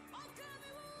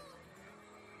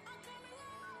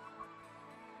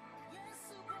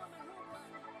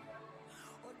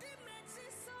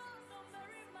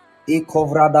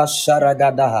 Ikovrada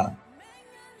sharagadaha.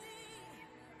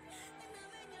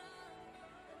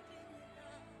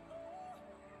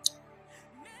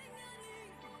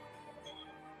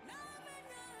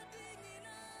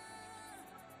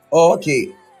 Oh,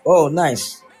 okay. Oh,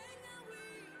 nice.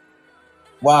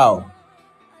 Wow.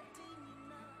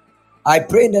 I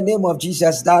pray in the name of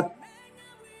Jesus that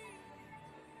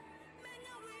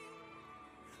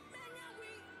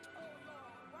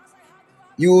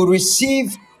you will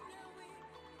receive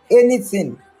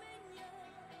anything.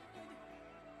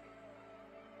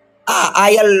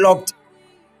 I am locked.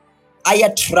 I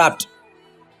am trapped.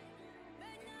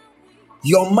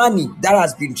 Your money that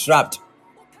has been trapped.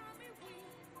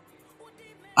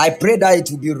 I pray that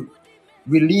it will be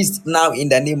released now in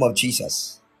the name of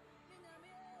Jesus.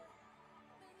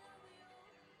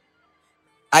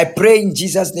 I pray in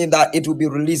Jesus' name that it will be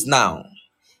released now.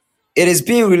 It is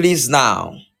being released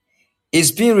now. It's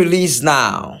being released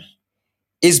now.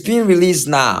 It's being released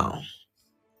now.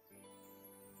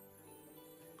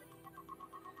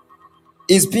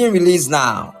 It's being released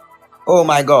now. Oh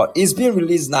my God. It's being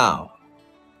released now.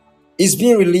 It's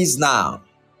being released now.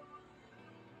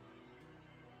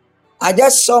 I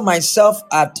just saw myself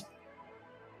at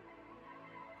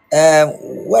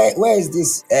where is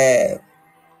this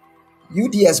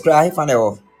UDS cry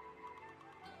funnel?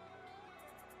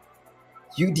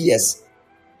 UDS.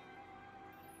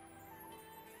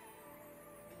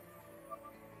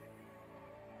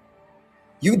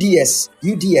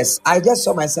 UDS. I just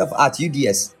saw myself at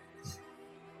UDS.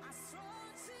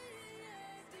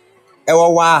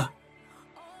 Ewa.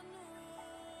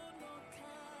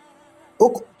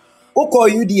 Uko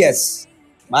UDS.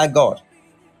 My God.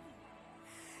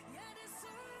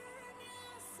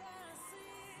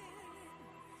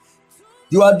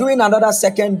 You are doing another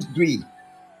second degree.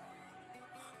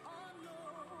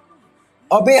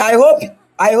 Obi, I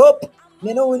hope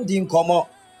you know when the come.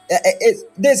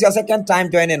 This is your second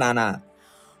time joining Anna.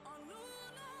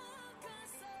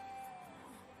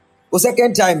 O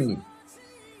second time.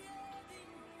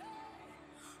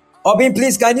 Obi,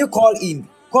 please can you call in?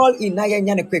 Call in now,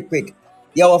 quick.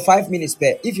 You have 5 minutes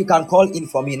spare. If you can call in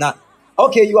for me now.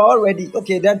 Okay, you are all ready.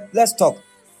 Okay, then let's talk.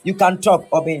 You can talk,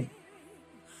 Obi.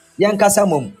 Yankasa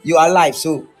mum, you are live,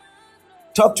 so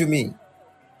talk to me.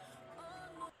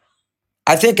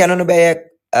 I think I don't be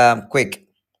quick.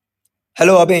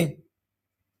 Hello, Obi.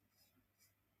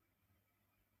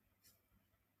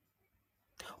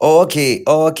 Oh,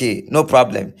 okay, no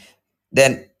problem.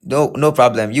 Then no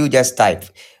problem. You just type.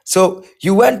 So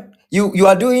you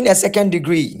are doing a second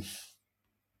degree.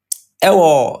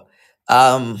 Ewo,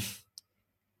 are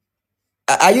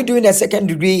you doing a second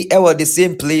degree? Ewo, the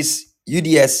same place,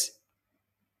 UDS,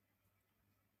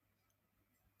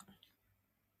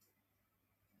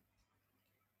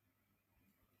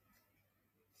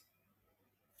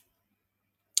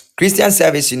 Christian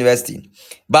Service University,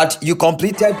 but you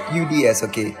completed UDS.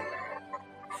 Okay,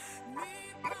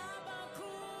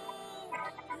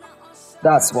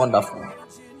 that's wonderful.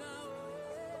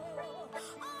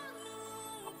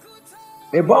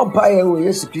 A vampire will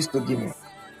use Christ to give me.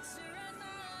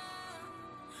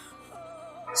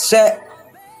 Say,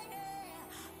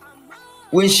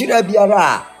 when should I be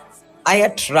around? I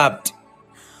am trapped.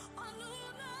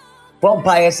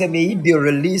 Vampire say, may it be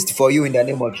released for you in the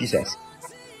name of Jesus.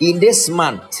 In this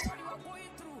month,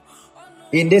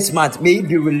 may it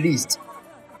be released.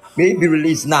 May it be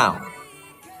released now.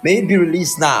 May it be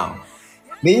released now.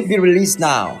 May it be released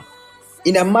now.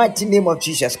 In the mighty name of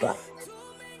Jesus Christ.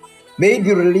 May it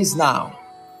be released now.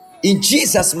 In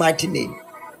Jesus' mighty name.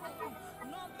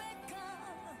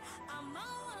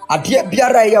 Adia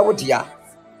biara ya wodia.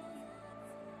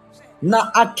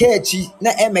 Na akechi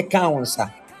na emeka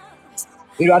wonsa.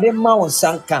 Irade ma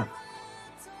wonsanka.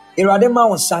 Irade ma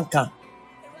wonsanka.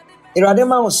 Irade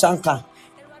ma wonsanka.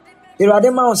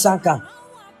 Irade ma wonsanka.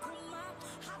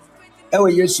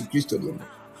 Ewe Yesu Kristo di.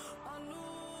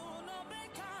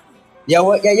 Ya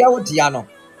wodia no.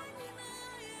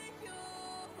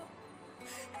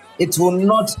 It will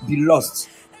not be lost.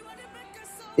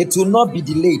 It will not be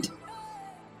delayed.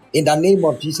 In the name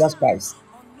of Jesus Christ.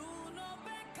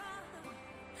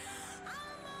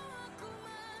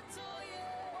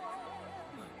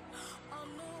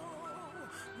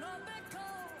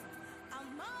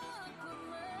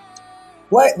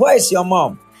 Where is your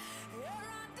mom?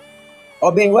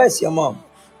 Obi, where is your mom?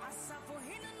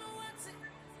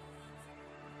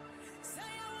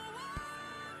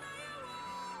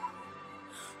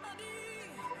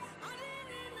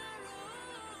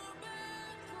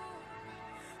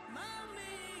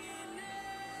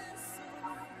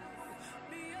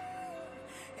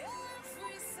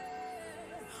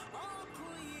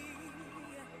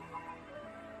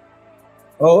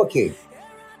 Oh, okay.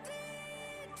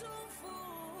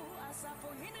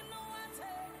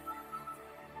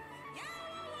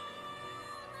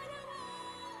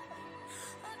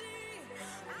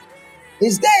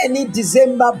 Is there any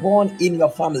December born in your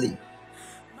family?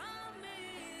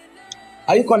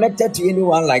 Are you connected to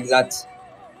anyone like that?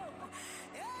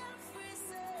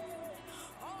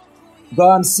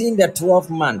 God, I'm seeing the 12th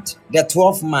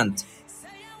month,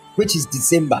 which is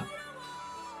December.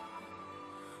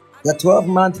 The 12th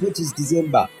month, which is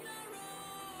December.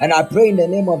 And I pray in the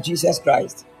name of Jesus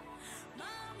Christ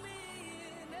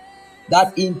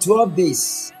that in 12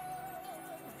 days,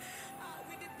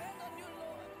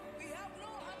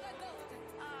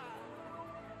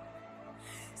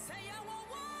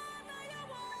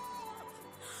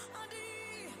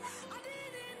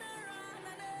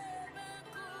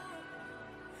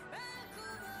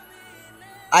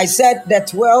 I said the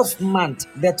 12th month,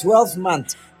 the 12th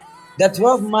month, the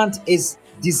 12th month is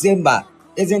December,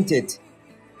 isn't it?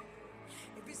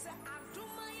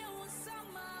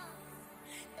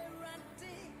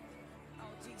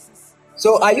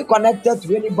 So are you connected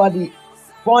to anybody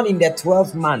born in the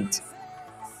 12th month?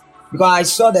 Because I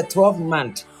saw the 12th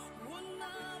month.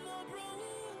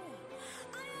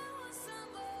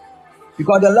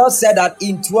 Because the Lord said that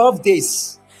in 12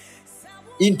 days,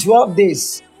 in 12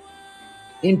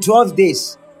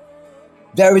 days,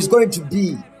 there is going to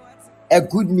be a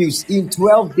good news. In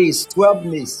 12 days, 12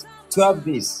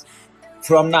 days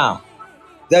from now,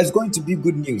 there's going to be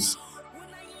good news.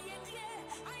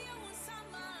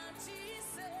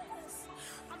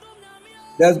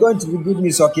 There's going to be good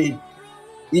news, okay?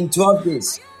 In 12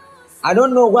 days. I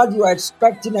don't know what you are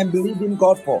expecting and believing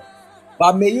God for,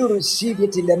 but may you receive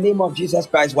it in the name of Jesus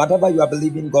Christ, whatever you are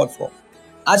believing God for.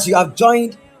 As you have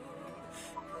joined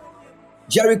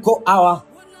Jericho Hour,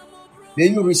 may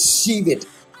you receive it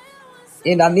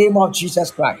in the name of Jesus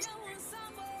Christ.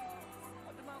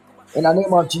 In the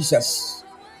name of Jesus.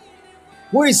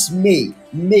 Who is May?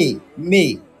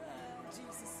 May.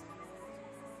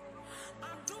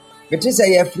 It is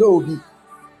a flow.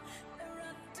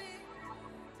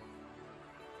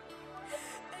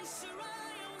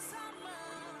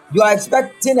 You are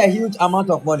expecting a huge amount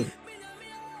of money.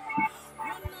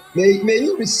 May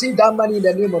you receive that money in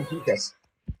the name of Jesus.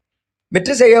 It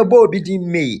is a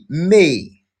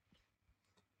May.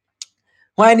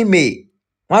 Why any May?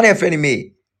 Why any friend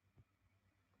May?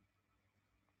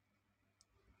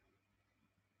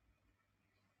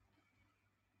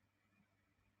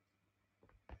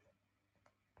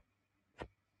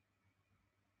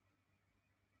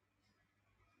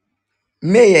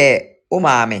 May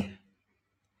umami.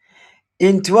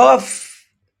 In 12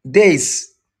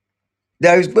 days,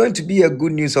 there is going to be a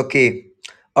good news, okay?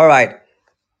 All right.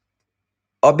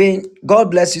 Obin,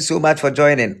 God bless you so much for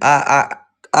joining. I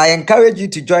encourage you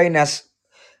to join us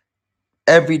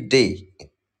every day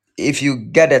if you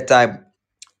get the time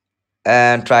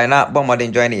and try not bomb more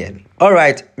join in. All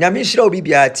right. Nyami shiro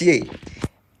bibiati.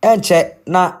 Enche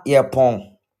na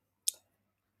yepon.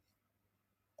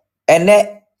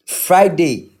 Ene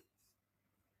Friday.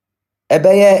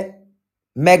 Ebeye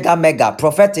mega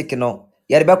prophetic no.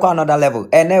 Yɛde bɛkɔ another level.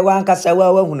 Ene wankasa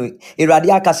wa hunu Awurade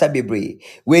akasa bebree.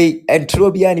 We entro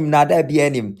bi anim na ada bi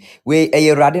anim. We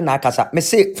Awurade na akasa. Me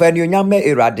say fa anuonyam me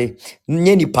Awurade.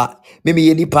 Nye nipa. Me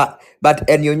ye nipa. But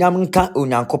anuonyam nka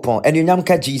Onyankopɔn. Anuonyam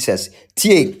nka Jesus.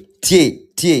 Tie.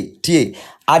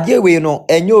 Ade we no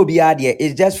enye obi ade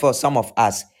is just for some of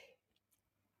us.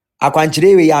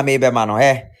 Akwankyere we ya me be ma no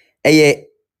eye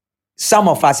some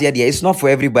of us here, it's not for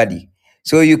everybody.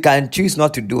 So you can choose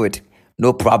not to do it.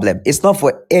 No problem. It's not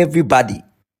for everybody.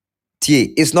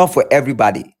 It's not for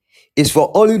everybody. It's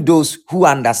for only those who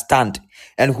understand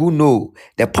and who know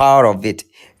the power of it,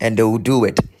 and they will do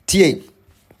it.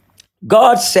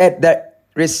 God said that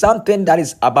there is something that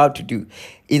is about to do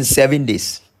in 7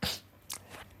 days.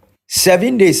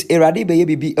 7 days. Eradi beye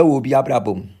bibi ewo bi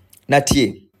abrabom. Na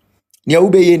tie. Nia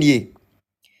ubeye nie.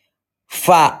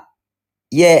 Fa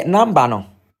ye number no.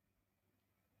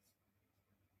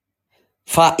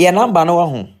 Fa your number no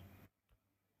ho.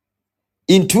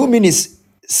 In 2 minutes,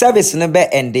 service number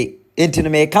ended. Into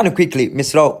me can quickly,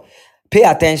 Miss Rowe. Pay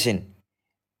attention.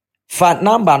 Fa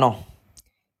number no.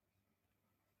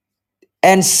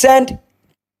 And send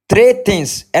 3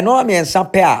 things. And no me and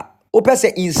some pair. Open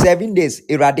say in 7 days,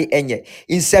 irade enye.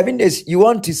 In 7 days, you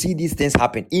want to see these things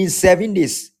happen. In 7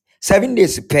 days. 7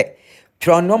 days pe.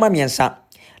 Tron no me and some.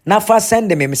 Now first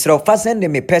send me, Miss Rowe. First send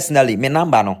me personally. My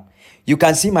number no. You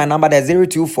can see my number there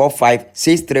 0245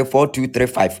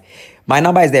 634235. My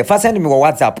number is there. First send me on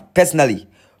WhatsApp personally.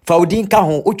 fa odin ka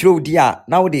ho utwere odi a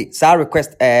na wo de sa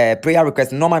request prayer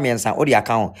request normal mensa wo de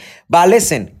account. But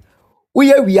listen,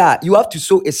 we are you have to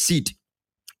sow a seed.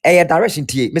 Direction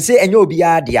tie. Me say enyo obi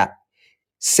dia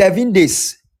 7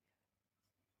 days.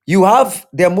 You have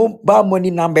the mobile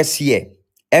money numbers here,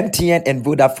 MTN and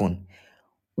Vodafone.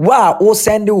 Wow, o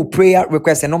send you prayer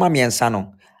request and normal mensa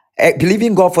no.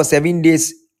 Believing God for 7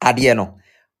 days adie no.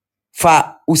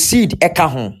 Fa usid eka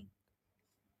ho.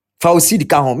 Fa usid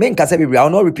ka ho. Me nkasa bebre, I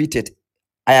will not repeat it.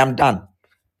 I am done.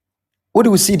 What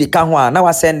do we see the ka ho? Now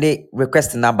I send the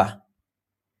request number.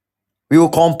 We will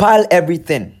compile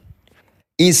everything.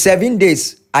 In 7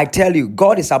 days, I tell you,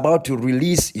 God is about to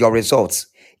release your results.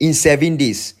 In 7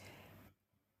 days.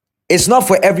 It's not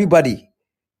for everybody.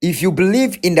 If you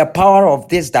believe in the power of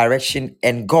this direction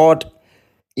and God,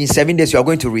 in 7 days, you are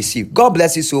going to receive. God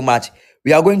bless you so much.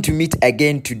 We are going to meet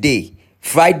again today,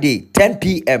 Friday, 10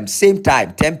 p.m., same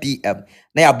time, 10 p.m.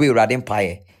 Na ya boy radin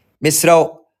paye.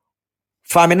 Mr.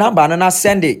 Family number, and I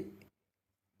send it.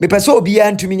 Me person obi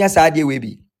antumi nya saa de we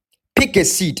bi. Pick a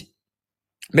seed.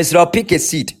 Mr. Pick a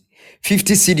seed.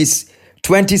 50 cedis,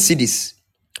 20 cedis.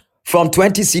 From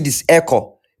 20 cedis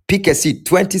echo, pick a seed.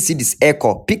 20 cedis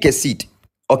echo, pick a seed.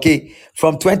 Okay?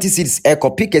 From 20 cedis echo,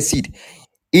 pick a seed.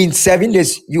 In 7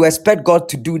 days, you expect God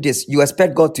to do this. You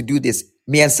expect God to do this.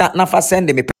 Me and Nafa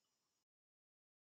send me